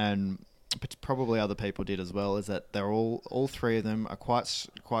with, and probably other people did as well, is that they're all three of them are quite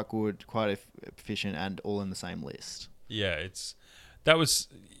good, quite efficient, and all in the same list. Yeah,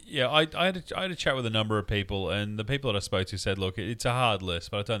 I had a chat with a number of people, and the people that I spoke to said, look, it's a hard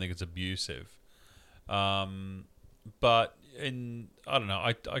list, but I don't think it's abusive. But I don't know,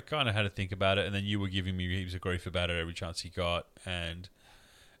 I kind of had to think about it, and then you were giving me heaps of grief about it every chance you got, and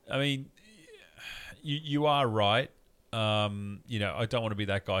I mean, you are right. I don't want to be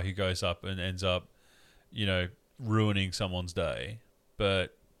that guy who goes up and ends up, ruining someone's day.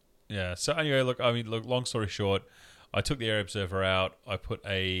 But yeah, so anyway, look, long story short, I took the air observer out.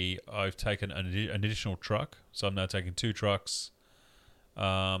 I've taken an additional truck, so I'm now taking 2 trucks.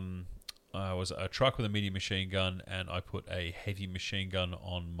 I was a truck with a medium machine gun, and I put a heavy machine gun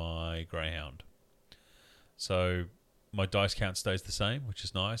on my Greyhound. So my dice count stays the same, which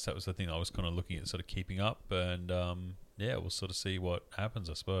is nice. That was the thing I was kind of looking at, sort of keeping up, and we'll sort of see what happens,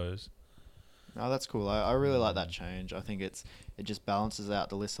 I suppose. Oh, that's cool. I really like that change. I think it just balances out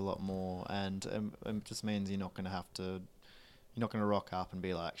the list a lot more, and it just means you're not going to rock up and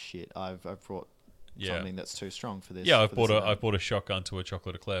be like, shit, I've brought something that's too strong for this. Yeah, I bought a shotgun to a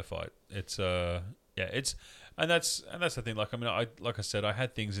chocolate eclair fight. It's and that's the thing. Like I said, I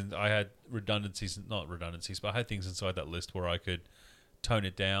had redundancies, not redundancies, but I had things inside that list where I could tone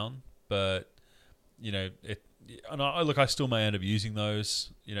it down, but I still may end up using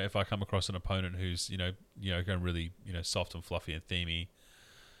those, if I come across an opponent who's, going really, soft and fluffy and themey.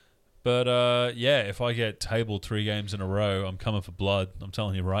 But, if I get tabled 3 games in a row, I'm coming for blood. I'm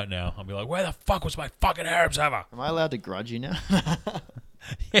telling you right now. I'll be like, where the fuck was my fucking air observer? Am I allowed to grudge you now?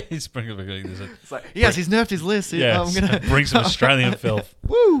 Yeah, he's bringing it's like, yes, he's nerfed his list. Yeah, I'm gonna bring some Australian filth.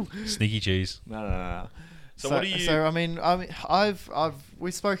 Woo! Sneaky cheese. No. So what do you? So I mean,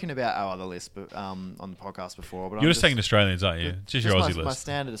 we've spoken about our other list, but on the podcast before. But You're just taking Australians, aren't you? Just your Aussie list. My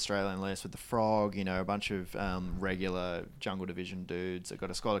standard Australian list with the Frog, a bunch of regular Jungle Division dudes. I've got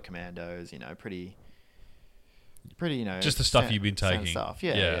a squad of commandos. Pretty. Just the stuff you've been taking. Stuff.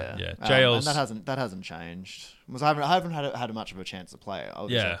 Yeah. JL's and that hasn't changed. Because I haven't had much of a chance to play it.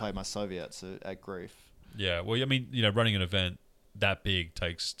 I played my Soviets at Grief. Yeah. Well, I mean, running an event that big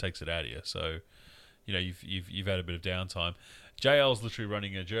takes it out of you. So. You've had a bit of downtime. JL's literally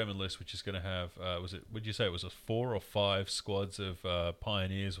running a German list, which is going to have would you say it was 4 or 5 squads of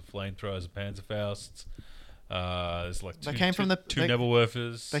pioneers with flamethrowers and Panzerfausts. There's like two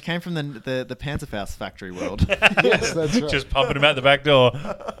Nebelwerfers. They came from the Panzerfaust factory world. Yes, that's right. Just pumping them out the back door.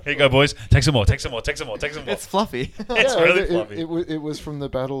 Here you go, boys. Take some more. It's fluffy. It's really fluffy. It was from the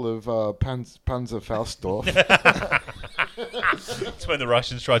Battle of Panzerfaustdorf. It's when the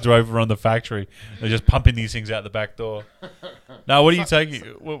Russians tried to overrun the factory. They're just pumping these things out the back door. Now, what are you taking?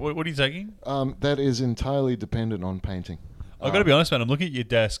 What are you taking? That is entirely dependent on painting. I've got to be honest, man. I'm looking at your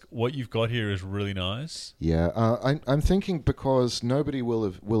desk. What you've got here is really nice. Yeah, I'm thinking because nobody will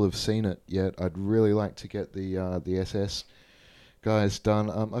have seen it yet. I'd really like to get the SS guys done.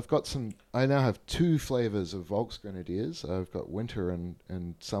 I now have 2 flavors of Volksgrenadiers. I've got winter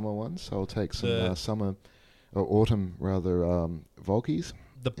and summer ones. So I'll take some summer or autumn rather Volkies.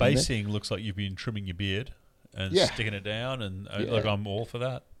 The basing looks like you've been trimming your beard and sticking it down, and I'm all for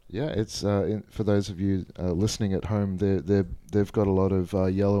that. Yeah, it's for those of you listening at home, they've got a lot of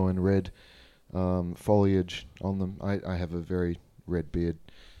yellow and red foliage on them. I have a very red beard.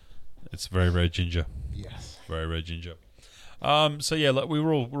 It's very red ginger. Yes, very red ginger. So yeah,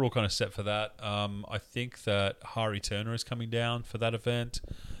 we're all kind of set for that. I think that Hari Turner is coming down for that event.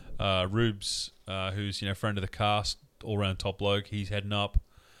 Rubes, who's friend of the cast, all round top bloke, he's heading up.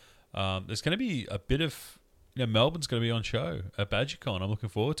 There's going to be a bit of Melbourne's going to be on show at BadgerCon. I'm looking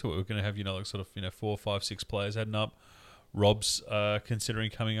forward to it. We're going to have 4, 5, 6 players heading up. Rob's considering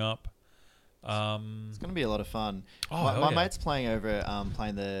coming up. It's going to be a lot of fun. My mate's playing over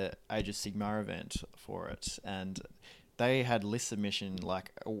playing the Age of Sigmar event for it, and they had list submission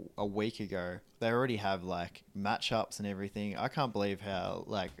like a week ago. They already have like matchups and everything. I can't believe how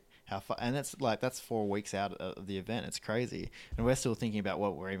far, and that's 4 weeks out of the event. It's crazy, and we're still thinking about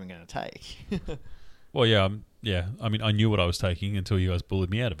what we're even going to take. Well, yeah. I mean, I knew what I was taking until you guys bullied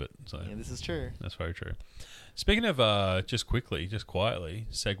me out of it. So yeah, this is true. That's very true. Speaking of just quietly,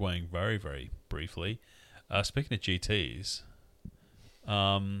 segueing very, very briefly. Speaking of GTs,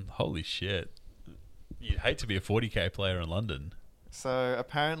 holy shit! You'd hate to be a 40k player in London So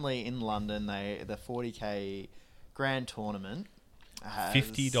apparently in London, the 40k grand tournament has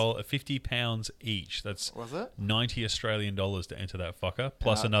 £50 each. That's was it $90 Australian to enter that fucker,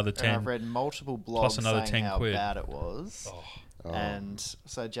 plus And another and 10. I've read multiple blogs plus another saying 10 how quid. bad it was. Oh. And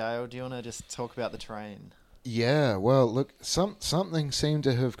so, Jael, do you want to just talk about the terrain? Yeah, well, look, something seemed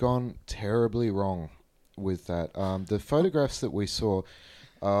to have gone terribly wrong with that. The photographs that we saw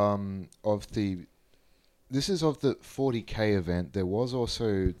this is of the 40k event. There was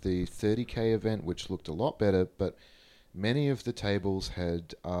also the 30k event, which looked a lot better, but many of the tables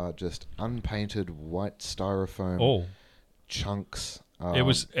had just unpainted white styrofoam chunks. It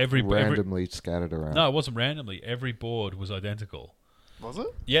was randomly scattered around. No, it wasn't randomly. Every board was identical. Was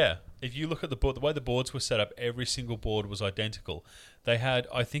it? Yeah. If you look at the board, the way the boards were set up, every single board was identical. They had,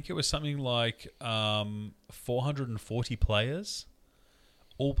 I think it was something like 440 players,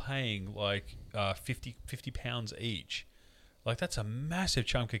 all paying like £50 each. Like, that's a massive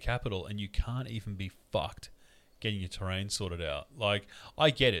chunk of capital, and you can't even be fucked getting your terrain sorted out. Like, I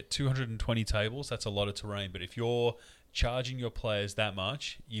get it, 220 tables, that's a lot of terrain, but if you're charging your players that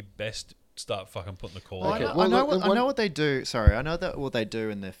much, you best start fucking putting the call. Well, Okay, I know well, what they do. Sorry, I know that what they do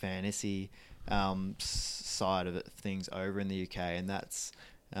in the fantasy side of things over in the UK, and that's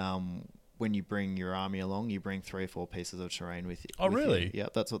when you bring your army along, you bring 3 or 4 pieces of terrain with you. Oh, really? Yeah,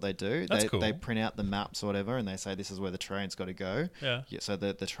 that's what they do. That's cool. They print out the maps or whatever, and they say this is where the terrain's got to go. Yeah. So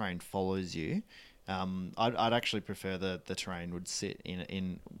the terrain follows you. I'd actually prefer the terrain would sit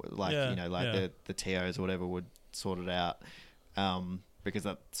in like the TOs or whatever would sort it out, because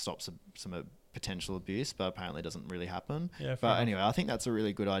that stops some potential abuse, but apparently it doesn't really happen. Yeah, but anyway, I think that's a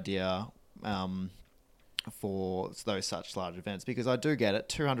really good idea for those such large events, because I do get it.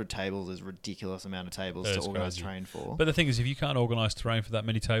 200 tables is a ridiculous amount of tables to organise terrain for. But the thing is, if you can't organise terrain for that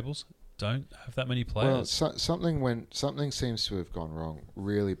many tables, don't have that many players. Well, something seems to have gone wrong,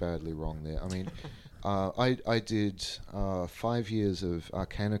 really badly wrong there. I mean, I did 5 years of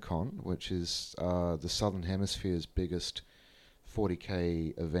ArcanaCon, which is the Southern Hemisphere's biggest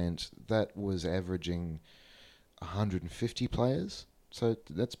 40k event. That was averaging 150 players, so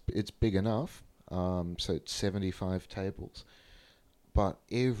it's big enough. So it's 75 tables, but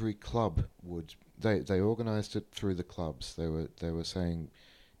every club they organised it through the clubs. They were saying,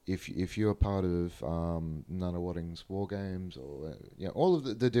 if you're part of Nunawading's War Games, or all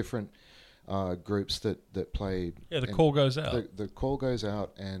of the different groups that play. Yeah, the call goes out. The call goes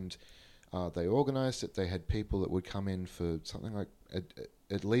out, and they organised it. They had people that would come in for something like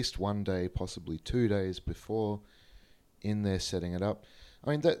at least 1 day, possibly 2 days before, in there setting it up. I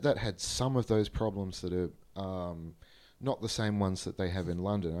mean, that had some of those problems that are not the same ones that they have in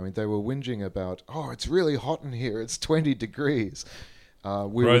London. I mean, they were whinging about, it's really hot in here, it's 20 degrees.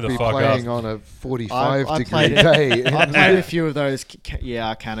 We would be playing on a 45-degree day. I played a few of those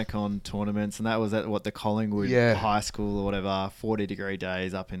CanaCon tournaments, and that was at the Collingwood High School or whatever, 40-degree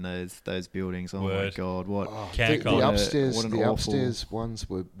days up in those buildings. Oh my God, what? The upstairs ones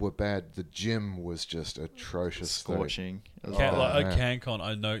were bad. The gym was just atrocious. Scorching. CanCon,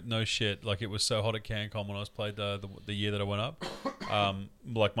 I know, no shit. Like, it was so hot at CanCon when I was played the year that I went up.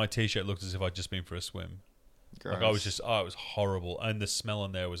 Like, my t-shirt looked as if I'd just been for a swim. Gross. Like, it was horrible, and the smell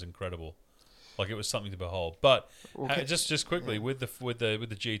in there was incredible. Like, it was something to behold. But just quickly with the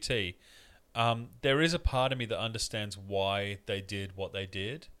GT, there is a part of me that understands why they did what they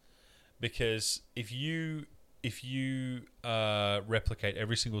did, because if you replicate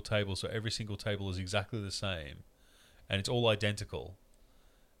every single table, so every single table is exactly the same, and it's all identical,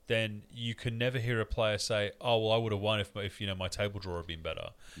 then you can never hear a player say, "Oh, well, I would have won if my table draw had been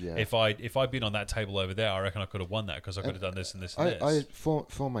better. Yeah. If I'd been on that table over there, I reckon I could have won that because I could have done this and this and this."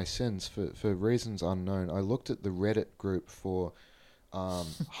 For my sins, for reasons unknown, I looked at the Reddit group for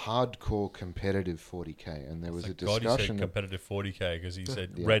hardcore competitive 40k, and there was a discussion. God, he said competitive 40k because he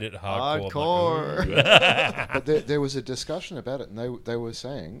said Reddit hardcore. Hardcore. But there was a discussion about it, and they were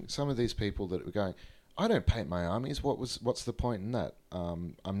saying, some of these people that were going, I don't paint my armies. What's the point in that?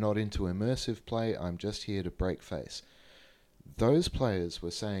 I'm not into immersive play. I'm just here to break face. Those players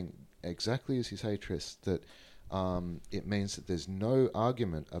were saying exactly as you say, Tris, that it means that there's no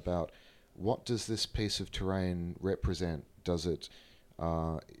argument about what does this piece of terrain represent. Does it?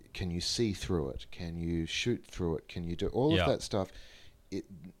 Can you see through it? Can you shoot through it? Can you do all of that stuff?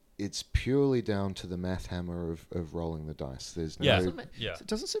 It's purely down to the math hammer of rolling the dice. There's no... It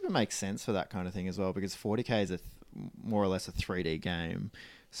doesn't super make sense for that kind of thing as well, because 40k is more or less a 3D game.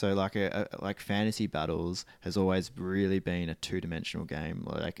 So like fantasy battles has always really been a 2-dimensional game,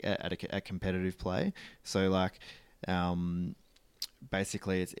 like at a competitive play. So like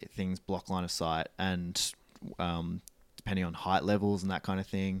basically things block line of sight and depending on height levels and that kind of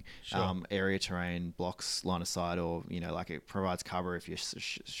thing. Sure. Area terrain blocks line of sight, or like it provides cover if you're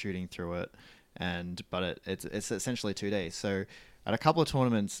shooting through it. But it's essentially 2D. So at a couple of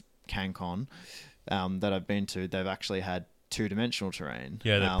tournaments, CanCon, that I've been to, they've actually had two-dimensional terrain.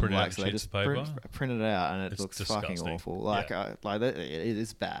 Yeah, they print it out so on they sheets just of paper. print it out, and it It's looks disgusting. fucking awful. Yeah. It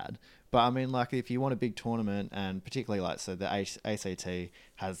is bad. But I mean, like, if you want a big tournament, and particularly the ACT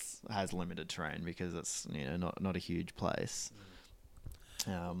has limited terrain because it's not a huge place.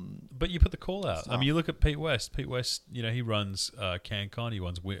 But you put the call out. I mean, you look at Pete West. Pete West, he runs CanCon. He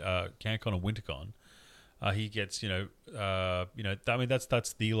runs CanCon and WinterCon. He gets, I mean,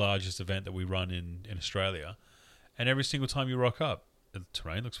 that's the largest event that we run in Australia. And every single time you rock up, the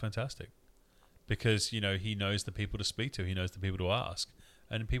terrain looks fantastic because, he knows the people to speak to. He knows the people to ask.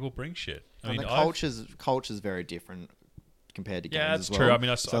 And people bring shit. The culture's very different compared to games that's as well. true. I mean,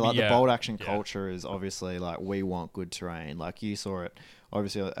 the bold action culture is obviously like, we want good terrain. Like, you saw it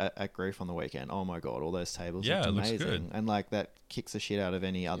obviously at Grief on the weekend. Oh my god, all those tables looked amazing. Looks good. And like, that kicks the shit out of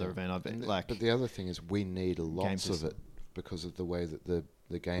any other event I've been like. But the other thing is, we need lots of it because of the way that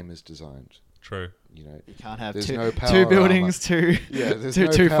the game is designed. True. You can't have there's two no power two buildings, armor.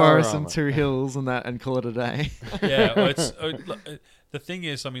 two forests and two hills and call it a day. Yeah, well, the thing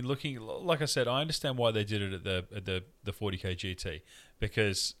is, I mean, like I said, I understand why they did it at the 40k GT,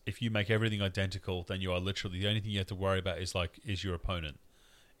 because if you make everything identical, then you are literally, the only thing you have to worry about is your opponent.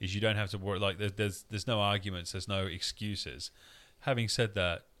 Is you don't have to worry, like, there's no arguments, there's no excuses. Having said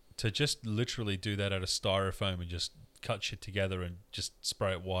that, to just literally do that out of styrofoam and just cut shit together and just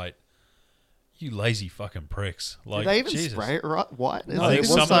spray it white, you lazy fucking pricks! Like, did they even Jesus. spray it white? No, it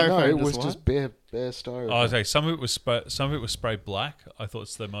was just bare styrofoam. I was saying some of it was sprayed black. I thought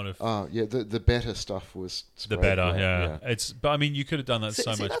they might have. The better stuff was sprayed the better, black, yeah. But I mean, you could have done that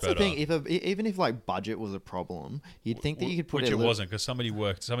so much that's better. The thing. Even if like budget was a problem, you'd think that you could put which it wasn't, because somebody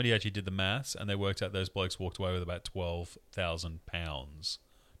actually did the maths and they worked out those blokes walked away with about £12,000,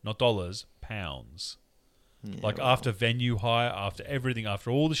 not dollars, pounds. Yeah, after venue hire, after everything, after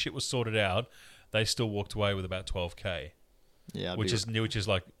all the shit was sorted out, they still walked away with about 12k. Yeah, which is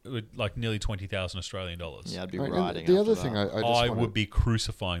like nearly 20,000 Australian dollars. Yeah, I'd be riding. The other thing I would be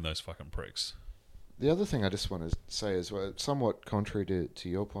crucifying those fucking pricks. The other thing I just want to say is, somewhat contrary to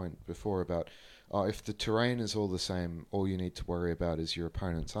your point before about if the terrain is all the same, all you need to worry about is your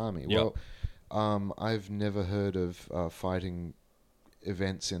opponent's army. Yep. Well, I've never heard of fighting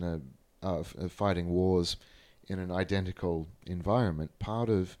events fighting wars in an identical environment. Part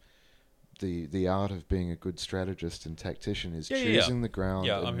of the art of being a good strategist and tactician is choosing the ground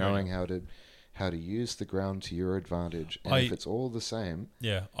and knowing how to use the ground to your advantage. And if it's all the same,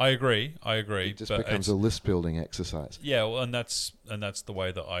 I agree. It just becomes a list building exercise. Yeah, well, and that's the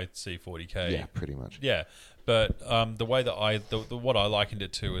way that I see 40k. Yeah, pretty much. Yeah, but the way that what I likened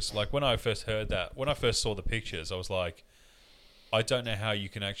it to is like when I first heard that, when I first saw the pictures, I was like, I don't know how you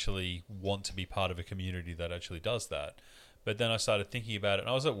can actually want to be part of a community that actually does that. But then I started thinking about it, and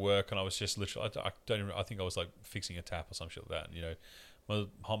I was at work, and I was just literally, I think I was like fixing a tap or some shit like that. And,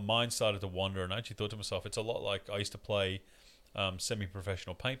 my mind started to wander, and I actually thought to myself, it's a lot like I used to play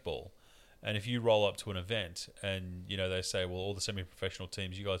semi-professional paintball. And if you roll up to an event, and they say, well, all the semi-professional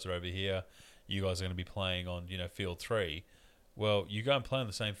teams, you guys are over here, you guys are going to be playing on field 3. Well, you go and play on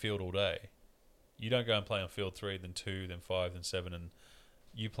the same field all day. You don't go and play on field 3, then 2, then 5, then 7, and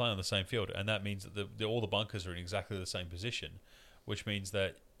you play on the same field, and that means that all the bunkers are in exactly the same position, which means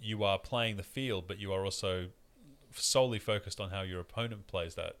that you are playing the field, but you are also solely focused on how your opponent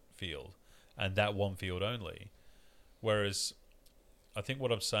plays that field, and that one field only. Whereas, I think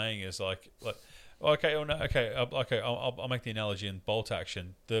what I'm saying is I'll make the analogy in bolt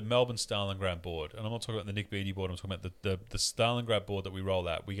action. The Melbourne Stalingrad board, and I'm not talking about the Nick Beattie board. I'm talking about the Stalingrad board that we roll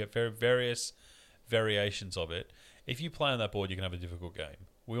out. We get various variations of it. If you play on that board, you can have a difficult game.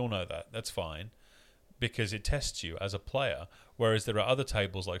 We all know that. That's fine, because it tests you as a player. Whereas there are other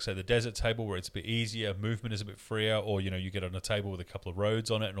tables, like say the desert table, where it's a bit easier, movement is a bit freer, or you get on a table with a couple of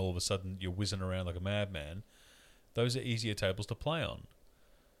roads on it, and all of a sudden you're whizzing around like a madman. Those are easier tables to play on.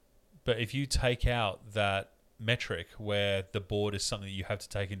 But if you take out that metric where the board is something that you have to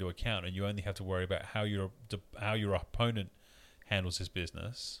take into account, and you only have to worry about how your opponent handles his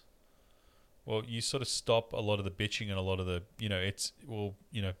business, well, you sort of stop a lot of the bitching and a lot of the,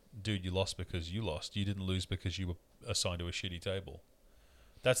 dude, you lost because you lost. You didn't lose because you were assigned to a shitty table.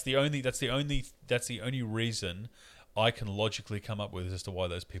 That's the only reason I can logically come up with as to why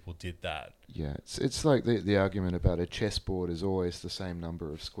those people did that. Yeah, it's like the argument about a chessboard is always the same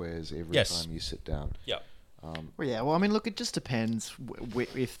number of squares every time you sit down. Yeah. Well, yeah. Well, I mean, look, it just depends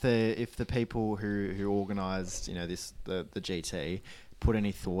if the people who organised, the GT put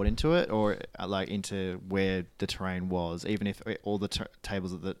any thought into it, or like into where the terrain was, even if all the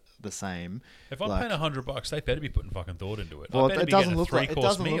tables are the same. If I'm paying $100, they better be putting fucking thought into it. Well, I better it be doesn't getting a look like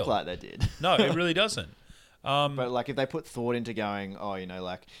three-course meal. they did. No, it really doesn't. But like, if they put thought into going,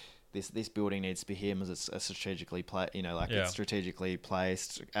 like this building needs to be here because it's strategically it's strategically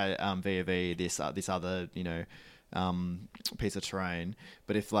placed vis-a-vis this other piece of terrain.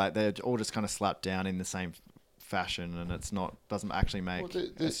 But if like they're all just kind of slapped down in the same fashion and doesn't actually make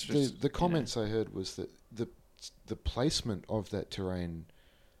the comments I heard was that the placement of that terrain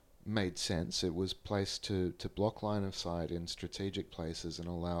made sense. It was placed to block line of sight in strategic places and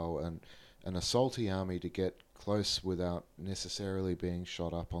allow an assaulty army to get close without necessarily being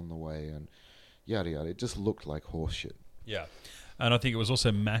shot up on the way, and yada yada. It just looked like horse shit. Yeah. And I think it was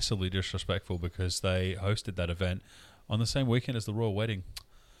also massively disrespectful because they hosted that event on the same weekend as the Royal Wedding.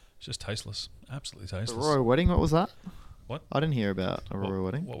 It's just tasteless. Absolutely tasteless. The Royal Wedding, what was that? What? I didn't hear about a Royal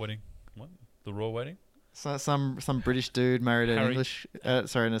Wedding. What wedding? What? The Royal Wedding? So some British dude married an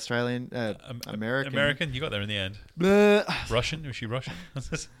an Australian, American. American? You got there in the end. Russian? Was she Russian?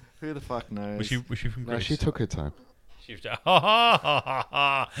 Who the fuck knows? Was she from Greece? No, she took her time. She was get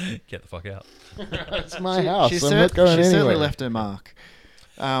the fuck out. It's my house. She I'm not going anywhere. certainly left her mark.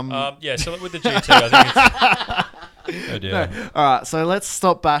 Yeah, so with the GT, I think it's... Oh dear. No. All right, so let's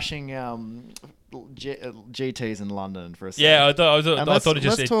stop bashing GTs in London for a second. Yeah, I thought it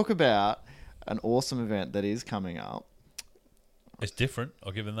just... Let's talk about an awesome event that is coming up. It's different,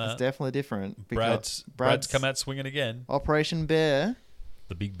 I'll give him that. It's definitely different. Brad's come out swinging again. Operation Bear.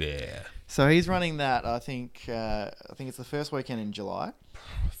 The Big Bear. So he's running that, I think it's the first weekend in July.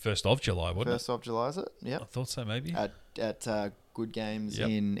 1st of July, wasn't it? 1st of July, is it? Yeah. I thought so, maybe. At Good Games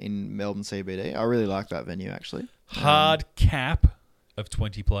in Melbourne CBD. I really like that venue, actually. Hard cap of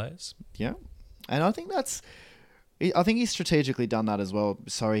 20 players. Yeah. And I think I think he's strategically done that as well,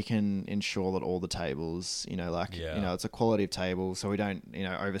 so he can ensure that all the tables, it's a quality of table, so we don't,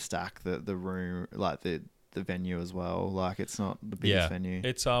 overstack the room, like the venue as well. Like, it's not the biggest venue.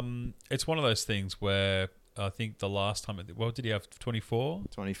 It's one of those things where I think the last time, what did he have? 24.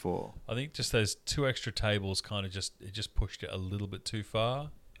 24. I think just those 2 extra tables kind of just pushed it a little bit too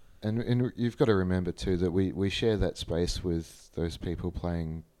far. And you've got to remember too that we share that space with those people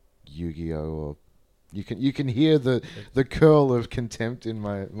playing Yu-Gi-Oh! Or you can hear the curl of contempt in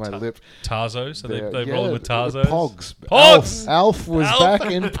my lip. Tarzos? So they rolling with Tarzos? Pogs! Alf was back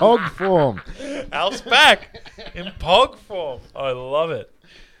in Pog form. Alf's back in Pog form. I love it.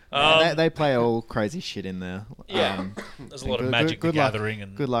 They play all crazy shit in there. Yeah. There's a lot of Magic the Gathering.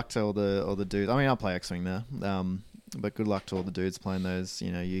 And good luck to all the dudes. I mean, I'll play X-Wing there. But good luck to all the dudes playing those,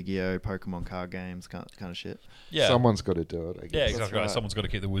 Yu-Gi-Oh, Pokemon card games, kind of shit. Yeah. Someone's got to do it, I guess. Yeah, exactly right. Someone's got to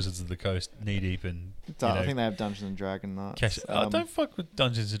keep the Wizards of the Coast knee-deep in... I think they have Dungeons and Dragons nights. Don't fuck with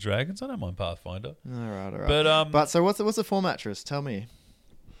Dungeons and Dragons. I don't mind Pathfinder. All right. But so what's the format, Tris? Tell me.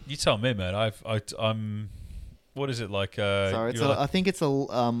 You tell me, man. I'm... What is it like? I think it's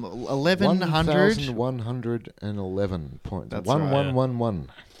 1,100... 1,111 points. That's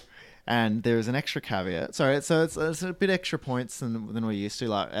 1111. And there's an extra caveat. Sorry, so it's a bit extra points than we're used to.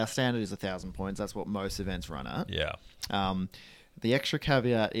 Like, our standard is 1,000 points. That's what most events run at. Yeah. The extra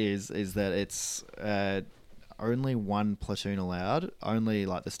caveat is that it's only one platoon allowed, only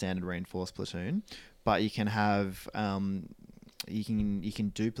like the standard reinforced platoon, but you can have you can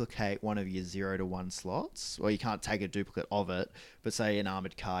duplicate one of your 0 to 1 slots, or you can't take a duplicate of it. But say an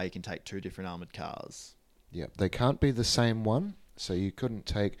armored car, you can take 2 different armored cars. Yeah, they can't be the same one, so you couldn't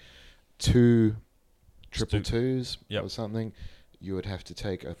take 2 222s or something. You would have to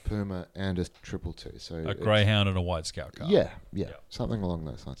take a Puma and a 222. So a Greyhound and a White Scout car. Yeah, something along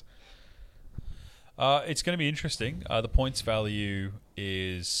those lines. It's going to be interesting. The points value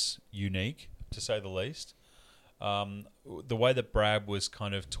is unique, to say the least. The way that Brad was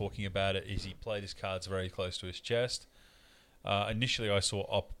kind of talking about it is he played his cards very close to his chest. Initially, I saw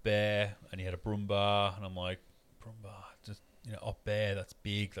Op Bear, and he had a Brumbar, and I'm like, Brumbar, just Op Bear, that's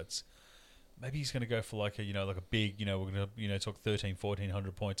big. That's maybe he's going to go for like a big, we're going to talk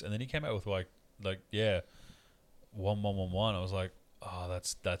 1,400 points, and then he came out with like 1,111. I was like, oh,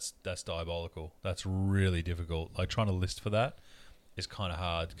 that's diabolical. That's really difficult. Like, trying to list for that is kind of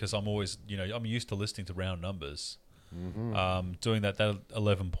hard because I'm always, I'm used to listing to round numbers. Mm-hmm. Doing that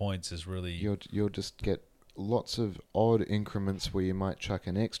 11 points is really... You'll just get lots of odd increments where you might chuck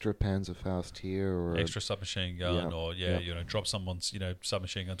an extra Panzerfaust here or... Extra submachine gun or, drop someone's,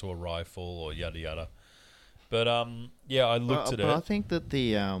 submachine gun to a rifle or yada yada. But yeah, I looked at But I it. think that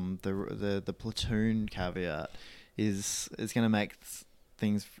the platoon caveat is going to make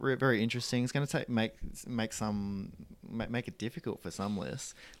things very interesting. It's going to make it difficult for some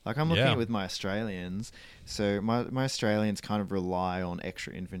lists. Like I'm looking Yeah. at with my Australians. So my Australians kind of rely on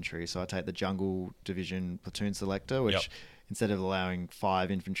extra infantry. So I take the Jungle Division platoon selector, which Yep. instead of allowing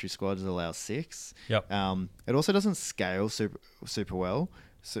 5 infantry squads, it allows 6. Yep. It also doesn't scale super well.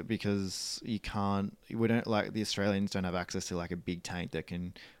 So because we don't like the Australians don't have access to like a big tank that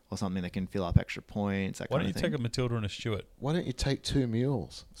can or something that can fill up extra points. Why don't you take a Matilda and a Stuart? Why don't you take 2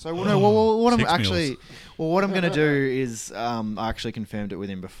 mules? So what I'm 6 actually, mules. what I'm going to do is I actually confirmed it with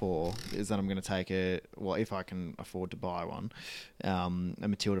him before. Is that I'm going to take if I can afford to buy one, a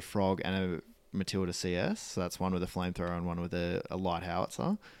Matilda Frog and a Matilda CS. So that's one with a flamethrower and one with a light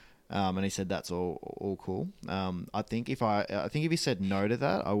howitzer. And he said that's all cool. I think if he said no to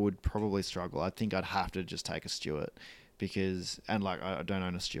that, I would probably struggle. I think I'd have to just take a Stuart I don't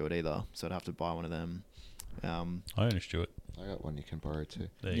own a Stuart either, so I'd have to buy one of them. I own a Stuart. I got one you can borrow too.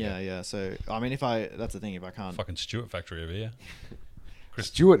 There you go. Yeah. So I mean, that's the thing. If I can't, Fucking Stuart factory over here.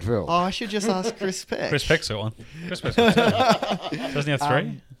 Stewartville. I should just ask Chris Peck. Chris Peck's got one. Chris Peck's got 2. Doesn't he have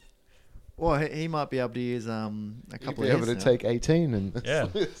 3? Well, he might be able to use a You'd couple be of able to his take 18 and Yeah.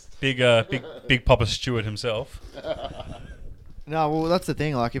 Big Papa Stewart himself. No, well, that's the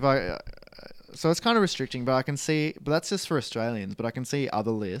thing. Like, so it's kind of restricting, but I can see. But that's just for Australians. But I can see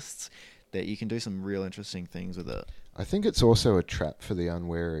other lists that you can do some real interesting things with it. I think it's also a trap for the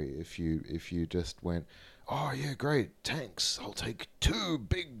unwary if you just went, oh yeah, great, tanks, I'll take 2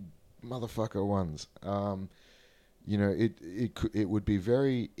 big motherfucker ones. It would be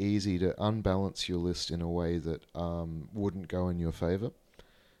very easy to unbalance your list in a way that wouldn't go in your favour.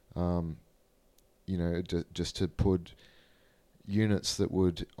 Just to put units that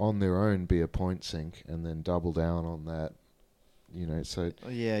would on their own be a point sink and then double down on that. So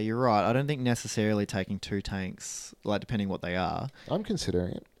Yeah, you're right. I don't think necessarily taking 2 tanks, like depending what they are. I'm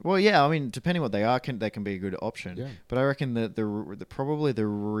considering it. Well, yeah, I mean, depending what they are, they can be a good option. Yeah. But I reckon that probably the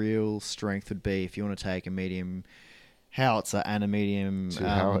real strength would be if you want to take a medium howitzer and a medium 2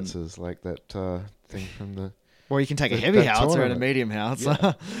 howitzers, like that thing from the... Or you can take a that- heavy that howitzer and a tournament. medium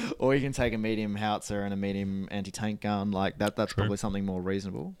howitzer, or you can take a medium howitzer and a medium anti-tank gun. Like that. That's True. probably something more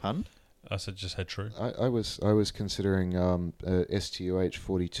reasonable. Pardon? I said just had true. I was considering a STUH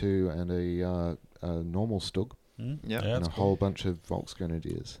 42 and a normal Stug Hmm? Yeah. Yeah, and that's a cool. whole bunch of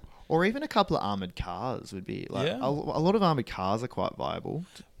Volksgrenadiers. Or even a couple of armored cars would be like Yeah. a lot of armored cars are quite viable.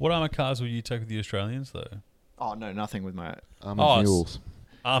 What armoured cars will you take with the Australians, though? Oh no, nothing with my. Armored mules.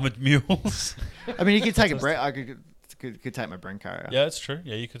 Armoured mules. I mean, you could take I could take my Bren carrier. Yeah, that's true.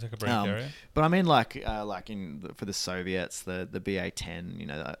 Yeah, you could take a brain carrier. But I mean, for the Soviets, the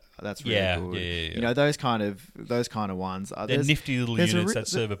BA-10, that's really Yeah, good. yeah. Those kind of ones. They're nifty little there's a units re- that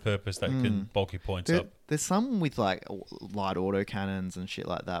serve a purpose that can bulk your points up. There's some with like light autocannons and shit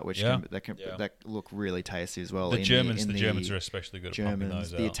like that, which Yeah. that look really tasty as well. The in Germans are especially good at pumping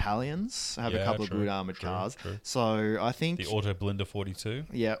Germans, those the out. Italians have a Yeah, couple true, of good armored true, cars. true. So I think The Auto Blender 42.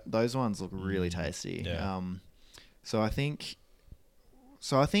 yeah, those ones look really tasty. Yeah. So I think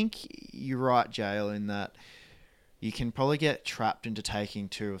you're right, Jail, in that you can probably get trapped into taking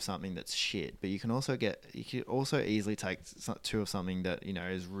 2 of something that's shit, but you could also easily take 2 of something that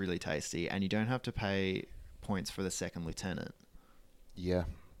is really tasty, and you don't have to pay points for the second lieutenant. Yeah,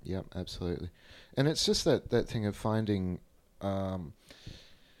 absolutely. And it's just that thing of finding...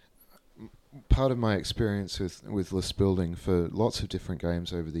 part of my experience with list building for lots of different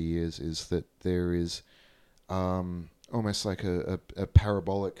games over the years is that there is almost like a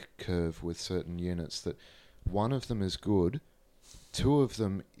parabolic curve with certain units, that one of them is good, 2 of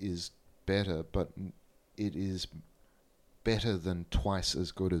them is better, but it is better than twice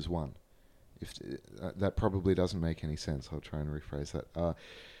as good as 1. That probably doesn't make any sense. I'll try and rephrase that.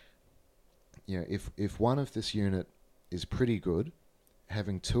 If one of this unit is pretty good,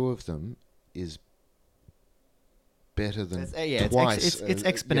 having 2 of them is better than twice. It's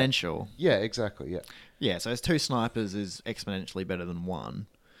exponential. Yeah, exactly. Yeah. Yeah, so it's 2 snipers is exponentially better than 1,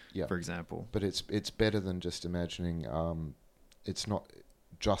 Yeah. for example. But it's better than just imagining. It's not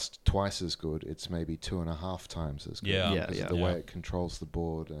just twice as good. It's maybe 2.5 times as good. Yeah. Yeah, because of the way it controls the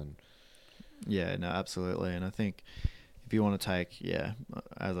board and. Yeah, no, absolutely. And I think if you want to take,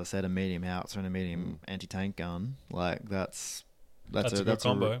 as I said, a medium howitzer and a medium anti-tank gun, like that's a good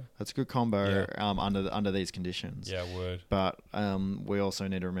combo. That's a good combo under these conditions. Yeah, word. But we also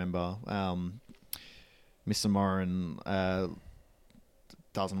need to remember Mr. Moran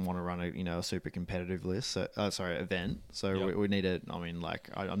doesn't want to run a super competitive list. So, event. So Yep. we need to. I mean, like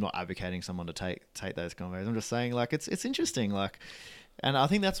I'm not advocating someone to take those convos. I'm just saying like it's interesting. Like, and I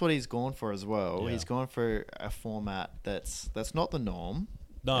think that's what he's gone for as well. Yeah. He's gone for a format that's not the norm.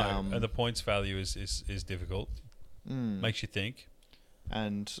 No, and the points value is difficult. Makes you think.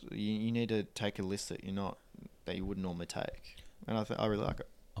 And you need to take a list that you wouldn't normally take. And I really like it.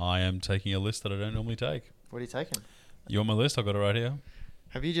 I am taking a list that I don't normally take. What are you taking? You want my list? I've got it right here.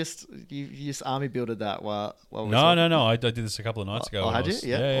 Have you just army builded that while we're No. talking? I did this a couple of nights ago. Oh, when had I was-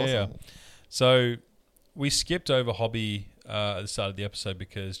 you? Yeah, yeah. awesome. So we skipped over hobby at the start of the episode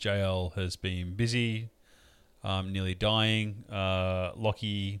because JL has been busy, nearly dying.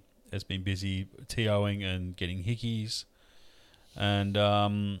 Lockie has been busy TOing and getting hickeys. And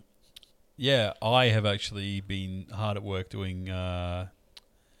I have actually been hard at work doing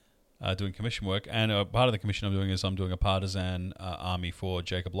commission work, and part of the commission I'm doing is I'm doing a partisan army for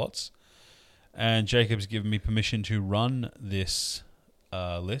Jacob Lotz, and Jacob's given me permission to run this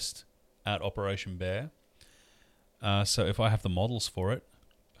list at Operation Bear. So if I have the models for it,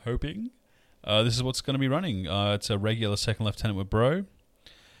 hoping, this is what's going to be running. It's a regular second lieutenant with Bro,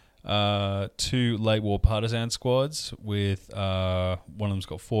 2 late war partisan squads with one of them's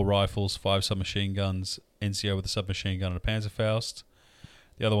got 4 rifles, 5 submachine guns, NCO with a submachine gun and a Panzerfaust.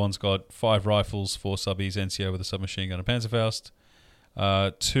 The other one's got 5 rifles, 4 subbies, NCO with a submachine gun and a Panzerfaust.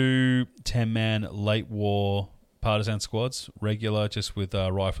 2 10-man late war partisan squads, regular, just with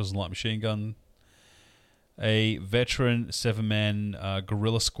rifles and light machine gun. A veteran 7-man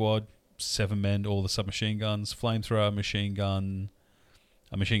guerrilla squad, 7 men, all the submachine guns, flamethrower, machine gun,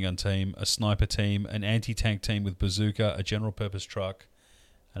 a machine gun team, a sniper team, an anti-tank team with bazooka, a general purpose truck,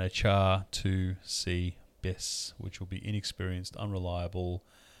 and a Char 2C BIS, which will be inexperienced, unreliable.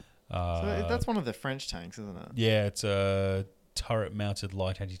 So that's one of the French tanks, isn't it? Yeah, it's a turret-mounted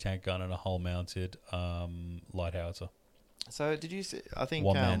light anti-tank gun and a hull-mounted light howitzer. So did you see, I think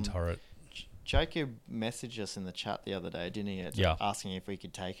One-man turret. Jacob messaged us in the chat the other day, didn't he? Yeah. Asking if we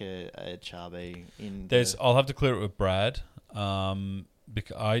could take a Charby in. I'll have to clear it with Brad.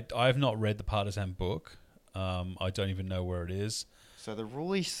 Because I've not read the Partisan book. I don't even know where it is. So the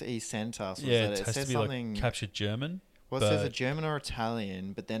rule he sent us was Yeah, that it has says to be something. like captured German. Well, it says a German or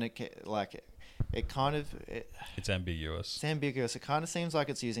Italian, but then It's ambiguous. it's ambiguous. It kind of seems like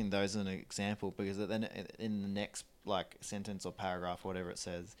it's using those as an example because then in the next like sentence or paragraph, or whatever it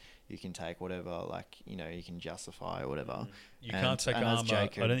says, you can take whatever, like, you can justify or whatever. You can't take and as armor.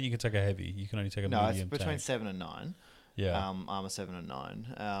 Jacob- I don't think you can take a heavy. You can only take a No, it's medium between tank. 7 and 9. Yeah. Armor 7 and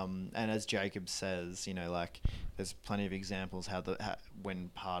 9. And as Jacob says, like there's plenty of examples how when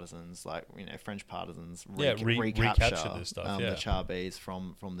partisans, like French partisans, recapture this stuff. the Charbis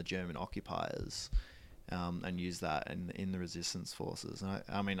from the German occupiers, and use that in the resistance forces.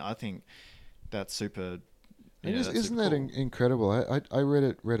 And I think that's super. Isn't that incredible? I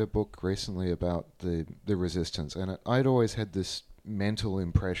read a book recently about the resistance, and I'd always had this mental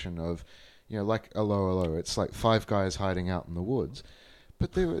impression of, like hello, it's like 5 guys hiding out in the woods.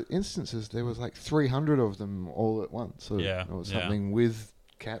 But there were instances, there was like 300 of them all at once, or something with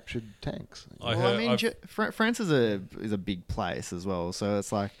captured tanks. France is a big place as well, so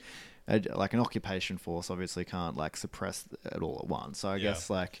it's like an occupation force obviously can't like suppress it all at once. So I guess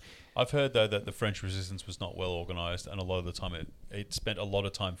like I've heard though that the French resistance was not well organized, and a lot of the time it spent a lot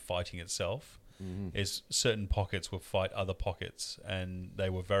of time fighting itself. Mm-hmm. Is certain pockets would fight other pockets, and they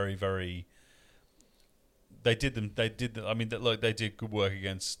were very, very. They did. I mean, they did good work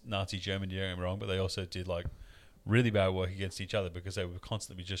against Nazi Germany. Don't get me wrong, but they also did like really bad work against each other because they were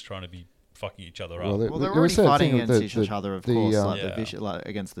constantly just trying to be fucking each other up. they're already fighting against each other, of course,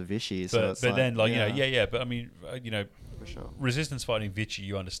 against the Vichy. But then, but I mean, for sure. resistance fighting Vichy,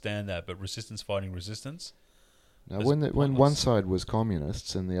 you understand that, but resistance fighting resistance. Now, when one side was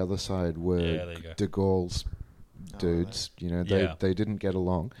communists and the other side were de Gaulle's dudes, they didn't get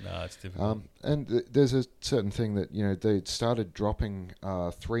along. No, it's difficult. And there's a certain thing that they started dropping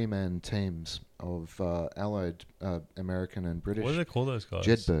 3-man teams of Allied American and British. What do they call those guys?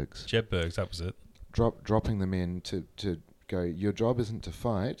 Jedburghs, that was it. Dropping them in to go. Your job isn't to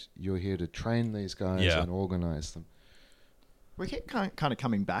fight. You're here to train these guys and organize them. We keep kind of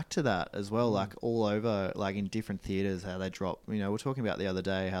coming back to that as well, like all over, like in different theatres, how they drop. We're talking about the other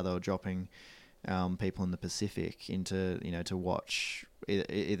day how they were dropping people in the Pacific into, to watch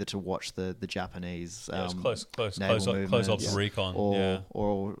either to watch the Japanese close movements, ops recon,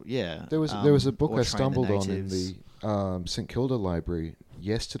 or There was a book I train the stumbled on in natives. the St Kilda Library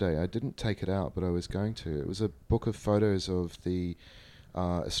yesterday. I didn't take it out, but I was going to. It was a book of photos of the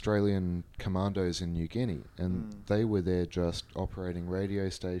Australian commandos in New Guinea, and they were there just operating radio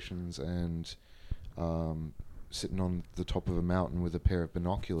stations and sitting on the top of a mountain with a pair of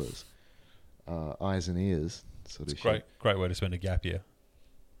binoculars, eyes and ears, sort of shit. Great way to spend a gap year.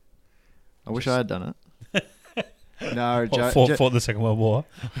 I wish I had done it. No, Fought the Second World War.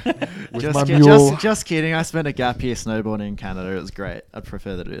 just kidding. I spent a gap year snowboarding in Canada. It was great. I'd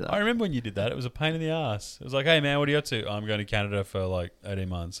prefer to do that. I remember when you did that. It was a pain in the ass. It was like, hey, man, what are you up to? I'm going to Canada for like 18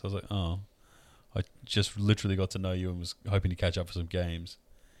 months. I was like, oh. I just literally got to know you and was hoping to catch up for some games.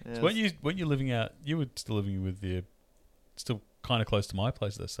 Yeah, So weren't you living out... You were still living with still kind of close to my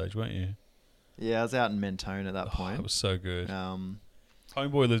place at that stage, weren't you? Yeah, I was out in Mentone at that point. It was so good.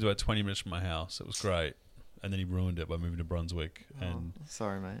 Homeboy lived about 20 minutes from my house. It was great. And then he ruined it by moving to Brunswick. And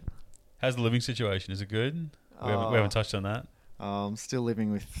sorry, mate. how's the living situation? Is it good? We haven't touched on that. I'm still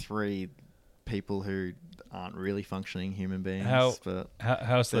living with 3 people who aren't really functioning human beings. How's the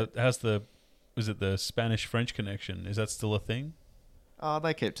was it the Spanish-French connection? Is that still a thing? Oh,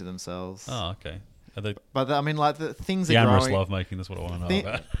 they keep to themselves. Oh, okay. Are they But I mean, like the things the are amorous growing. lovemaking? That's what I want to know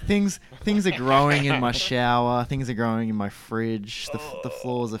about. Things are growing in my shower. Things are growing in my fridge. The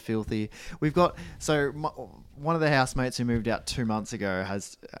floors are filthy. We've got one of the housemates who moved out 2 months ago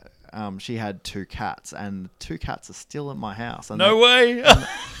has. She had 2 cats, and 2 cats are still at my house. And No way!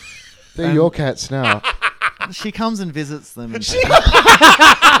 They're your cats now. she comes and visits them, and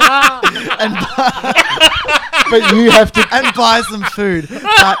But you have to. and buys them food.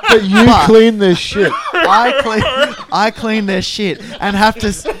 But you clean their shit. I clean their shit and have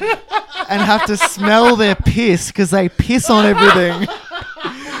to smell their piss because they piss on everything.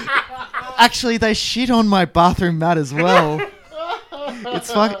 Actually, they shit on my bathroom mat as well.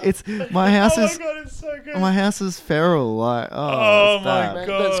 It's my house is. God, it's so good. My house is feral. Like, Oh it's my bad. Man,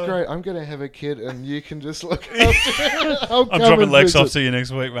 God. that's great. I'm going to have a kid and you can just look after it. I'm dropping Lex off to you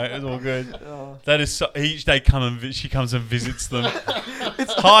next week, mate. It's all good. That is so, each day she comes and visits them.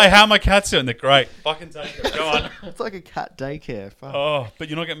 Hi, how are my cats doing? They're great. Fucking take it. Go on. It's like a cat daycare. Fuck. Oh, but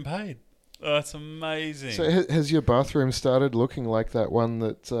you're not getting paid. Oh, that's amazing. So has your bathroom started looking like that one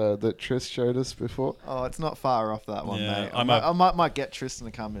that Tris showed us before? Oh, it's not far off that one, Yeah, mate. I might get Tristan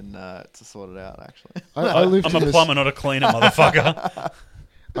to come in to sort it out, actually. I lived I'm in a this, plumber, not a cleaner, motherfucker.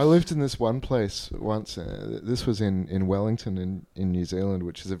 I lived in this one place once. This was in Wellington in New Zealand,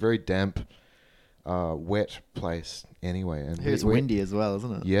 which is a very damp, wet place anyway. And It's windy as well,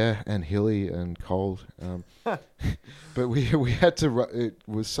 isn't it? Yeah, and hilly and cold. But we had to. It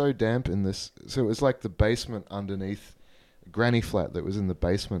was so damp in this. So it was like the basement underneath, granny flat that was in the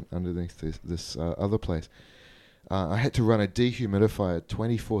basement underneath this other place. I had to run a dehumidifier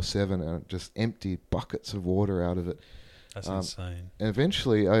 24/7 and just empty buckets of water out of it. That's insane. And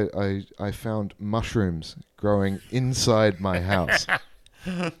eventually, I found mushrooms growing inside my house.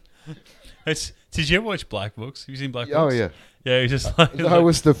 Did you ever watch Black Books? Have you seen Black Books? Oh yeah, Yeah, he's just like... I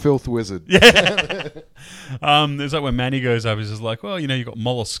was the filth wizard. Yeah. It's like when Manny goes up, he's just like, well, you've got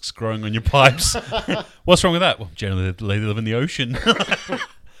mollusks growing on your pipes. What's wrong with that? Well, generally they live in the ocean.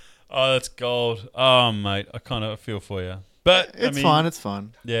 Oh, that's gold. Oh, mate, I kind of feel for you. But It's fine. It's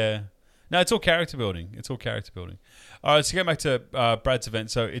fun. Yeah. No, it's all character building. All right, so get back to Brad's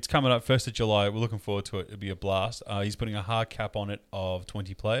event. So it's coming up 1st of July. We're looking forward to it. It'll be a blast. He's putting a hard cap on it of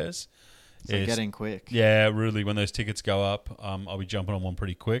 20 players. So get in quick. Yeah, really. When those tickets go up, I'll be jumping on one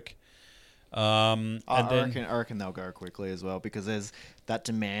pretty quick. I reckon they'll go quickly as well because there's that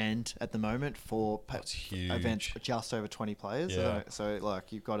demand at the moment for events just over 20 players. Yeah. So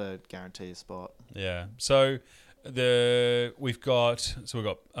like you've got to guarantee a spot. Yeah. So we've got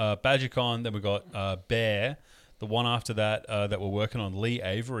BadgerCon, then we've got Bear. The one after that that we're working on, Lee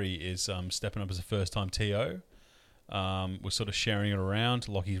Avery is stepping up as a first-time TO. We're sort of sharing it around.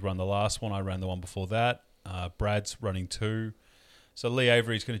 Lockie's run the last one. I ran the one before that. Brad's running 2. So Lee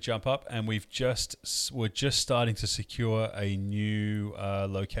Avery's going to jump up, and we're just starting to secure a new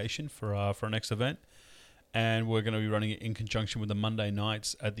location for our next event, and we're going to be running it in conjunction with the Monday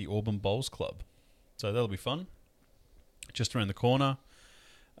nights at the Auburn Bowls Club. So that'll be fun. Just around the corner.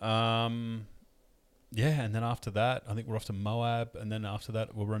 Yeah, and then after that, I think we're off to Moab, and then after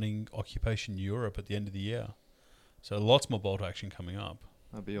that, we're running Occupation Europe at the end of the year. So lots more Bolt action coming up.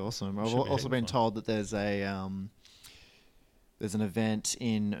 That'd be awesome. I've Should be also been fun. told that there's an event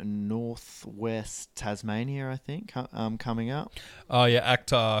in northwest Tasmania, I think, coming up. Oh yeah,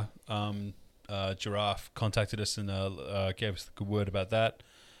 Akhtar Giraffe contacted us and gave us a good word about that.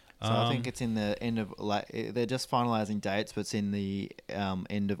 So I think it's in the end of they're just finalising dates, but it's in the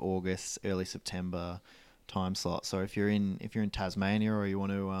end of August, early September time slot. So if you're in Tasmania or you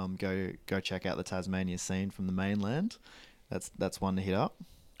want to go check out the Tasmania scene from the mainland, That's one to hit up.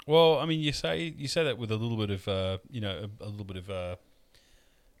 Well, I mean, you say that with a little bit of a little bit of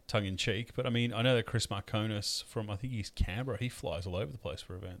tongue in cheek, but I mean, I know that Chris Marconis from, I think he's Canberra, he flies all over the place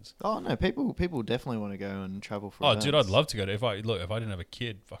for events. Oh no, people definitely want to go and travel for. Oh, events. dude, I'd love to go to. If I didn't have a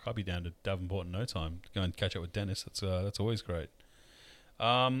kid, fuck, I'd be down to Davenport in no time. Go and catch up with Dennis. That's always great.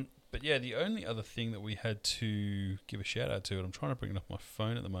 But yeah, the only other thing that we had to give a shout out to, and I'm trying to bring it off my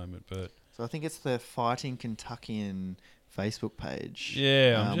phone at the moment, but So I think it's the Fighting Kentuckian Facebook page.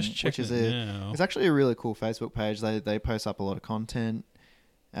 yeah, I'm just checking which is it now. It's actually a really cool Facebook page. They post up a lot of content.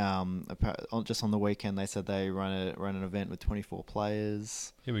 Just on the weekend, they said they run an event with 24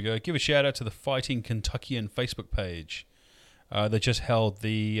 players. Here we go. Give a shout out to the Fighting Kentuckian Facebook page. They just held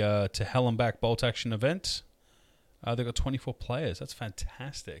the To Hell and Back Bolt Action event. They've got 24 players. That's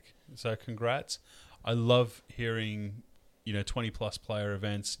fantastic. So congrats. I love hearing, 20 plus player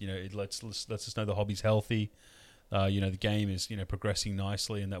events. It lets us know the hobby's healthy. The game is, progressing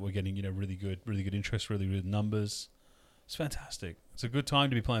nicely, and that we're getting, really good interest, really good numbers. It's fantastic. It's a good time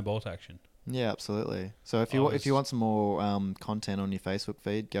to be playing Bolt Action. Yeah, absolutely. So if you want some more content on your Facebook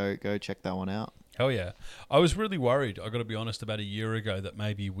feed, go check that one out. Hell yeah. I was really worried, I got to be honest, about a year ago that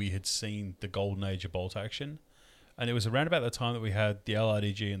maybe we had seen the golden age of Bolt Action. And it was around about the time that we had the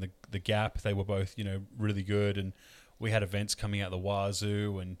LRDG and the Gap. They were both, really good. And we had events coming out the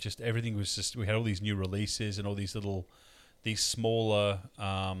wazoo, and just everything was just, we had all these new releases and all these smaller,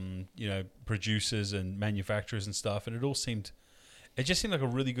 producers and manufacturers and stuff. And it just seemed like a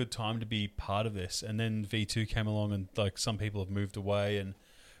really good time to be part of this. And then V2 came along, and like some people have moved away, and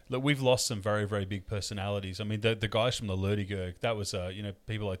look, we've lost some very, very big personalities. I mean, the guys from the Lurdy-Gurg, that was,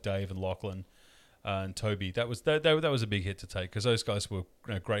 people like Dave and Lachlan and Toby. That was a big hit to take, because those guys were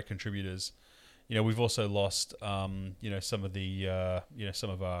great contributors. We've also lost, some of the,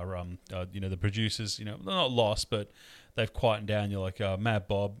 the producers. They're not lost, but they've quietened down. You're like Mad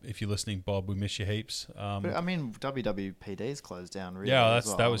Bob. If you're listening, Bob, we miss you heaps. But I mean, WWPD's closed down. Really, yeah, as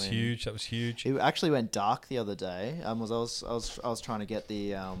well. that was huge. That was huge. It actually went dark the other day. I was trying to get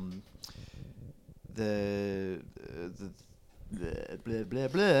the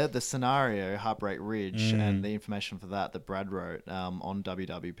scenario Heartbreak Ridge and the information for that Brad wrote on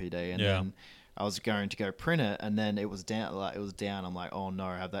WWPD, and then I was going to go print it, and then it was down. I'm like, oh no,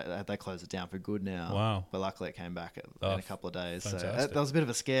 have they closed it down for good now? Wow! But luckily, it came back in a couple of days. Fantastic. So that was a bit of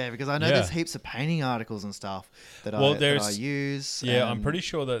a scare, because I know there's heaps of painting articles and stuff that I use. Yeah, I'm pretty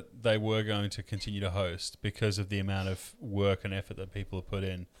sure that they were going to continue to host because of the amount of work and effort that people have put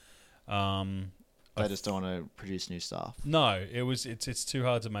in. They just don't want to produce new stuff. No, it's too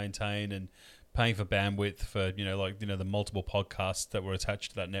hard to maintain, and paying for bandwidth for the multiple podcasts that were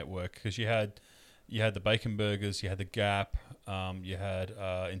attached to that network, because you had the Bacon Burgers, you had the Gap, you had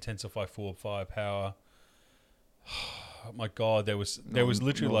Intensify 4 Firepower. Oh my God, there was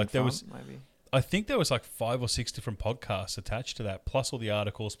literally maybe. I think there was like 5 or 6 different podcasts attached to that, plus all the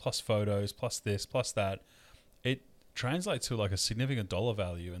articles, plus photos, plus this, plus that. It translates to like a significant dollar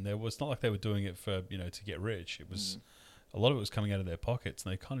value, and it's not like they were doing it for to get rich. It was a lot of it was coming out of their pockets,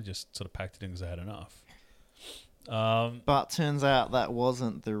 and they kind of just sort of packed it in because they had enough. But turns out that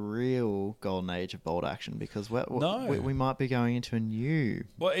wasn't the real golden age of Bolt Action, because we might be going into a new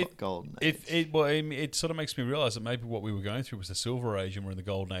golden age. It sort of makes me realise that maybe what we were going through was the silver age, and we're in the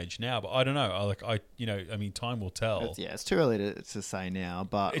golden age now. But I don't know. Time will tell. It's too early to say now,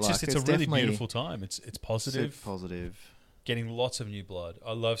 but it's a really beautiful time. It's positive. Super positive. Getting lots of new blood.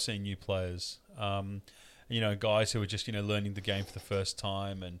 I love seeing new players. Guys who are just learning the game for the first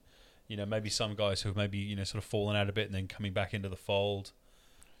time, and maybe some guys who have maybe sort of fallen out a bit and then coming back into the fold.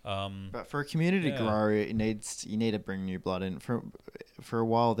 But for a community to grow, you need to bring new blood in. For a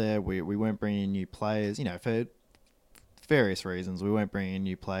while there, we weren't bringing in new players. For various reasons, we weren't bringing in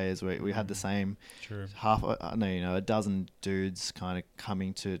new players. We had the same a dozen dudes kind of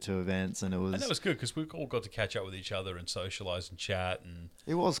coming to events, and that was good, because we all got to catch up with each other and socialise and chat, and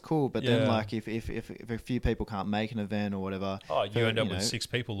it was cool. But then, like, if a few people can't make an event or whatever, you end up with 6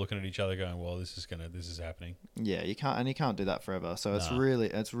 people looking at each other going, "Well, this is happening." Yeah, you can't do that forever. So it's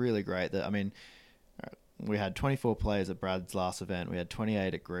really great that, I mean, we had 24 players at Brad's last event. We had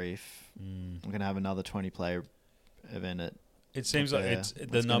 28 at Grief. We're gonna have another 20 player event at. It seems like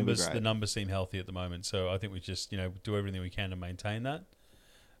the numbers seem healthy at the moment, so I think we just do everything we can to maintain that,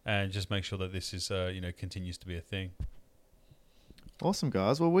 and just make sure that this is continues to be a thing. Awesome,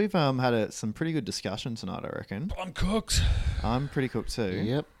 guys. Well, we've had some pretty good discussion tonight, I reckon. I'm cooked. I'm pretty cooked too.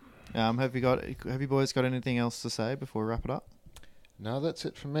 Yep. Have you boys got anything else to say before we wrap it up? No, that's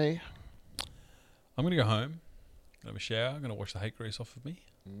it for me. I'm gonna go home, have a shower. I'm gonna wash the hate grease off of me.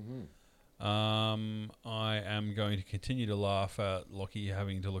 I am going to continue to laugh at Lockie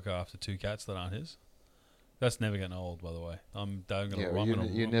having to look after 2 cats that aren't his. That's never getting old, by the way.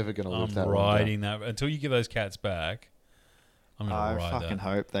 You're never going to live that I'm one riding that until you give those cats back. I'm going to I ride fucking that.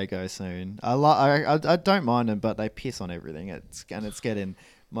 hope they go soon. I don't mind them, but they piss on everything. It's getting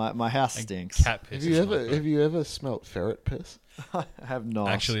my house And stinks. Cat piss. Have you ever smelt ferret piss? I have not.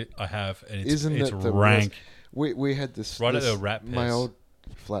 Actually, I have, and it's Isn't it the rank. We had this Right at this- the rat My piss. old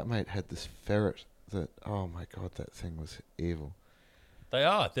flatmate had this ferret that, oh my god, that thing was evil. They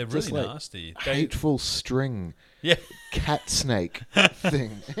are. They're really Just like nasty. Hateful string Yeah, cat snake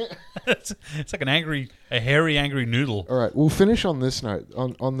thing. it's like a hairy, angry noodle. All right, we'll finish on this note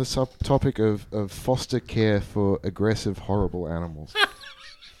on the subtopic of foster care for aggressive, horrible animals.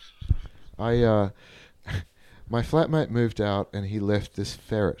 My flatmate moved out and he left this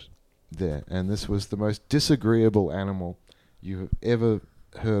ferret there, and this was the most disagreeable animal you have ever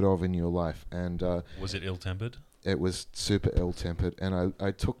heard of in your life, and Was it ill-tempered? it was super ill-tempered, and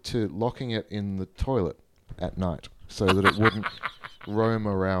I took to locking it in the toilet at night so that it wouldn't roam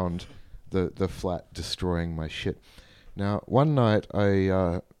around the flat destroying my shit. Now, one night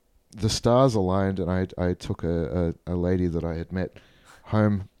the stars aligned, and I took a lady that I had met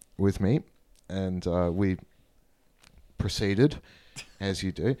home with me, and we proceeded, as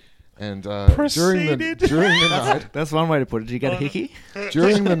you do. And during the night, That's one way to put it. Did you get a hickey?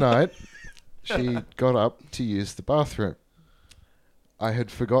 during the night, she got up to use the bathroom. I had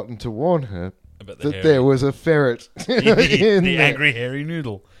forgotten to warn her About the that hairy- there was a ferret in the there. angry, hairy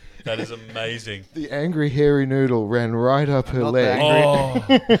noodle. That is amazing. The angry hairy noodle ran right up her Not the leg.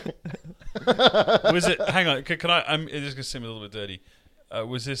 angry- Oh. Was it? Hang on. Can I? I'm it's just gonna seem a little bit dirty.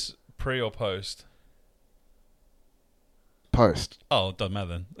 Was this pre or post? Post. Oh, it doesn't matter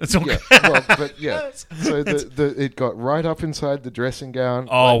then. It's all Yeah, good. well, but yeah. So it got right up inside the dressing gown.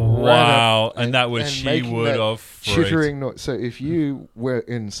 Oh like, right wow! up And that was she making would that have freaked. chittering noise. So if you were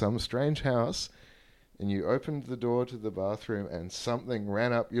in some strange house and you opened the door to the bathroom and something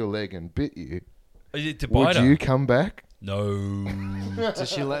ran up your leg and bit you, To would bite her? you come back? No.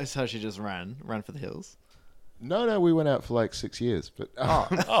 So she just ran for the hills. No, we went out for like 6 years, but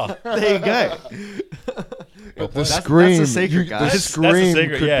Oh, There you go. but the That's scream, the secret, the guys. That's the scream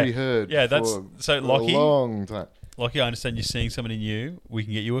secret, could yeah. be heard. Yeah, that's- for, so for Lockie- a long time. Lockie, I understand you're seeing somebody new. We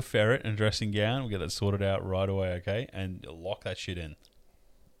can get you a ferret and a dressing gown. We'll get that sorted out right away, okay? And lock that shit in.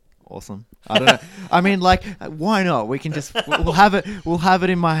 Awesome. I don't know. I mean, like, why not? We can just we'll have it. We'll have it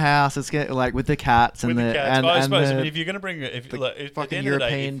in my house. It's get like with the cats and With the cats. and, I and suppose the, I mean, if you're going to bring it, if the look, if, at the fucking end of the day,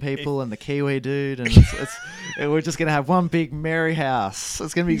 European if- people if, and the Kiwi dude, and we're just gonna have one big merry house.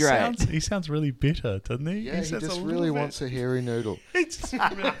 It's gonna be great. He sounds really bitter, doesn't he? Yeah, he sounds just a really little bit- wants a hairy noodle. He just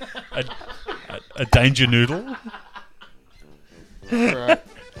really- a danger noodle. All right.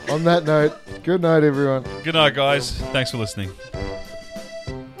 On that note, good night, everyone. Good night, guys. Thanks for listening.